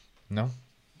 No.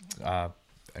 I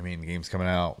mean, the game's coming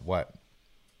out, what?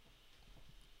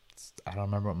 I don't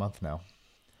remember what month now.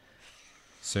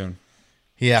 Soon.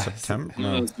 Yeah. September? One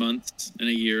of those months in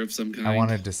a year of some kind. I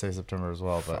wanted to say September as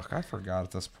well, but Fuck, I forgot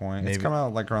at this point. Maybe. It's coming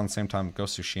out like around the same time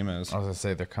Ghost of Tsushima is. I was going to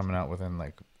say they're coming out within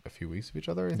like a few weeks of each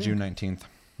other, I think. June 19th.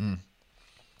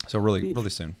 So really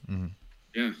soon.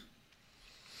 Yeah.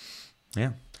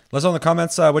 Yeah. Let's know in the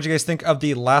comments, what do you guys think of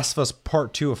the Last of Us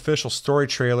Part 2 official story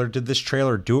trailer? Did this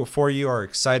trailer do it for you? Are you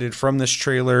excited from this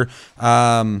trailer?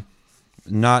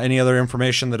 Not any other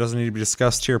information that doesn't need to be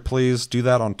discussed here. Please do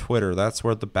that on Twitter. That's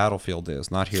where the battlefield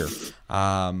is, not here.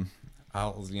 I'll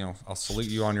salute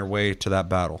you on your way to that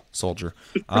battle, soldier.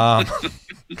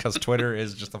 Because Twitter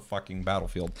is just a fucking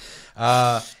battlefield.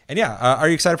 Are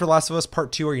you excited for The Last of Us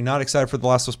Part 2? Are you not excited for The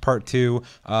Last of Us Part 2?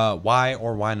 Why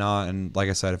or why not? And like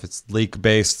I said, if it's leak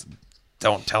based,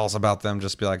 don't tell us about them.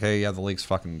 Just be like, hey, yeah, the leaks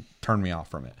fucking turned me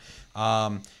off from it.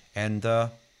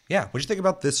 Yeah, what did you think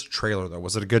about this trailer, though?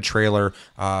 Was it a good trailer?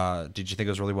 Did you think it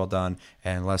was really well done?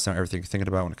 And let us know everything you're thinking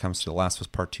about when it comes to The Last of Us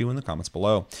Part 2 in the comments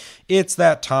below. It's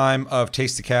that time of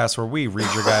Tasty Cast where we read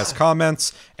your guys'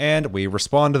 comments and we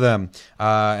respond to them.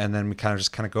 And then we kind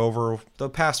of go over the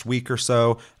past week or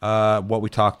so, what we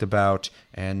talked about.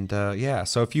 And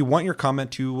so if you want your comment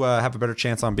to have a better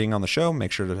chance on being on the show,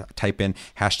 make sure to type in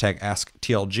hashtag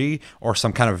AskTLG or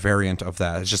some kind of variant of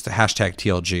that. It's just a hashtag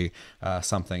TLG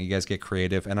something. You guys get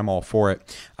creative, and I'm all for it.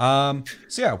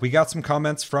 We got some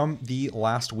comments from the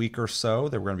last week or so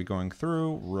that we're going to be going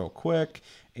through real quick.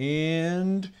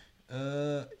 And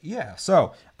the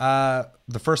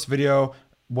first video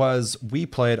was we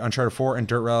played Uncharted 4 and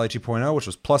Dirt Rally 2.0, which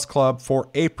was Plus Club for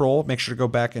April. Make sure to go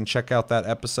back and check out that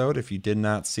episode if you did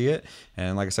not see it.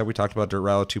 And like I said, we talked about Dirt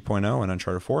Rally 2.0 and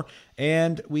Uncharted 4.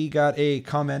 And we got a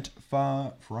comment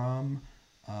from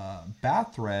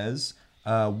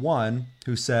Bathrez1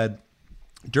 who said,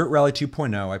 Dirt Rally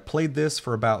 2.0, I played this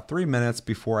for about 3 minutes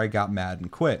before I got mad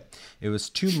and quit. It was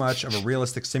too much of a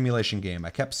realistic simulation game. I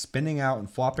kept spinning out and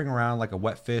flopping around like a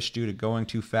wet fish due to going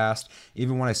too fast.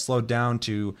 Even when I slowed down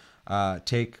to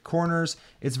take corners,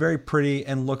 it's very pretty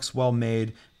and looks well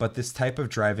made, but this type of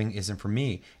driving isn't for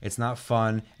me. It's not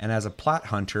fun, and as a plat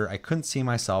hunter, I couldn't see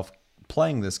myself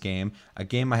playing this game, a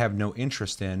game I have no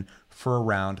interest in, for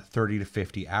around 30 to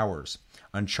 50 hours.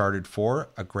 Uncharted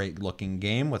 4, a great looking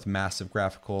game with massive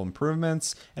graphical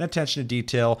improvements and attention to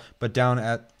detail, but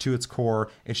to its core,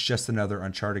 it's just another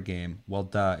Uncharted game. Well,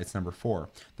 duh, it's number 4.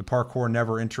 The parkour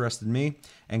never interested me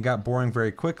and got boring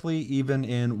very quickly, even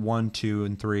in 1, 2,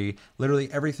 and 3.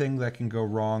 Literally everything that can go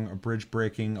wrong, a bridge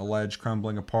breaking, a ledge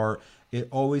crumbling apart, it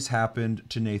always happened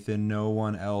to Nathan, no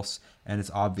one else, and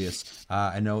it's obvious.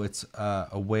 I know it's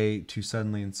a way to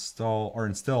suddenly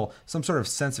instill some sort of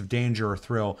sense of danger or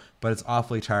thrill, but it's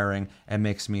awfully tiring and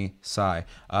makes me sigh.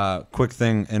 Quick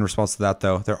thing in response to that,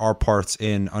 though, there are parts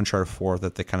in Uncharted 4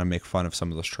 that they kind of make fun of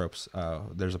some of those tropes.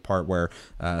 There's a part where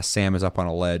Sam is up on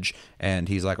a ledge, and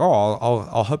he's like, oh,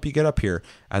 I'll help you get up here.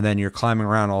 And then you're climbing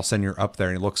around, all of a sudden you're up there,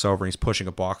 and he looks over, and he's pushing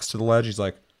a box to the ledge. He's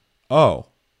like, oh.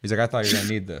 He's like, I thought you were going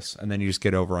to need this. And then you just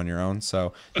get over on your own.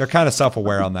 So they're kind of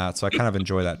self-aware on that. So I kind of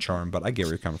enjoy that charm, but I get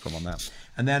where you're coming from on that.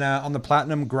 And then on the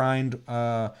platinum grind,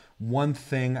 one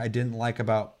thing I didn't like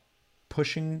about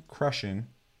some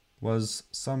fights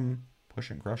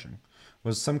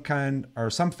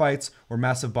were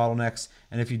massive bottlenecks.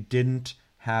 And if you didn't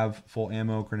have full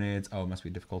ammo, grenades, it must be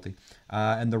difficulty,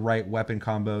 and the right weapon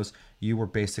combos, you were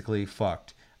basically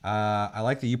fucked. I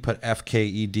like that you put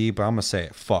FKED, but I'm going to say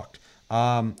it, fucked.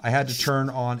 I had to turn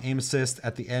on aim assist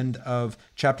at the end of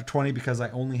chapter 20 because I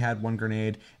only had one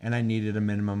grenade and I needed a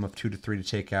minimum of 2 to 3 to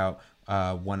take out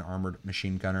one armored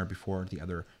machine gunner before the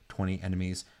other 20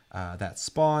 enemies that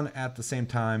spawn at the same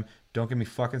time. Don't get me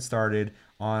fucking started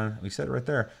on, we said it right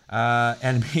there,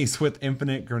 enemies with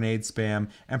infinite grenade spam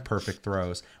and perfect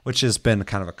throws, which has been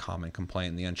kind of a common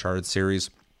complaint in the Uncharted series.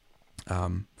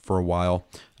 for a while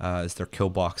is their kill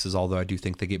boxes, although I do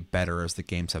think they get better as the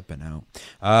games have been out.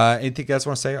 Anything you guys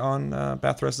want to say on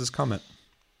Bathurst's comment?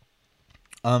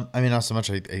 I mean, not so much.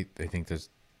 I think there's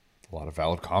a lot of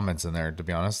valid comments in there, to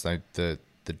be honest. The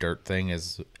dirt thing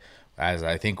is, as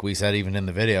I think we said even in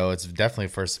the video, it's definitely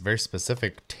for a very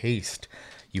specific taste.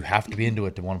 You have to be into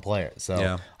it to want to play it. So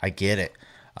Yeah. I get it.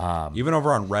 Even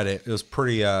over on Reddit, it was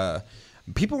pretty.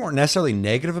 People weren't necessarily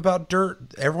negative about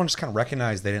dirt. Everyone just kind of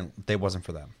recognized they wasn't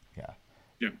for them. Yeah.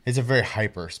 Yeah. It's a very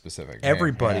hyper specific game.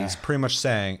 Everybody's Yeah. pretty much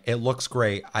saying it looks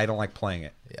great. I don't like playing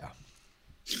it. Yeah.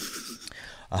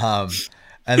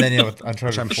 And then, with Uncharted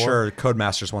Which I'm 4, sure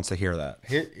Codemasters wants to hear that.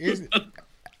 here's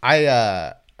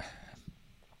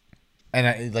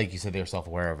like you said, they're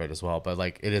self-aware of it as well, but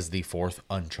like it is the fourth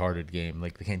Uncharted game.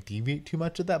 Like they can't deviate too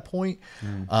much at that point.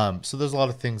 So there's a lot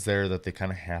of things there that they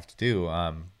kind of have to do.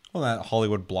 Well, that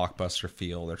Hollywood blockbuster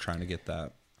feel, they're trying to get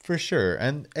that. For sure.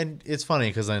 And it's funny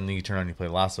because then you turn on, you play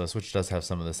Last of Us, which does have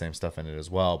some of the same stuff in it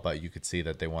as well, but you could see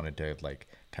that they wanted to like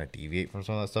kind of deviate from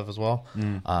some of that stuff as well.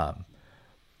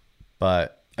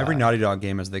 But Every Naughty Dog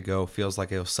game as they go feels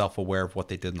like it was self-aware of what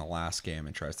they did in the last game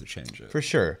and tries to change it. for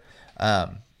sure.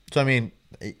 So I mean,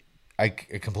 I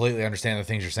completely understand the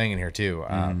things you're saying in here too.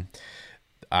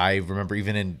 I remember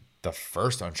even in the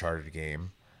first Uncharted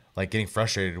game, like getting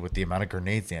frustrated with the amount of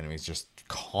grenades the enemies just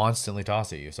constantly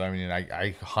toss at you. So I mean,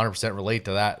 I 100% relate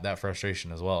to that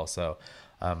frustration as well. So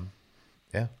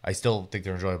yeah, I still think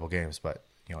they're enjoyable games, but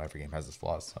every game has its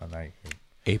flaws, and A+,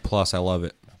 I love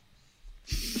it.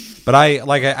 But I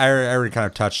already kind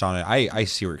of touched on it. I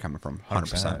see where you're coming from,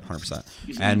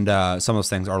 100%. And some of those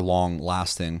things are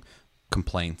long-lasting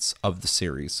complaints of the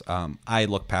series. I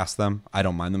look past them. I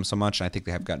don't mind them so much, and I think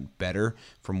they have gotten better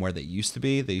from where they used to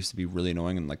be. They used to be really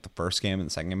annoying in like the first game, and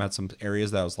the second game had some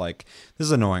areas that I was like, this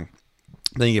is annoying.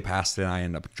 Then you get past it, and I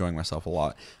end up enjoying myself a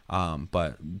lot.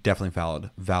 But definitely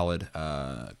valid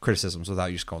criticisms without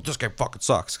you just going, this game fucking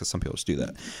sucks, because some people just do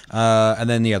that. And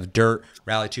then, the Dirt,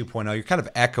 Rally 2.0, you're kind of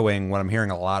echoing what I'm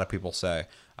hearing a lot of people say.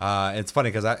 It's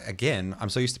funny because, I'm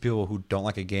so used to people who don't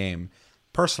like a game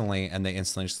personally, and they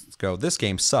instantly just go, this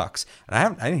game sucks.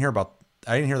 And I didn't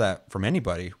hear that from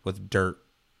anybody with Dirt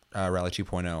Rally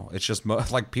 2.0. It's just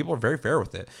like people are very fair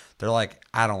with it. They're like,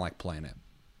 I don't like playing it.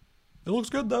 It looks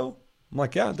good though. I'm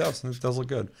like, yeah, it does. It does look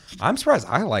good. I'm surprised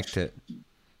I liked it.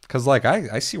 Because, like,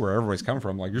 I see where everybody's coming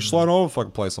from. Like, you're sliding all over the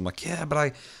fucking place. I'm like, yeah,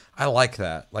 but I like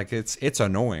that. Like, it's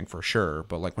annoying for sure.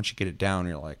 But, like, once you get it down,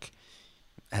 you're like,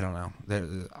 I don't know.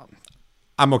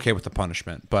 I'm okay with the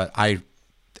punishment. But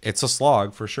it's a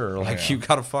slog for sure. Like, you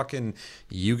got to fucking,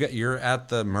 you're at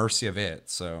the mercy of it.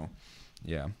 So,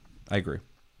 yeah, I agree.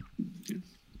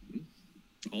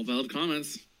 All valid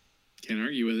comments. Can't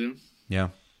argue with you. Yeah.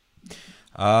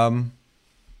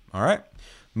 All right.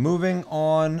 Moving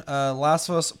on. Last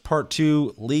of Us Part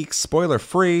 2 leaks. Spoiler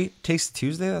free. Taste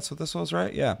Tuesday. That's what this was,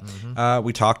 right? Yeah.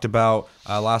 We talked about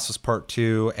Last of Us Part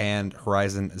 2 and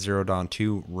Horizon Zero Dawn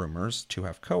 2 rumors to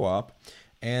have co-op.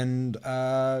 And we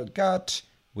got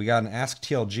an Ask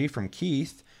TLG from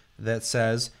Keith that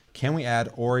says, can we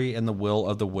add Ori and the Will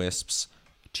of the Wisps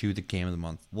to the Game of the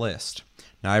Month list?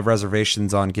 Now, I have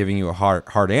reservations on giving you a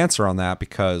hard answer on that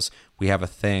because we have a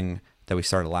thing that we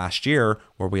started last year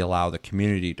where we allow the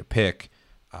community to pick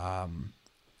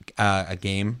a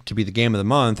game to be the Game of the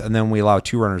Month, and then we allow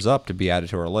 2 runners-up to be added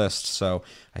to our list. So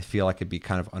I feel like it'd be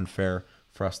kind of unfair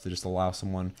for us to just allow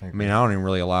someone. I mean, I don't even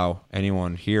really allow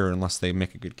anyone here unless they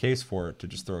make a good case for it to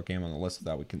just throw a game on the list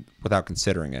without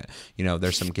considering it.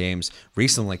 There's some games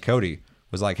recently. Cody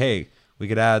was like, "Hey, we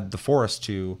could add The Forest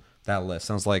to that list."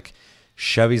 Sounds like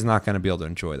Chevy's not going to be able to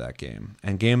enjoy that game.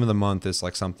 And Game of the Month is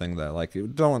like something that like you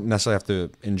don't necessarily have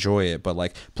to enjoy it, but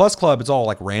like Plus Club, it's all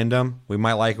like random. We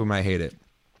might like it, we might hate it.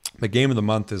 The Game of the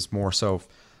Month is more so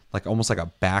like almost like a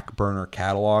back burner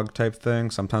catalog type thing.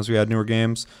 Sometimes we add newer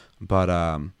games, but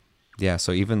yeah.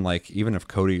 So even if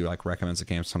Cody like recommends a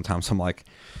game, sometimes I'm like,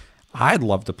 I'd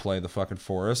love to play The fucking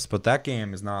Forest, but that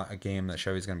game is not a game that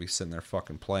Chevy's gonna be sitting there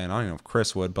fucking playing. I don't know if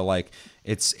Chris would, but like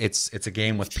it's a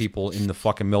game with people in the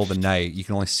fucking middle of the night. You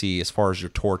can only see as far as your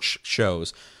torch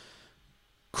shows,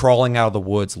 crawling out of the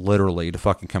woods literally to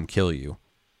fucking come kill you,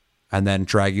 and then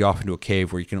drag you off into a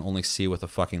cave where you can only see with a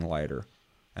fucking lighter.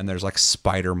 And there's like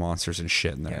spider monsters and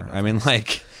shit in there. Yeah, I mean,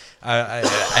 like,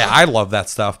 I love that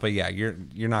stuff, but yeah,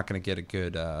 you're not gonna get a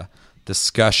good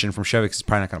discussion from Chevy because he's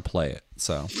probably not going to play it.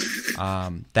 So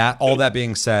all that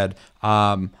being said,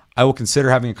 I will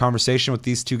consider having a conversation with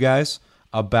these 2 guys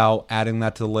about adding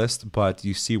that to the list, but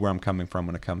you see where I'm coming from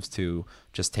when it comes to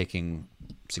just taking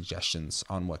suggestions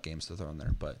on what games to throw in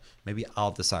there. But maybe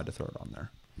I'll decide to throw it on there.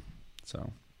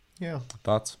 So yeah,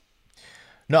 thoughts?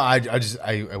 No,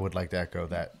 I would like to echo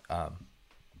that.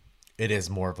 It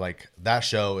is more of like that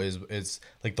show is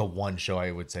like the one show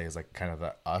I would say is like kind of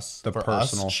the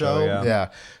personal us show, yeah. Yeah.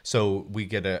 So we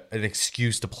get an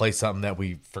excuse to play something that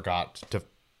we forgot to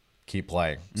keep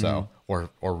playing. So or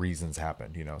reasons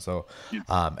happened, you know. So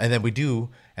and then we do,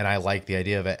 and I like the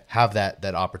idea of it, have that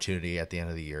opportunity at the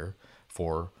end of the year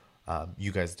for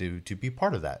you guys to be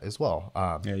part of that as well. you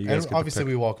guys get and to obviously pick.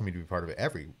 we welcome you to be part of it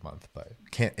every month, but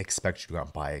can't expect you to go out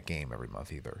and buy a game every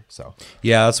month either. So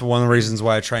Yeah, that's one of the reasons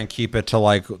why I try and keep it to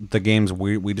like the games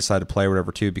we decide to play or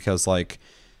whatever too, because like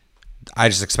I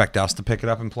just expect us to pick it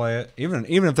up and play it. Even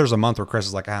if there's a month where Chris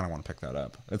is like, I don't want to pick that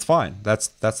up. It's fine. That's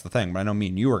the thing. But I know me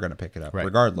and you are going to pick it up Right.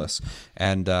 regardless.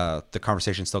 And the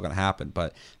conversation's still going to happen.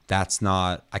 But that's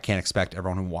not, I can't expect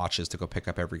everyone who watches to go pick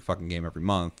up every fucking game every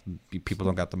month. People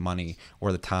don't got the money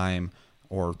or the time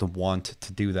or the want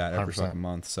to do that every 100%. fucking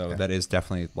month. So that is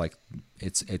definitely like,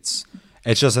 it's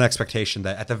just an expectation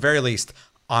that at the very least,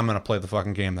 I'm going to play the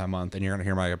fucking game that month and you're going to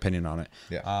hear my opinion on it.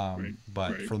 Yeah.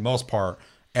 But Right. for the most part,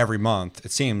 every month,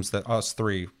 it seems that us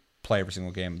three play every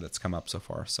single game that's come up so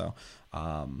far. So,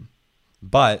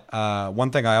 but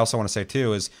one thing I also want to say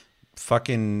too is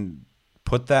fucking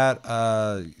put that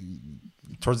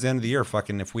towards the end of the year.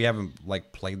 Fucking if we haven't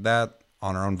like played that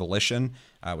on our own volition,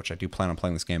 which I do plan on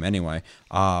playing this game anyway,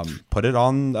 put it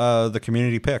on the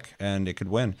community pick and it could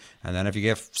win. And then if you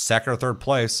get second or third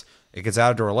place, it gets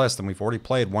added to our list. And we've already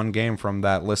played one game from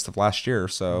that list of last year,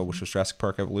 so which was Jurassic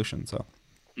Park Evolution. So.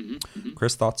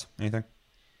 Chris, thoughts? Anything?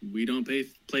 We don't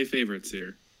play favorites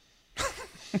here.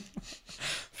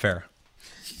 Fair.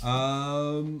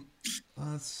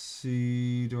 Let's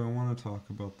see. Do I want to talk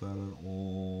about that at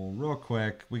all? Real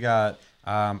quick, we got.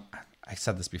 I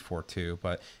said this before too,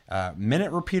 but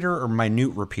Minute Repeater or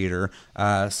Minute Repeater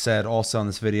said also in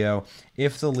this video,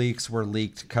 if the leaks were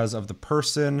leaked because of the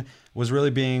person was really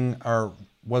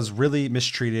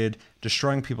mistreated,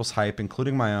 destroying people's hype,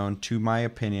 including my own, to my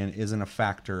opinion, isn't a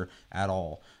factor at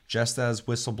all. Just as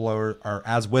with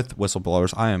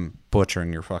whistleblowers, I am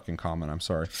butchering your fucking comment. I'm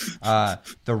sorry.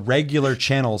 The regular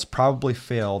channels probably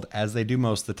failed, as they do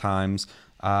most of the times,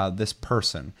 this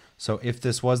person. So if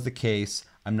this was the case,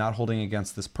 I'm not holding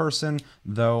against this person,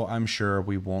 though I'm sure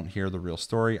we won't hear the real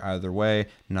story either way.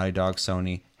 Naughty Dog,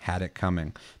 Sony had it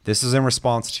coming. This is in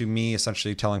response to me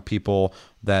essentially telling people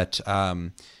that,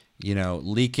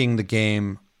 leaking the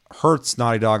game hurts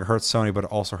Naughty Dog, hurts Sony, but it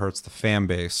also hurts the fan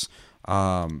base.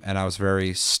 And I was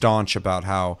very staunch about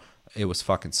how it was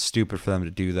fucking stupid for them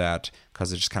to do that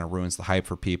because it just kind of ruins the hype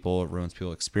for people. It ruins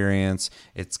people's experience.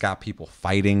 It's got people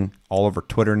fighting all over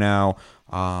Twitter now.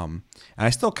 And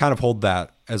I still kind of hold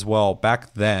that as well.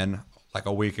 Back then, like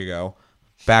a week ago,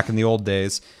 back in the old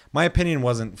days, my opinion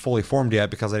wasn't fully formed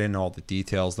yet because I didn't know all the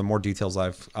details. The more details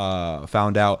I've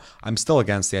found out, I'm still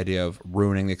against the idea of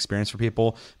ruining the experience for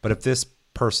people. But if this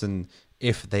person,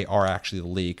 if they are actually the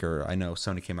leaker, I know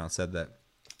Sony came out and said that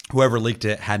whoever leaked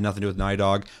it had nothing to do with Naughty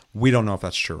Dog. We don't know if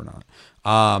that's true or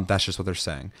not. That's just what they're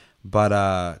saying.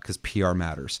 But because PR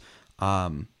matters.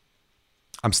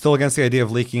 I'm still against the idea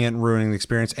of leaking it and ruining the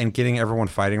experience and getting everyone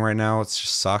fighting right now. It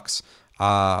just sucks.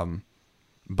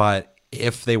 But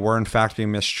if they were in fact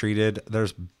being mistreated,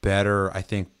 there's better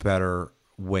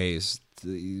ways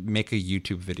to make a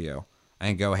YouTube video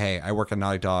and go, hey, I work at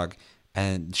Naughty Dog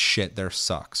and shit there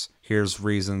sucks. Here's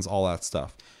reasons, all that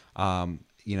stuff.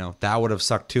 That would have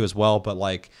sucked too as well, but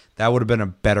like that would have been a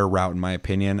better route in my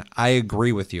opinion. I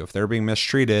agree with you. If they're being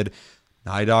mistreated,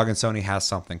 Naughty Dog and Sony has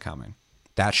something coming.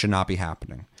 That should not be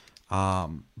happening.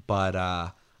 But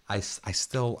I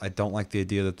don't like the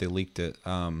idea that they leaked it.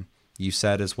 You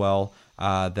said as well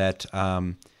that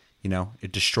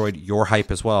it destroyed your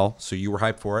hype as well. So you were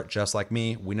hyped for it, just like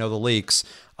me. We know the leaks.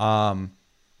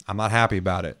 I'm not happy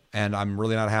about it, and I'm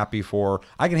really not happy for.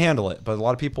 I can handle it, but a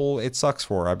lot of people it sucks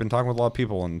for. I've been talking with a lot of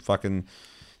people, and fucking,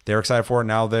 they're excited for it.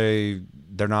 Now they're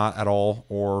not at all,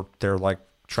 or they're like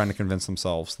trying to convince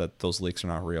themselves that those leaks are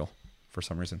not real for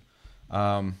some reason.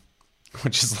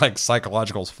 Which is like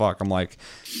psychological as fuck. I'm like,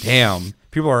 damn,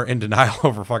 people are in denial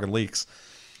over fucking leaks.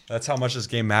 That's how much this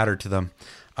game mattered to them.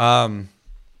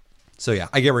 So yeah,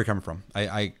 I get where you're coming from.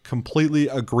 I completely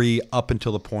agree up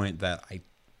until the point that I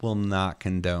will not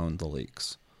condone the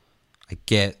leaks. I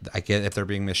get if they're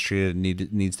being mistreated,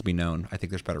 it needs to be known. I think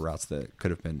there's better routes that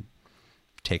could have been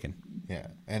taken. Yeah,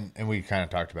 and we kind of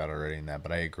talked about it already in that,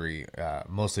 but I agree.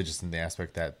 Mostly just in the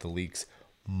aspect that the leaks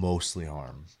mostly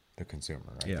harm the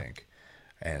consumer, I think.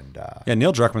 And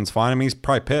Neil Druckmann's fine. I mean, he's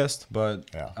probably pissed, but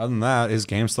Yeah. other than that, his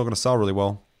game's still going to sell really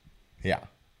well. yeah,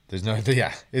 it's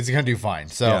gonna do fine.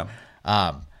 So,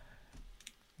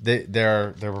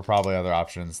 there were probably other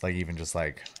options, like even just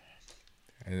like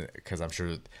because I'm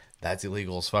sure that's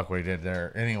illegal as fuck what he did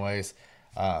there. Anyways,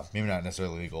 maybe not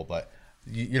necessarily legal, but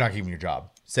you're not keeping your job.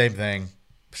 Same thing.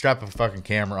 Strap a fucking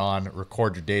camera on,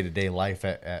 record your day-to-day life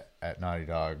at Naughty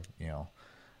Dog. You know,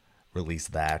 release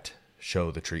that,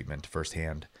 show the treatment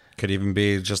firsthand. Could even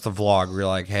be just a vlog where you're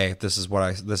like, hey, this is what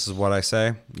I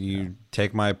say. You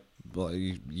take my,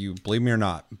 you believe me or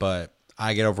not, but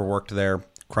I get overworked there.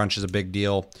 Crunch is a big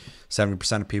deal.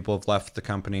 70% of people have left the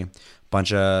company.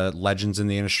 Bunch of legends in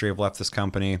the industry have left this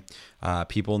company.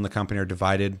 People in the company are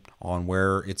divided on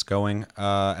where it's going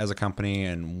as a company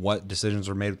and what decisions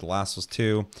were made with The Last of Us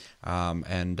 2.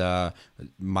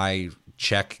 My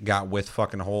check got with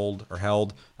fucking held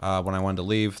when I wanted to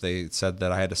leave. They said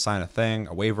that I had to sign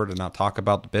a waiver to not talk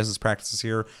about the business practices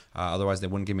here. Otherwise, they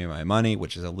wouldn't give me my money,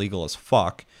 which is illegal as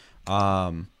fuck.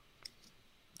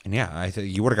 And yeah, I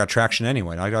think you would have got traction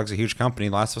anyway. Naughty Dog's a huge company.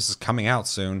 Last of Us is coming out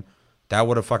soon. That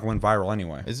would have fucking went viral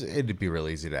anyway. It'd be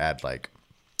really easy to add like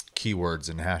keywords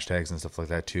and hashtags and stuff like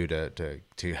that too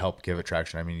to help give it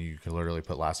traction. I mean, you can literally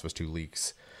put Last of Us 2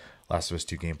 leaks, Last of Us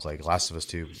 2 gameplay, Last of Us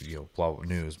 2, blah, blah,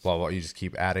 news, blah, blah. You just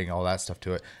keep adding all that stuff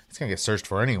to it. It's going to get searched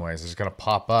for anyways. It's going to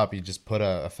pop up. You just put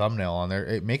a thumbnail on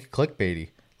there. Make it clickbaity.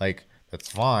 Like, that's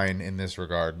fine in this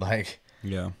regard. Like,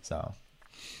 yeah. So.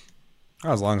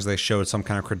 As long as they showed some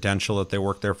kind of credential that they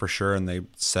worked there for sure and they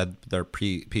said their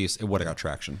piece, it would have got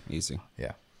traction. Easy.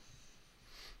 Yeah.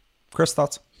 Chris,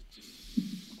 thoughts?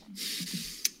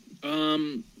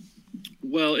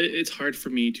 Well, it's hard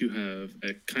for me to have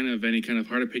any kind of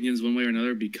hard opinions one way or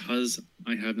another because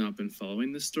I have not been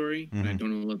following this story. And I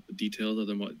don't know what the details other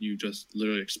than what you just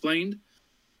literally explained.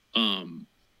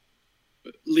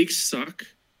 Leaks suck.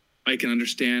 I can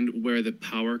understand where the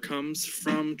power comes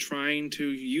from trying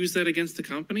to use that against the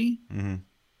company. And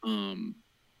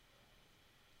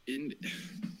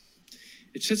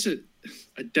it's such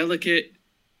a delicate,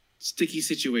 sticky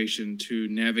situation to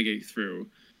navigate through,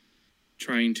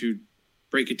 trying to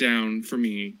break it down for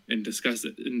me and discuss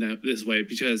it in this way,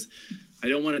 because I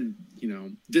don't want to,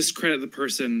 discredit the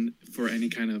person for any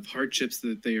kind of hardships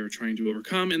that they are trying to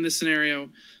overcome in this scenario.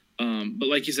 But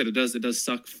like you said, it does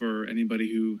suck for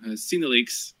anybody who has seen the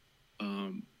leaks,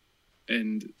 and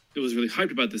it was really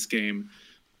hyped about this game.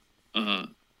 I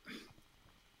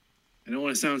don't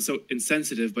want to sound so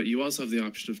insensitive, but you also have the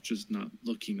option of just not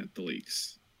looking at the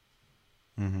leaks.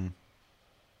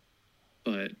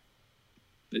 But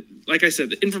like I said,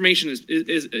 the information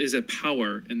is a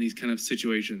power in these kind of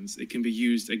situations. It can be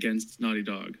used against Naughty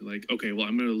Dog. Like, okay, well,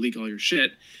 I'm going to leak all your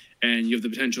shit, and you have the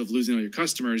potential of losing all your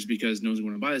customers because no one's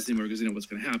going to buy this anymore because they know what's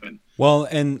going to happen. Well,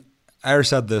 and I already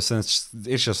said this, and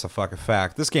it's just a fucking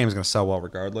fact. This game is going to sell well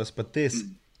regardless, but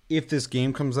if this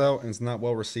game comes out and it's not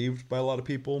well received by a lot of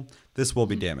people, this will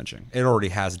be damaging. It already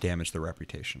has damaged their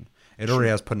reputation. It already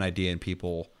has put an idea in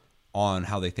people on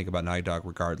how they think about Naughty Dog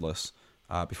regardless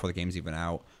before the game's even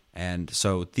out. And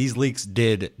so these leaks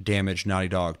did damage Naughty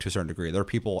Dog to a certain degree. There are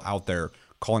people out there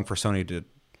calling for Sony to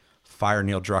fire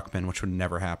Neil Druckmann, which would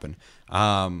never happen.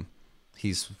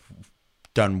 He's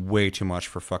done way too much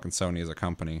for fucking Sony as a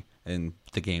company in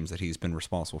the games that he's been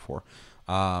responsible for.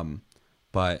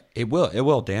 But it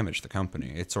will damage the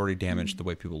company. It's already damaged the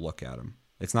way people look at him.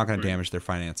 It's not going to damage their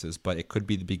finances, but it could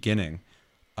be the beginning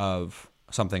of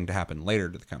something to happen later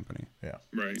to the company. Yeah.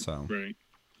 Right. So. Right.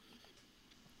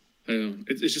 I don't know.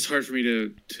 It's just hard for me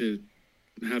to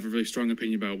have a really strong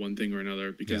opinion about one thing or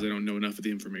another because I don't know enough of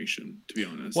the information, to be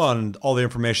honest. Well, and all the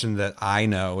information that I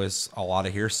know is a lot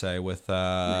of hearsay with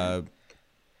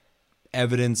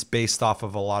evidence based off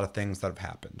of a lot of things that have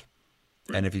happened.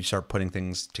 Right. And if you start putting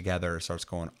things together, it starts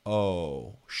going,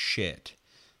 oh, shit.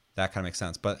 That kind of makes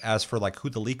sense. But as for like who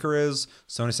the leaker is,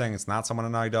 Sony saying it's not someone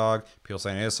at Naughty Dog. People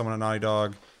saying it is someone at Naughty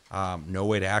Dog. No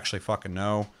way to actually fucking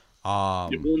know.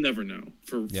 We'll never know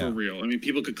for real. I mean,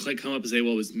 people could come up and say,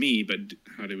 well, it was me, but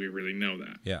how do we really know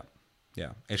that? Yeah.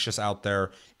 Yeah. It's just out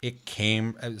there. It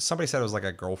came, somebody said it was like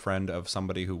a girlfriend of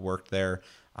somebody who worked there.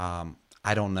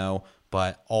 I don't know,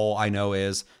 but all I know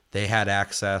is they had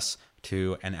access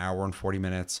to an hour and 40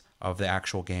 minutes of the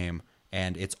actual game,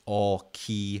 and it's all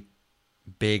key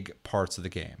big parts of the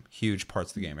game, huge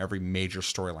parts of the game. Every major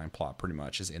storyline plot pretty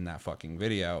much is in that fucking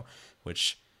video,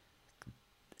 which,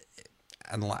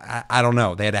 and I don't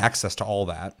know, they had access to all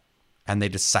that and they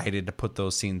decided to put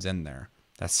those scenes in there.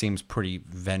 That seems pretty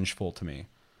vengeful to me,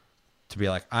 to be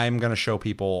like, I'm going to show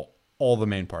people all the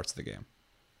main parts of the game.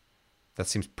 That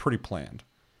seems pretty planned.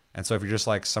 And so if you're just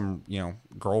like some,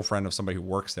 girlfriend of somebody who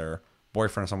works there,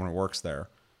 boyfriend of someone who works there,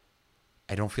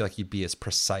 I don't feel like you'd be as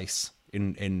precise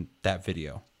in that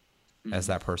video as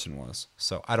that person was.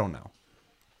 So I don't know.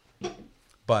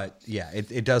 But yeah,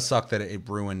 it does suck that it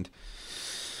ruined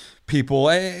people,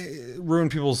 ruin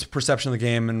people's perception of the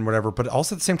game and whatever. But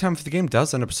also at the same time, if the game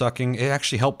does end up sucking, it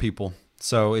actually helped people.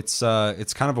 So it's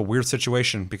kind of a weird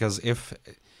situation because if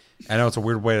I know it's a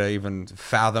weird way to even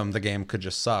fathom the game could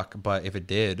just suck, but if it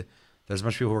did, there's a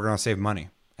bunch of people who are going to save money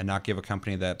and not give a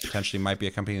company that potentially might be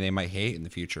a company they might hate in the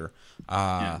future.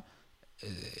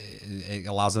 It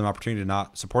allows them an opportunity to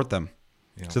not support them.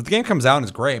 Yeah. So if the game comes out and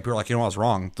is great, people are like, you know what's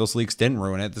wrong? Those leaks didn't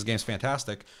ruin it. This game's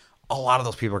fantastic. A lot of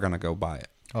those people are going to go buy it.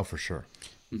 Oh, for sure.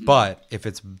 Mm-hmm. But if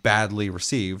it's badly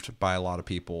received by a lot of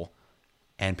people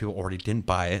and people already didn't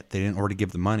buy it, they didn't already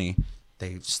give the money,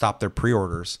 they stopped their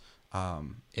pre-orders,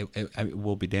 it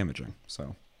will be damaging.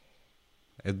 So,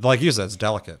 like you said, it's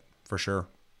delicate for sure.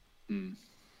 Mm.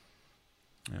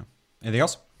 Yeah. Anything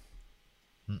else?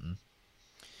 Mm-mm.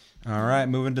 All right,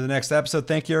 moving to the next episode.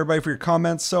 Thank you, everybody, for your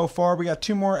comments so far. We got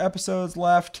 2 more episodes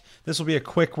left. This will be a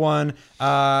quick one.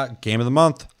 Game of the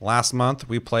month. Last month,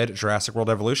 we played Jurassic World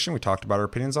Evolution. We talked about our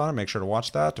opinions on it. Make sure to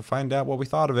watch that to find out what we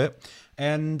thought of it.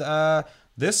 And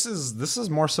this is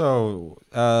more so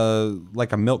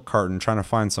like a milk carton trying to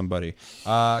find somebody.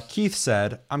 Keith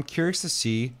said, "I'm curious to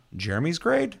see Jeremy's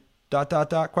grade, ...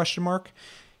 question mark."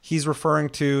 He's referring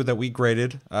to that we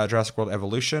graded Jurassic World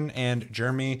Evolution, and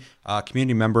Jeremy, a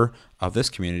community member of this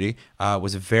community,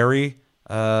 was a very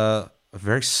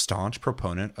staunch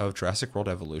proponent of Jurassic World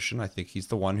Evolution. I think he's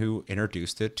the one who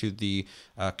introduced it to the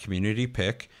community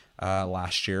pick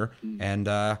last year,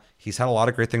 and he's had a lot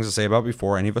of great things to say about it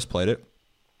before any of us played it,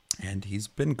 and he's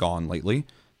been gone lately,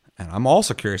 and I'm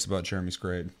also curious about Jeremy's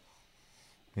grade.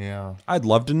 Yeah. I'd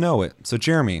love to know it. So,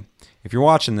 Jeremy, if you're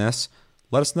watching this,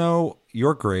 let us know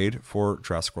your grade for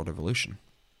Jurassic World Evolution.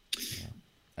 Yeah.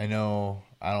 I know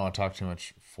I don't want to talk too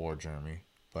much for Jeremy,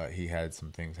 but he had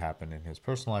some things happen in his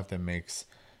personal life that makes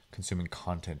consuming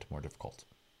content more difficult.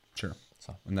 Sure.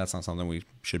 So, and that's not something we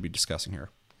should be discussing here.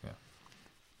 Yeah.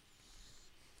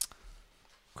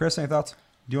 Chris, any thoughts?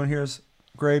 Do you want to hear his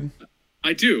grade?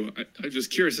 I do. I'm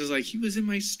just curious. I was like, he was in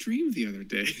my stream the other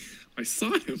day. I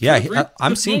saw him. Yeah,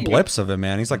 I'm seeing blips of him,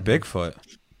 man. He's like Bigfoot.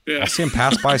 Yeah. I'll see him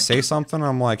pass by, say something.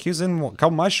 I'm like, he's in a couple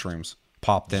of my streams.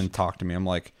 Popped in, talked to me. I'm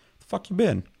like, the fuck you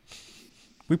been?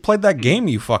 We played that game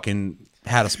you fucking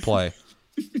had us play.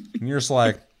 And you're just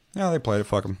like, yeah, they played it.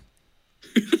 Fuck them.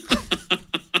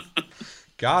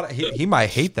 God, he might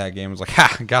hate that game. It's like,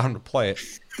 ha, got him to play it.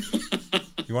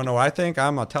 You want to know what I think?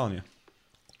 I'm not telling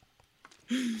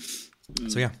you.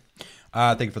 So, yeah.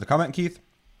 Thank you for the comment, Keith.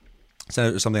 Is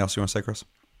there something else you want to say, Chris?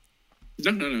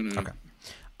 No. Okay.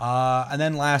 And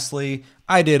then lastly,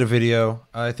 I did a video,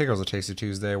 I think it was a Tasty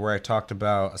Tuesday, where I talked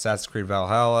about Assassin's Creed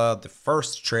Valhalla, the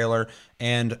first trailer,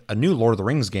 and a new Lord of the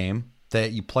Rings game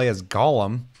that you play as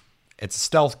Gollum. It's a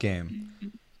stealth game.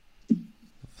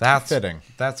 That's fitting.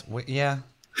 Yeah.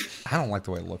 I don't like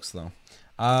the way it looks, though.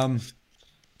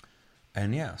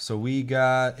 And yeah, so we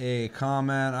got a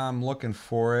comment. I'm looking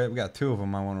for it. We got 2 of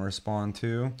them I want to respond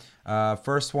to.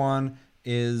 First one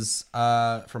is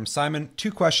from Simon.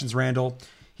 2 questions, Randall.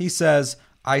 He says,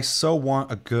 I so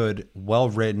want a good,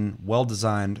 well-written,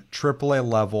 well-designed, AAA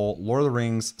level Lord of the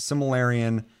Rings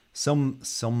Silmarillion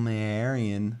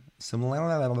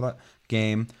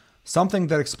game. Something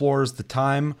that explores the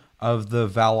time of the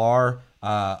Valar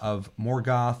of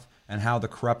Morgoth and how the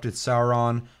corrupted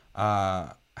Sauron,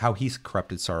 how he's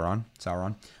corrupted Sauron.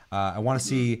 I want to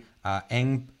see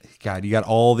God, you got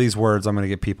all these words. I'm going to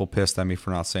get people pissed at me for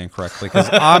not saying correctly because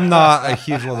I'm not a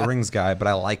huge Lord of the Rings guy, but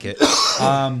I like it.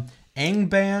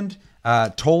 Angband,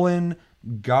 Tolan,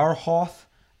 Garhoth,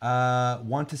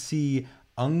 want to see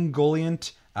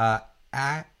Ungoliant,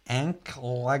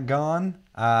 Anklagon,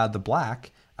 the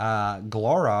Black,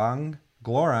 Glorung,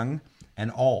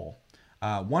 and all.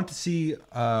 Want to see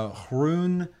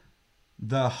Hrun,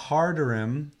 the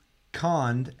Hardarim,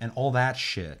 Kond, and all that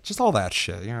shit. Just all that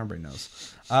shit. Yeah, everybody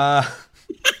knows.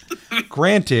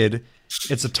 Granted,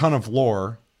 it's a ton of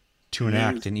lore to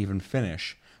enact and even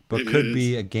finish, but could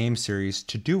be a game series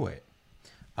to do it.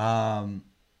 I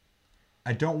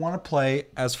don't want to play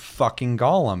as fucking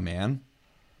Gollum, man.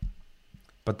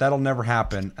 But that'll never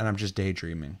happen, and I'm just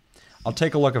daydreaming. I'll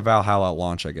take a look at Valhalla at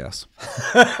launch, I guess.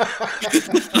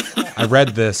 I read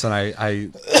this, and I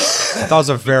thought it was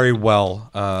a very well...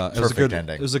 Perfect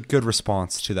ending. It was a good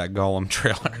response to that Gollum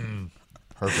trailer.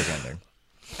 Perfect ending.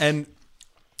 And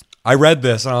I read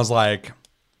this, and I was like,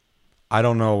 I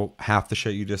don't know half the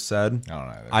shit you just said. I don't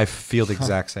know either. I feel the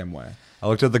exact same way. I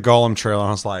looked at the Gollum trailer, and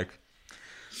I was like,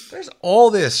 there's all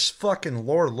this fucking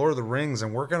Lord of the Rings,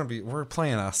 and we're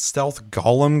playing a stealth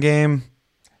Gollum game.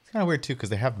 It's kind of weird too because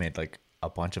they have made like a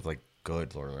bunch of like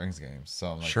good Lord of the Rings games, so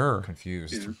I'm like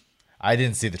confused. I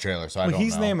didn't see the trailer, so I don't know.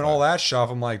 He's naming all that stuff.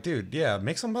 I'm like, dude, yeah,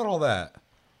 make something about all that.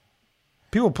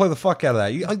 People play the fuck out of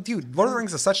that. Dude, Lord of the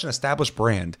Rings is such an established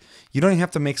brand. You don't even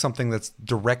have to make something that's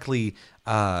directly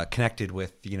connected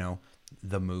with,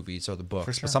 the movies or the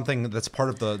books, but something that's part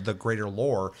of the greater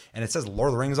lore. And it says Lord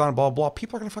of the Rings on it, blah, blah, blah.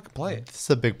 People are going to fucking play it. This is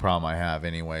a big problem I have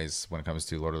anyways when it comes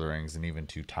to Lord of the Rings, and even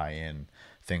to tie in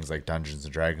things like Dungeons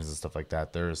and Dragons and stuff like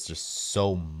that. There's just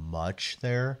so much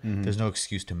there. There's no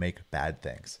excuse to make bad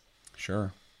things.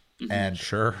 Sure. And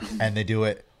Sure. And they do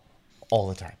it all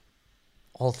the time.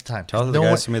 All the time. Tell the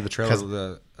guys who made the trailer of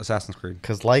the Assassin's Creed.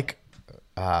 Because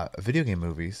video game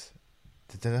movies,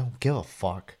 they don't give a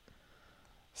fuck.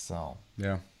 So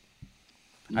Yeah.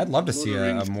 I'd love to see Lord of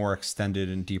the a Rings. more extended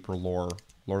and deeper Lord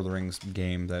of the Rings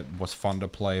game that was fun to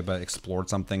play, but explored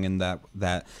something in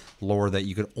that lore that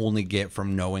you could only get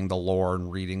from knowing the lore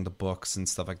and reading the books and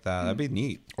stuff like that. That'd be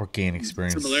neat. or gain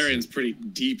experience. Silmarillion's pretty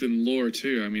deep in lore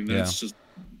too. I mean, that's just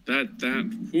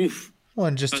that. Oof. Well,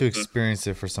 and just to experience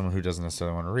it for someone who doesn't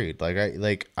necessarily want to read.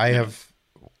 I have,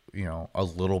 a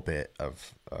little bit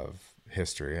of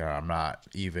history. And I'm not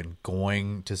even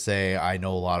going to say I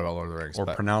know a lot about Lord of the Rings. Or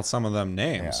but pronounce some of them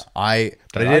names. I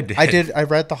I did. I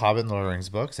read the Hobbit and Lord of the Rings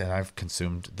books, and I've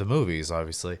consumed the movies.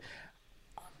 Obviously,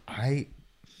 I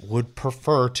would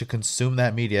prefer to consume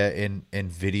that media in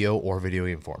video or video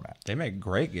game format. They make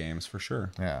great games for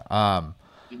sure. Yeah.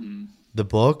 The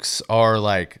books are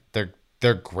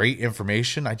they're great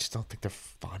information. I just don't think they're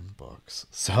fun books.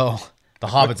 So The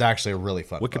Hobbit's actually a really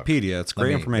fun book. Wikipedia, it's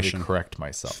great information. Let me correct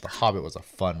myself. The Hobbit was a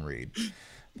fun read,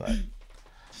 but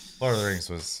Lord of the Rings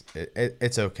was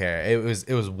it's okay.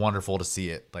 It was wonderful to see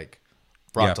it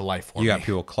brought to life for me. You got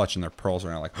people clutching their pearls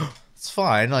right now, like, It's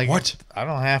fine. What? I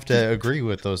don't have to agree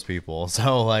with those people.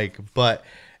 So but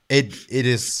it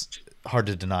is hard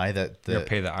to deny that you gotta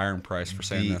pay the iron price for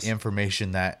saying the this.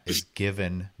 information that is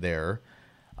given there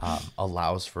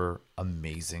allows for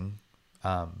amazing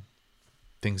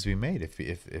things to be made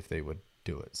if they would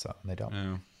do it. So and they don't.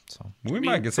 Yeah. So We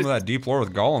might get some of that deep lore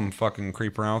with Gollum fucking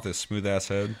creeping around with his smooth ass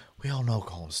head. we all know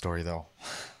Gollum's story though.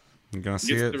 You're gonna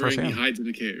see Gets it the ring, he firsthand. hides in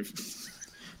a cave.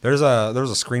 There was a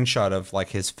screenshot of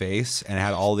his face and it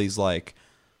had all these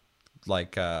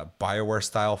BioWare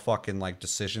style fucking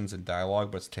decisions and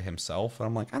dialogue, but it's to himself. And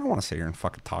I'm like, I don't want to sit here and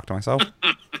fucking talk to myself.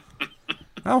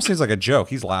 That almost seems like a joke.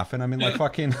 He's laughing. I mean,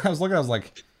 fucking. I was looking. I was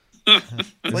like, is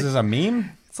this a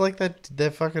meme? It's like that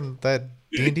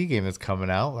D&D game that's coming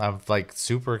out. I'm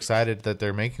super excited that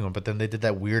they're making one, but then they did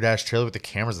that weird ass trailer with the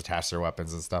cameras attached to their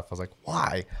weapons and stuff. I was like,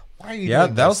 why? Why are you Yeah,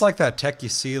 doing that this? was like that tech you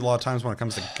see a lot of times when it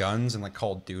comes to guns and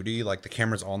Call of Duty. The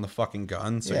camera's on the fucking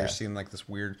gun, so Yeah. you're seeing this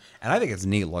weird. And I think it's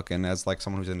neat looking as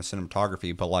someone who's into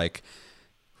cinematography, but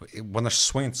when they're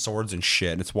swinging swords and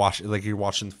shit, and it's you're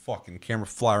watching the fucking camera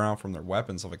fly around from their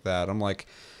weapons, stuff like that. I'm like,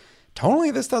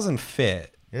 totally, this doesn't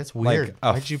fit. It's weird.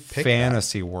 A Why'd you pick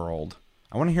fantasy world?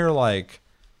 I want to hear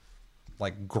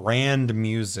grand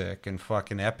music and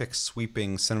fucking epic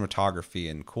sweeping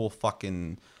cinematography and cool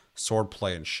fucking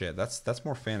swordplay and shit. That's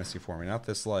more fantasy for me, not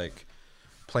this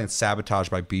playing Sabotage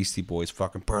by Beastie Boys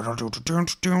fucking and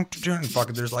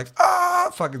fucking there's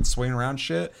fucking swinging around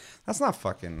shit. That's not.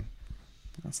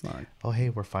 Oh, hey,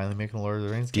 we're finally making a Lord of the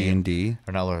Rings game. D&D.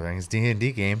 Or not Lord of the Rings,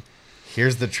 D&D game.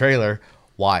 Here's the trailer.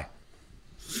 Why?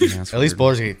 Yeah, At least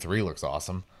Baldur's Gate 3 looks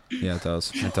awesome. Yeah, it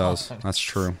does. It does. That's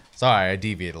true. Sorry, I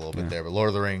deviate a little bit there, but Lord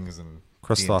of the Rings and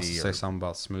Chris wants to D&D say something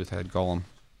about Smoothhead Gollum.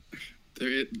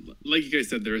 Like you guys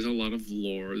said, there is a lot of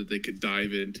lore that they could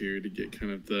dive into to get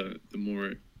kind of the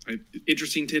more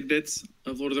interesting tidbits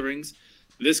of Lord of the Rings.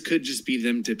 This could just be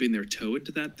them dipping their toe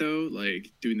into that, though,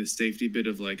 doing the safety bit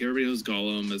of everybody knows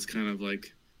Gollum as kind of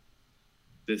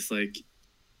this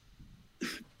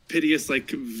piteous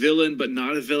villain, but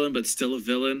not a villain, but still a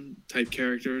villain type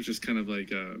character. It's just kind of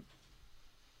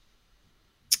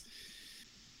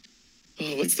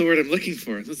what's the word I'm looking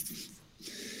for?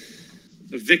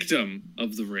 The victim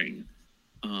of the ring.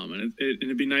 And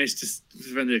it'd be nice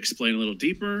for them to explain a little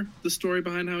deeper the story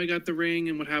behind how he got the ring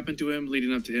and what happened to him,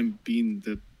 leading up to him being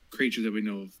the creature that we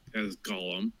know of as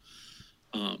Gollum.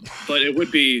 But it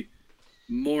would be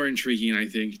more intriguing, I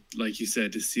think, like you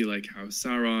said, to see how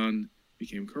Sauron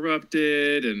became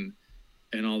corrupted and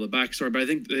all the backstory. But I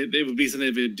think it would be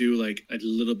something they would do a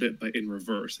little bit, but in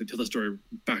reverse. They tell the story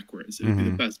backwards. It would be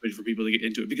the best way for people to get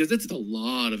into it, because it's a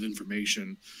lot of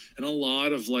information and a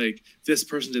lot of this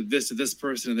person did this to this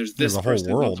person, and there's this a whole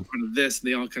person world in front of this,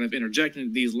 and they all kind of interject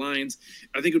into these lines.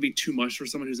 I think it would be too much for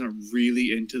someone who's not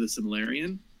really into the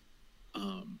Silmarillion.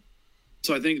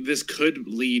 So I think this could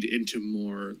lead into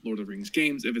more Lord of the Rings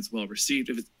games if it's well received,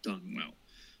 if it's done well.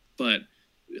 But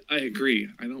I agree.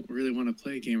 I don't really want to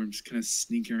play a game where I'm just kind of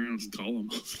sneaking around with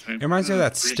Gollum all the time. It reminds me of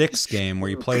that Styx game where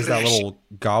you play as that little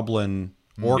goblin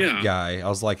orc Yeah. guy. I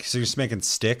was like, so you're just making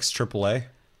Sticks AAA?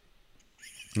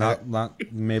 Not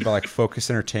made by like Focus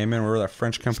Entertainment, wherever that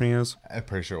French company is. I'm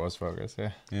pretty sure it was Focus.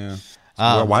 Yeah. Yeah.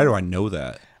 Why do I know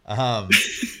that?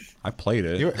 I played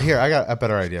it. Here, I got a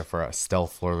better idea for a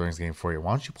stealth Lord of the Rings game for you.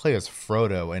 Why don't you play as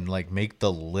Frodo and like make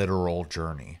the literal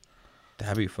journey?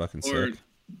 That'd be fucking Or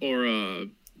sick.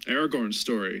 Aragorn's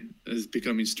story as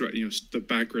becoming the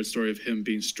background story of him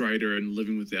being Strider and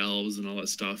living with the elves and all that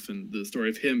stuff, and the story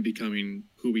of him becoming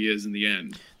who he is in the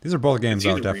end. These are both games I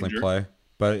He's would a definitely ranger. play.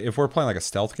 But if we're playing like a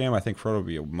stealth game, I think Frodo would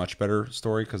be a much better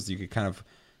story because you could kind of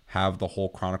have the whole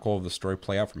chronicle of the story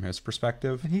play out from his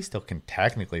perspective. And he still can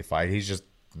technically fight. He's just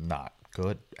not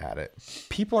good at it.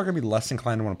 People are going to be less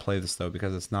inclined to want to play this though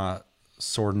because it's not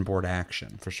sword and board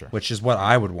action For sure. which is what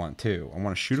I would want too. I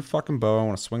want to shoot a fucking bow, I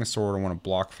want to swing a sword, I want to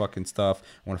block fucking stuff,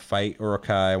 I want to fight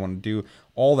Uruk-hai, I want to do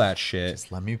all that shit.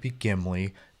 Just let me be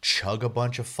Gimli, chug a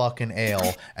bunch of fucking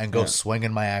ale, and go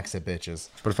swinging my axe at bitches.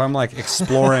 But if I'm like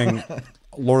exploring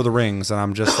Lord of the Rings and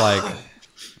I'm just like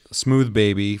smooth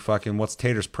baby, fucking what's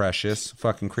Tater's precious,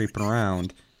 fucking creeping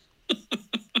around,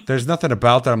 there's nothing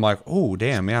about that I'm like, oh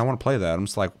damn, yeah, I want to play that. I'm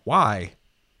just like, why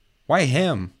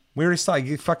him? We already saw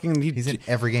He's in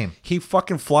every game. he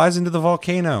fucking flies into the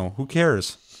volcano. Who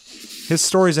cares? His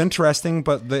story's interesting,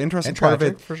 but the interesting And part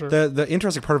tragic, of for sure. it, the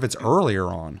interesting part of it's earlier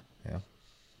on. Yeah.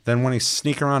 Than when he's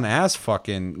sneaking around as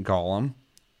fucking Gollum.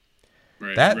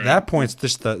 Right, That point's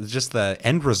just the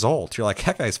end result. You're like,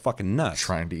 that guy's fucking nuts.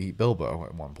 Trying to eat Bilbo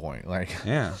at one point. Like,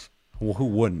 Yeah. Well, who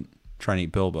wouldn't try and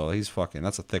eat Bilbo?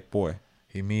 That's a thick boy.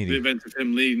 he the meaty. event of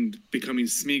him becoming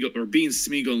Smeagol or being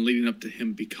Smeagol and leading up to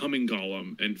him becoming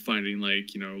Gollum and finding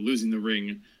losing the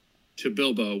ring to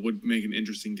Bilbo would make an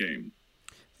interesting game.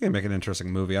 They can make an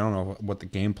interesting movie. I don't know what the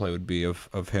gameplay would be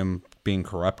of him being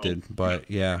corrupted, but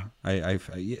yeah,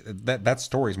 that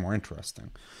story is more interesting.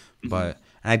 But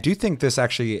and I do think this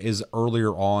actually is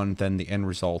earlier on than the end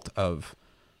result of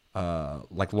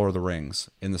like Lord of the Rings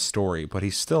in the story. But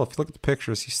he's still, if you look at the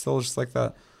pictures, he's still just like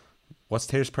that. What's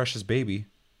Tater's precious baby?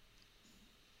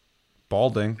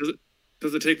 Balding.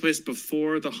 Does it take place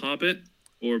before The Hobbit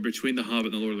or between The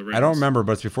Hobbit and The Lord of the Rings? I don't remember,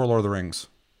 but it's before Lord of the Rings.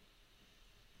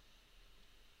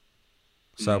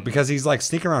 So because he's like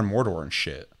sneaking around Mordor and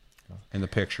shit in the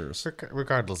pictures.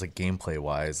 Regardless of gameplay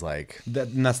wise, like,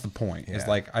 And that's the point. Is Yeah.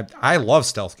 like I love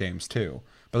stealth games too,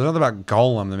 but there's nothing about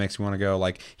Gollum that makes me want to go.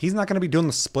 Like he's not going to be doing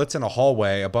the splits in a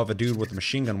hallway above a dude with a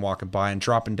machine gun walking by and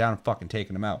dropping down and fucking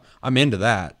taking him out. I'm into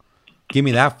that. Give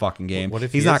me that fucking game. What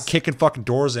if he's he not is- kicking fucking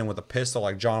doors in with a pistol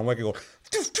like John Wick and go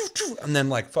doo, doo, doo, and then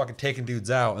like fucking taking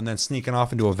dudes out and then sneaking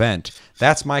off into a vent.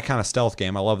 That's my kind of stealth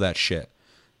game. I love that shit.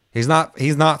 He's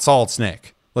not Solid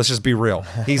Snake. Let's just be real.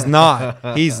 He's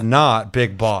not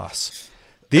Big Boss.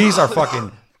 These are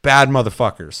fucking bad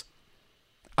motherfuckers.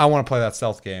 I want to play that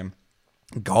stealth game.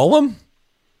 Gollum?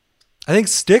 I think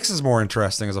Styx is more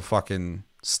interesting as a fucking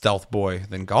stealth boy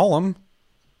than Gollum.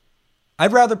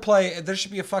 I'd rather play, there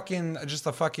should be a fucking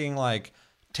like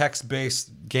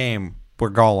text-based game where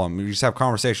Gollum, you just have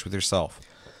conversation with yourself.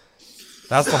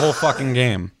 That's the whole fucking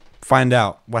game. Find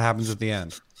out what happens at the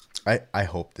end. I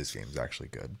hope this game's actually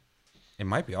good. It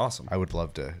might be awesome. I would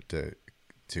love to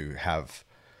have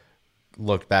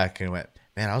looked back and went,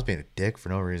 man, I was being a dick for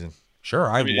no reason. Sure,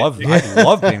 I mean, love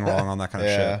being wrong on that kind of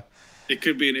Yeah. shit. It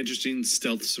could be an interesting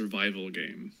stealth survival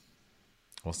game.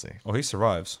 We'll see. Oh, he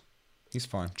survives. He's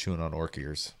fine. Chewing on orc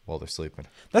ears while they're sleeping.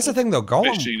 That's the thing, though.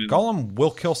 Fishing and- Gollum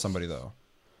will kill somebody, though.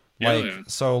 Yeah, Like yeah.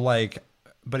 so, like,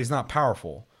 but he's not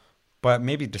powerful. But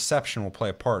maybe deception will play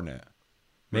a part in it.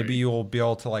 Maybe Right. you'll be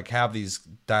able to like have these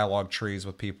dialogue trees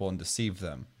with people and deceive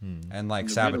them and like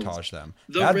The sabotage riddles. them.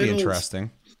 The That'd be riddles.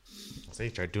 interesting. So he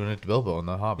tried doing it to Bilbo in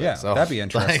The Hobbit. Yeah, so, that'd be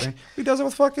interesting. like, He does it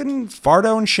with fucking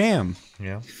Fardo and Sham.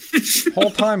 yeah.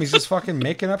 Whole time he's just fucking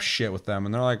making up shit with them,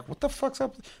 and they're like, "What the fuck's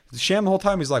up?" Sham the whole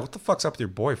time he's like, "What the fuck's up with your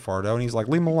boy Fardo?" And he's like,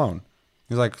 "Leave him alone."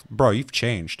 He's like, "Bro, you've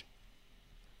changed.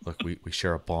 Look, we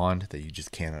share a bond that you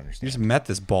just can't You understand. just met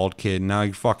this bald kid, and now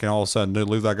you fucking all of a sudden, dude,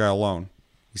 leave that guy alone."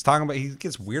 He's talking about, he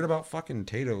gets weird about fucking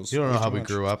potatoes. You don't know how we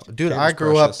grew up. Dude, Tate's I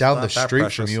grew up precious. down Not the that street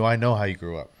precious. from you. I know how you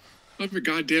grew up. I'm a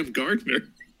goddamn gardener.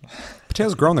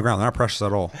 Potatoes grow on the ground. They're not precious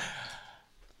at all.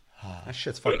 That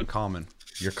shit's fucking common.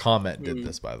 Your comment did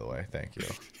this, by the way. Thank you.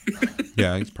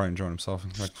 Yeah, he's probably enjoying himself.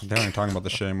 He's like, they aren't talking about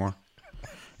this shit anymore.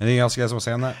 Anything else you guys want to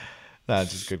say on that?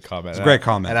 That's just a good comment. a great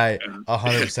comment. And I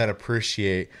 100%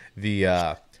 appreciate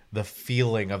the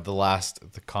feeling of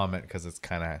the comment because it's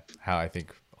kind of how I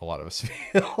think a lot of us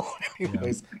feel.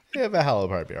 Anyways, yeah, but hell, it'll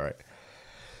probably be all right.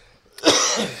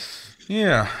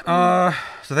 Yeah.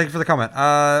 So thank you for the comment.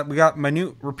 We got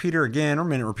Minute Repeater again, or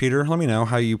Minute Repeater. Let me know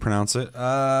how you pronounce it.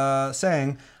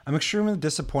 Saying, I'm extremely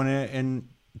disappointed in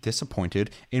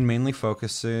mainly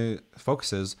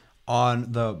focuses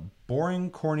on the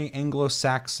boring, corny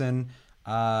Anglo-Saxon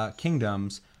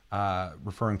kingdoms,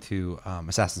 referring to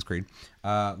Assassin's Creed,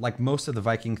 like most of the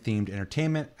Viking-themed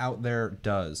entertainment out there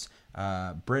does.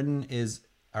 Britain is,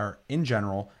 or in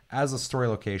general, as a story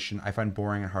location, I find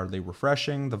boring and hardly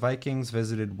refreshing. The Vikings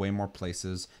visited way more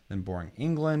places than boring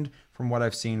England. From what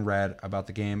I've seen, read about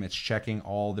the game, it's checking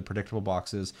all the predictable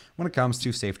boxes when it comes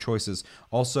to safe choices.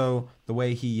 Also, the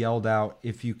way he yelled out,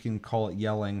 if you can call it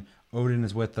yelling, Odin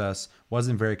is with us,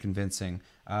 wasn't very convincing.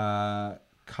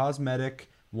 Cosmetic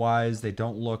wise, they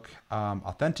don't look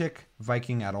authentic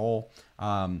Viking at all.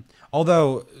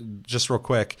 Although, just real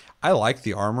quick, I like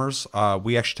the armors.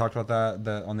 We actually talked about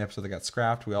that on the episode that got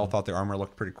scrapped. We all thought the armor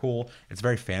looked pretty cool. It's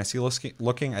very fantasy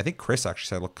looking. I think Chris actually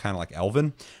said it looked kind of like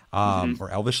elven or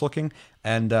elvish looking.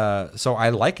 And so I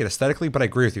like it aesthetically, but I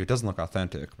agree with you. It doesn't look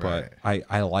authentic, but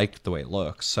I like the way it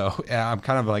looks. So yeah, I'm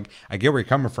kind of like, I get where you're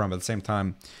coming from. But at the same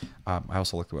time, I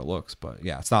also like the way it looks. But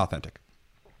yeah, it's not authentic.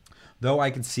 Though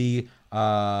I can see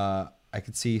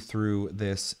through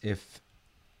this if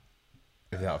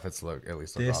the outfits look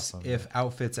awesome. If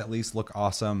outfits at least look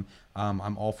awesome,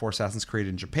 I'm all for Assassin's Creed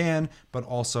in Japan, but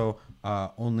also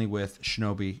only with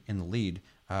Shinobi in the lead.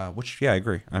 Which yeah, I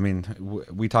agree. I mean,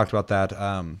 we talked about that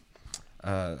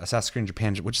Assassin's Creed in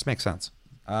Japan, which just makes sense.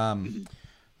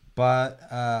 But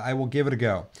I will give it a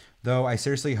go. Though I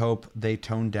seriously hope they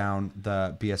tone down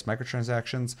the BS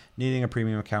microtransactions. Needing a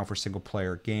premium account for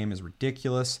single-player game is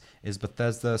ridiculous. Is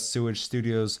Bethesda Sewage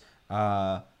Studios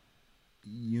Unicronic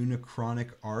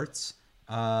Arts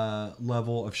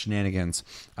level of shenanigans.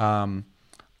 I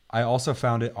also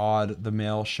found it odd the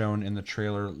male shown in the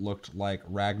trailer looked like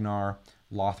Ragnar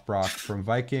Lothbrok from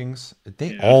Vikings.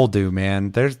 They all do,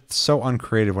 man. They're so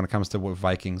uncreative when it comes to what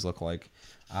Vikings look like.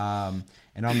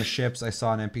 And on the ships, I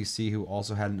saw an NPC who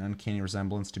also had an uncanny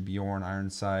resemblance to Bjorn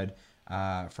Ironside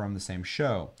from the same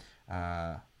show.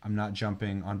 I'm not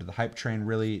jumping onto the hype train.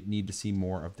 Really need to see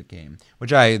more of the game.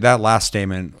 That last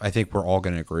statement, I think we're all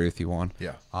going to agree with you on.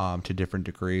 Yeah. To different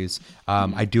degrees.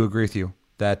 I do agree with you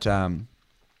that, though,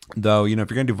 if you're going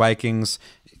to do Vikings,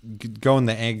 going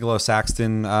the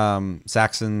Anglo-Saxon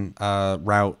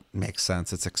route makes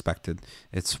sense. It's expected.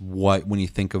 It's when you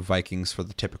think of Vikings for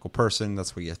the typical person,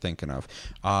 that's what you're thinking of.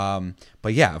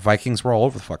 But yeah, Vikings were all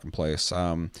over the fucking place.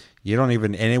 You don't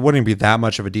even, and it wouldn't be that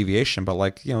much of a deviation,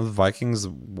 but the Vikings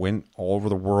went all over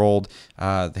the world.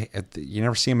 You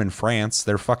never see them in France.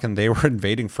 They were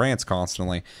invading France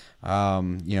constantly.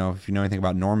 If you know anything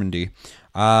about Normandy.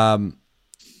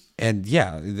 And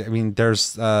yeah, I mean,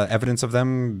 there's evidence of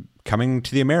them coming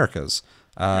to the Americas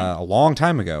a long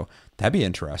time ago. That'd be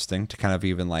interesting to kind of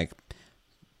even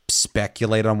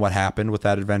speculate on what happened with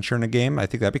that adventure in a game. I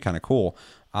think that'd be kind of cool.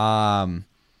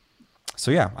 So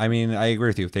yeah, I mean, I agree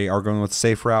with you. They are going with the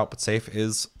safe route, but safe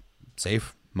is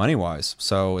safe money-wise.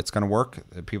 So it's going to work.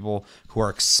 People who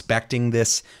are expecting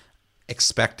this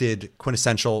expected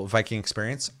quintessential Viking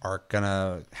experience are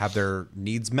gonna have their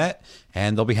needs met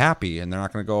and they'll be happy, and they're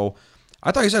not gonna go,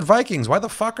 I thought you said Vikings, why the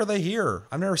fuck are they here?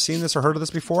 I've never seen this or heard of this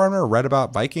before. I've never read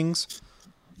about Vikings.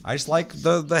 I just like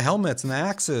the helmets and the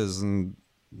axes and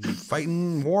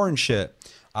fighting war and shit.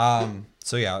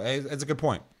 So yeah, it's a good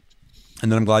point.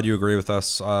 And then I'm glad you agree with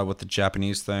us with the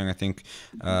Japanese thing. I think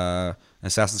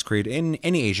Assassin's Creed in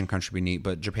any Asian country would be neat,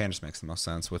 but Japan just makes the most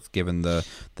sense given the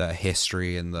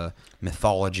history and the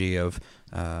mythology of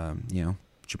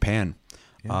Japan.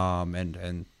 Yeah.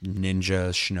 And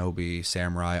ninja, shinobi,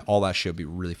 samurai, all that shit would be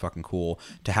really fucking cool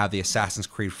to have the Assassin's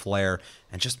Creed flair,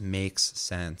 and just makes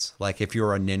sense. Like if you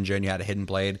were a ninja and you had a hidden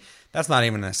blade, that's not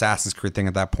even an Assassin's Creed thing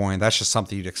at that point. That's just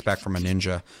something you'd expect from a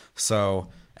ninja. So,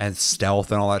 and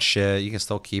stealth and all that shit, you can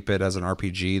still keep it as an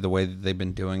RPG the way that they've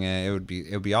been doing it. It would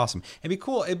be awesome. It'd be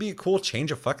cool. It'd be a cool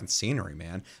change of fucking scenery,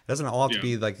 man. It doesn't all have to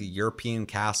be like the European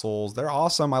castles. They're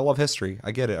awesome. I love history.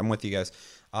 I get it. I'm with you guys.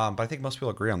 But I think most people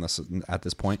agree on this at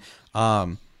this point.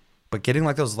 But getting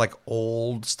like those like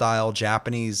old style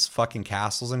Japanese fucking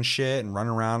castles and shit and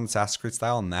running around Assassin's Creed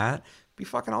style and that be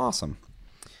fucking awesome.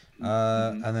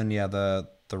 And then yeah, the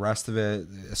rest of it,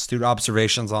 astute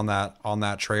observations on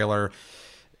that trailer.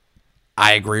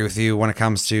 I agree with you when it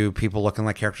comes to people looking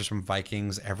like characters from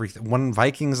Vikings. Everything. When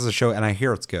Vikings is a show, and I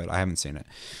hear it's good. I haven't seen it.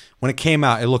 When it came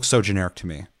out, it looked so generic to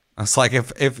me. It's like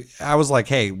if I was like,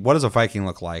 hey, what does a Viking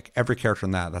look like? Every character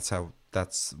in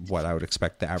that's what I would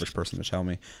expect the average person to tell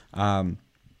me. And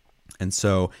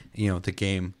so, the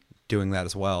game doing that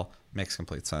as well, Makes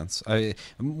complete sense.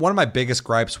 One of my biggest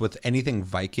gripes with anything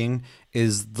Viking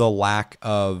is the lack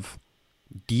of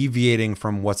deviating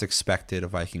from what's expected a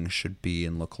Viking should be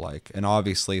and look like. And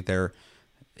obviously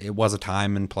it was a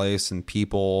time and place and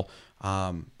people,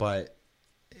 but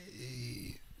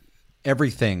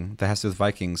everything that has to do with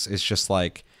Vikings is just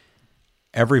like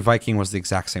every Viking was the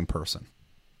exact same person.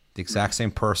 The exact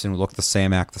same person who looked the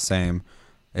same, act the same.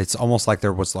 It's almost like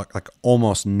there was like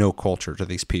almost no culture to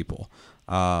these people.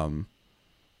 So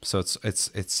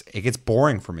it gets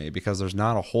boring for me because there's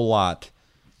not a whole lot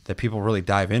that people really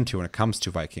dive into when it comes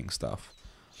to Viking stuff.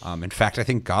 In fact, I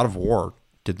think God of War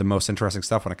did the most interesting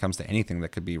stuff when it comes to anything that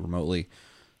could be remotely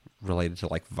related to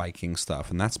like Viking stuff,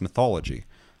 and that's mythology.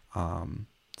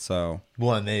 So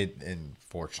and they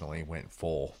unfortunately went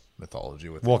full mythology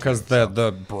with because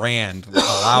the brand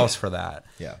allows for that.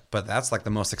 Yeah. But that's like the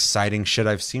most exciting shit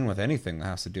I've seen with anything that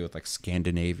has to do with like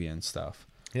Scandinavian stuff.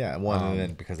 Yeah, and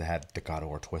then because it had the God of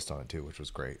War twist on it too, which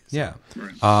was great. So. Yeah.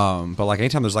 But like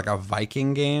anytime there's like a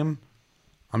Viking game,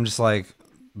 I'm just like,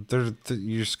 you're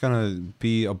just gonna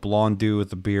be a blonde dude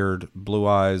with a beard, blue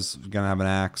eyes, you're gonna have an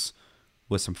axe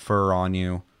with some fur on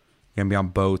you. You're gonna be on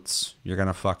boats. You're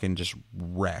gonna fucking just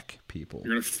wreck people.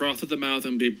 You're gonna froth at the mouth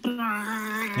and be.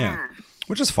 Yeah,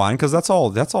 which is fine because that's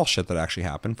all shit that actually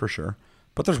happened for sure.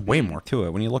 But there's way more to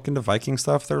it. When you look into Viking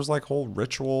stuff, there's like whole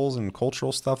rituals and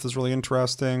cultural stuff that's really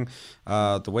interesting.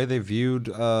 The way they viewed,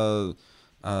 people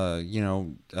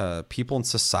in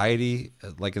society,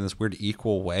 like in this weird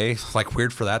equal way, like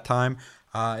weird for that time,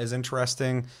 is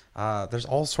interesting. There's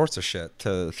all sorts of shit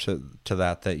to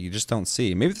that you just don't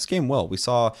see. Maybe this game will. We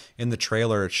saw in the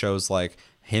trailer, it shows like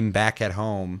him back at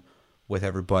home with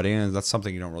everybody, and that's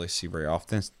something you don't really see very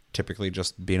often. It's typically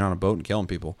just being on a boat and killing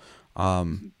people.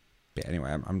 Yeah,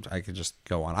 anyway, I could just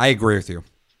go on. I agree with you.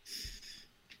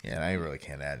 Yeah, and I really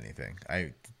can't add anything.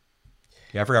 I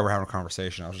forgot we're having a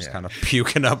conversation. I was just kind of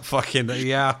puking up fucking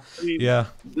yeah. I mean, yeah.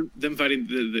 Them fighting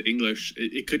the English,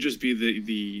 it could just be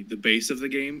the base of the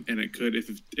game, and it could,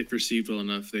 if received well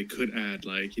enough, they could add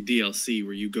like a DLC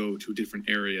where you go to different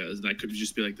areas, and that could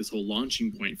just be like this whole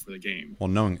launching point for the game. Well,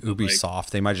 knowing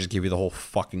Ubisoft, they might just give you the whole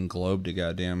fucking globe to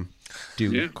goddamn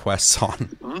do quests on.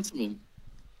 Possible.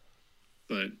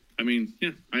 But I mean,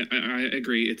 yeah, I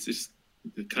agree. It's just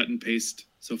the cut and paste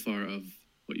so far of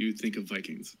what you think of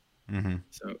Vikings. Mm-hmm.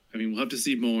 So, I mean, we'll have to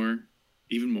see more,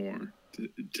 even more,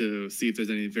 to see if there's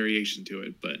any variation to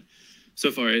it. But so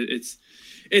far, it's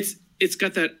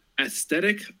got that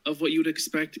aesthetic of what you would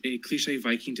expect a cliche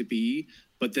Viking to be.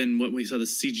 But then when we saw the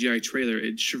CGI trailer,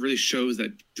 it really shows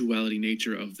that duality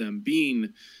nature of them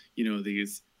being,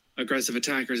 these aggressive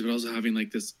attackers, but also having like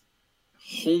this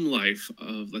home life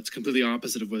that's completely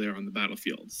opposite of where they are on the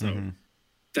battlefield. So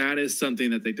that is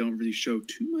something that they don't really show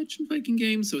too much in Viking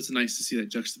games. So it's nice to see that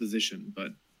juxtaposition,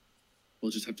 but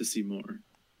we'll just have to see more.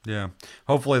 Yeah.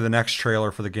 Hopefully the next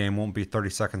trailer for the game won't be 30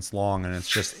 seconds long and it's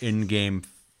just in-game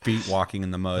feet walking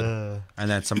in the mud and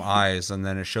then some eyes and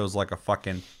then it shows like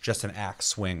just an axe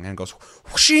swing and it goes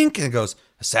whooshink and it goes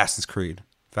Assassin's Creed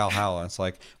Valhalla. It's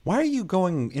like, why are you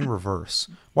going in reverse?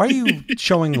 Why are you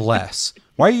showing less?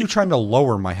 Why are you trying to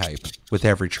lower my hype with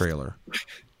every trailer?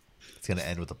 It's going to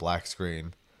end with a black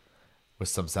screen with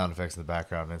some sound effects in the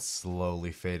background and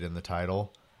slowly fade in the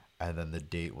title. And then the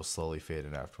date will slowly fade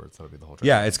in afterwards. That'll be the whole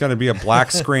trailer. Yeah, it's going to be a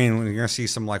black screen. You're going to see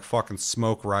some like fucking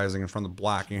smoke rising in front of the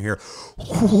black. And you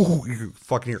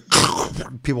fucking hear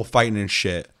people fighting and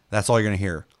shit. That's all you're going to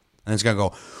hear. And it's going to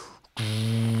go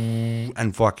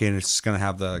and fucking it's going to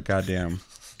have the goddamn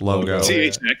logo.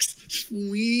 THX.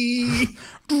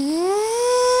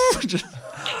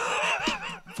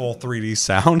 Full 3D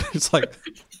sound. It's like,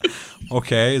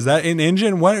 okay, is that in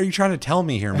engine? What are you trying to tell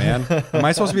me here, man? Am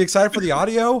I supposed to be excited for the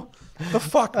audio? The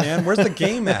fuck, man? Where's the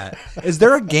game at? Is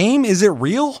there a game? Is it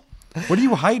real? What are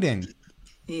you hiding?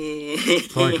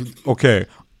 Okay,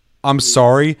 I'm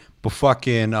sorry, but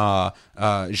fucking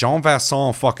Jean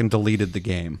Vincent fucking deleted the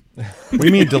game. What do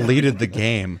you mean deleted the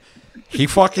game? He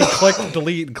fucking clicked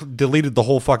delete, deleted the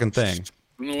whole fucking thing.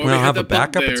 We don't have a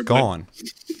backup. It's gone.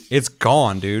 It's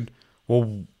gone, dude.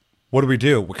 Well, what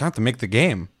do? We have to make the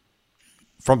game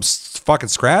from fucking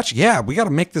scratch. Yeah, we got to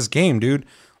make this game, dude.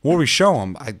 What do we show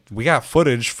them? We got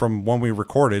footage from when we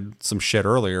recorded some shit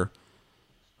earlier.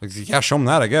 Like, yeah, show them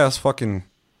that, I guess. Fucking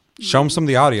show them some of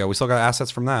the audio. We still got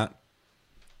assets from that.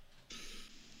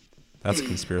 That's a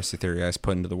conspiracy theory I just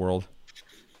put into the world.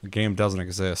 The game doesn't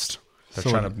exist. They're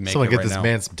trying to make someone it get right this now.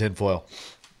 man some tinfoil.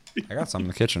 I got some in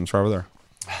the kitchen. It's right over there.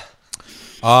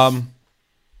 So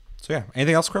yeah,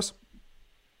 anything else, Chris?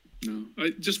 No,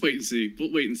 just wait and see.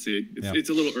 We'll wait and see. It's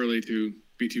a little early to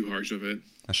be too harsh of it.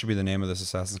 That should be the name of this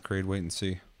Assassin's Creed. Wait and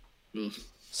see. Ugh.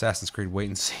 Assassin's Creed Wait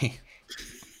and See.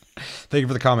 Thank you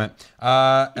for the comment.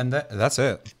 And that's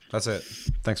it. That's it.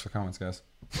 Thanks for comments, guys.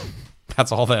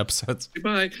 That's all the episodes.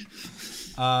 Goodbye.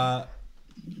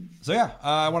 So yeah,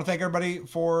 I want to thank everybody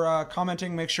for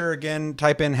commenting. Make sure, again,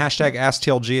 type in hashtag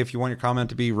AskTLG if you want your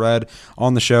comment to be read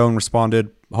on the show and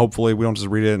responded. Hopefully we don't just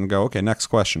read it and go, okay, next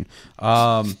question.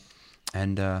 Yeah.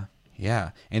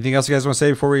 Anything else you guys want to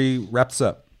say before we wrap this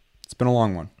up? It's been a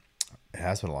long one. It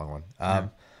has been a long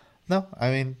one. No, I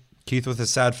mean, Keith with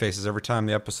his sad faces every time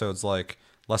the episode's like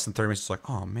less than 30 minutes, it's like,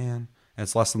 oh man. And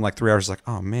it's less than like 3 hours, it's like,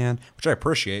 oh man, which I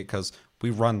appreciate because we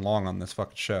run long on this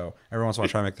fucking show. Every once in a while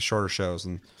I try to make the shorter shows,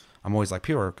 and I'm always like,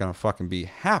 people are going to fucking be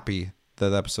happy that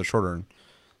the episode's shorter, and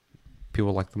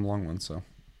people like them long ones, so.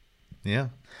 yeah.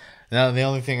 Now, the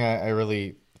only thing I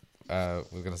really was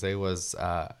going to say was,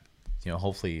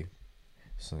 hopefully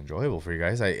it's enjoyable for you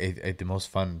guys. I the most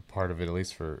fun part of it, at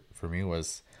least for me,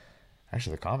 was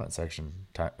actually the comment section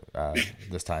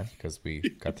this time, because we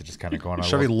got to just kind of go on our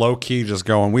Should be little... low key just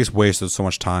going. We just wasted so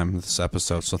much time this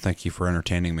episode, so thank you for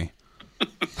entertaining me.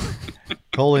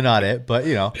 Totally not it, but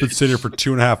Been sitting here for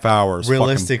 2.5 hours.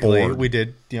 realistically, fucking bored. we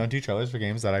did do trailers for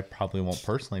games that I probably won't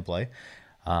personally play,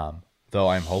 though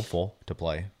I'm hopeful to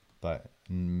play. But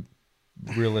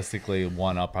realistically,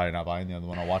 one I'll probably not buy, and the other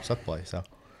one I'll watch Seth play. So,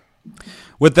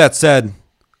 With that said,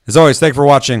 as always, thank you for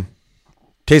watching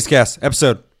Tastecast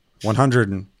episode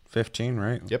 115,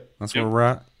 right? Yep. That's where we're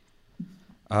at.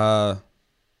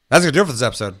 That's going to do it for this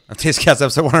episode of Tastecast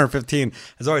episode 115.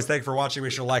 As always, thank you for watching.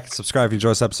 Make sure to like and subscribe if you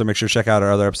enjoy this episode. Make sure to check out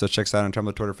our other episodes. Check us out on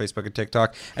Tumblr, Twitter, Facebook, and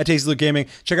TikTok at Tasty Loot Gaming.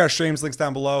 Check out our streams, links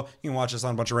down below. You can watch us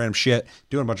on a bunch of random shit,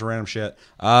 doing a bunch of random shit.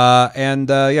 We got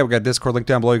a Discord link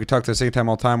down below. You can talk to us anytime,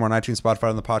 all the time. We're on iTunes, Spotify,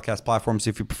 on the podcast platforms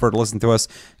if you prefer to listen to us.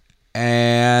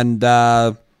 And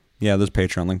there's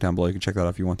Patreon link down below. You can check that out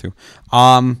if you want to.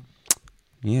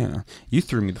 Yeah, you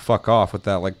threw me the fuck off with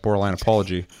that like borderline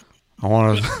apology. I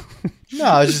want to. no,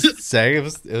 I was just saying it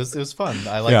was fun.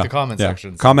 I like the comment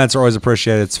section. So. Comments are always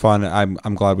appreciated. It's fun.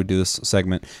 I'm glad we do this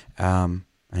segment. My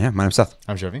name's Seth.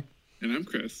 I'm Chevy. And I'm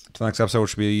Chris. Till next episode,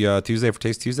 which will be Tuesday for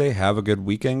Taste Tuesday. Have a good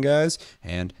weekend, guys,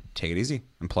 and take it easy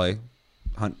and play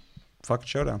Hunt fucking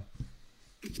Showdown.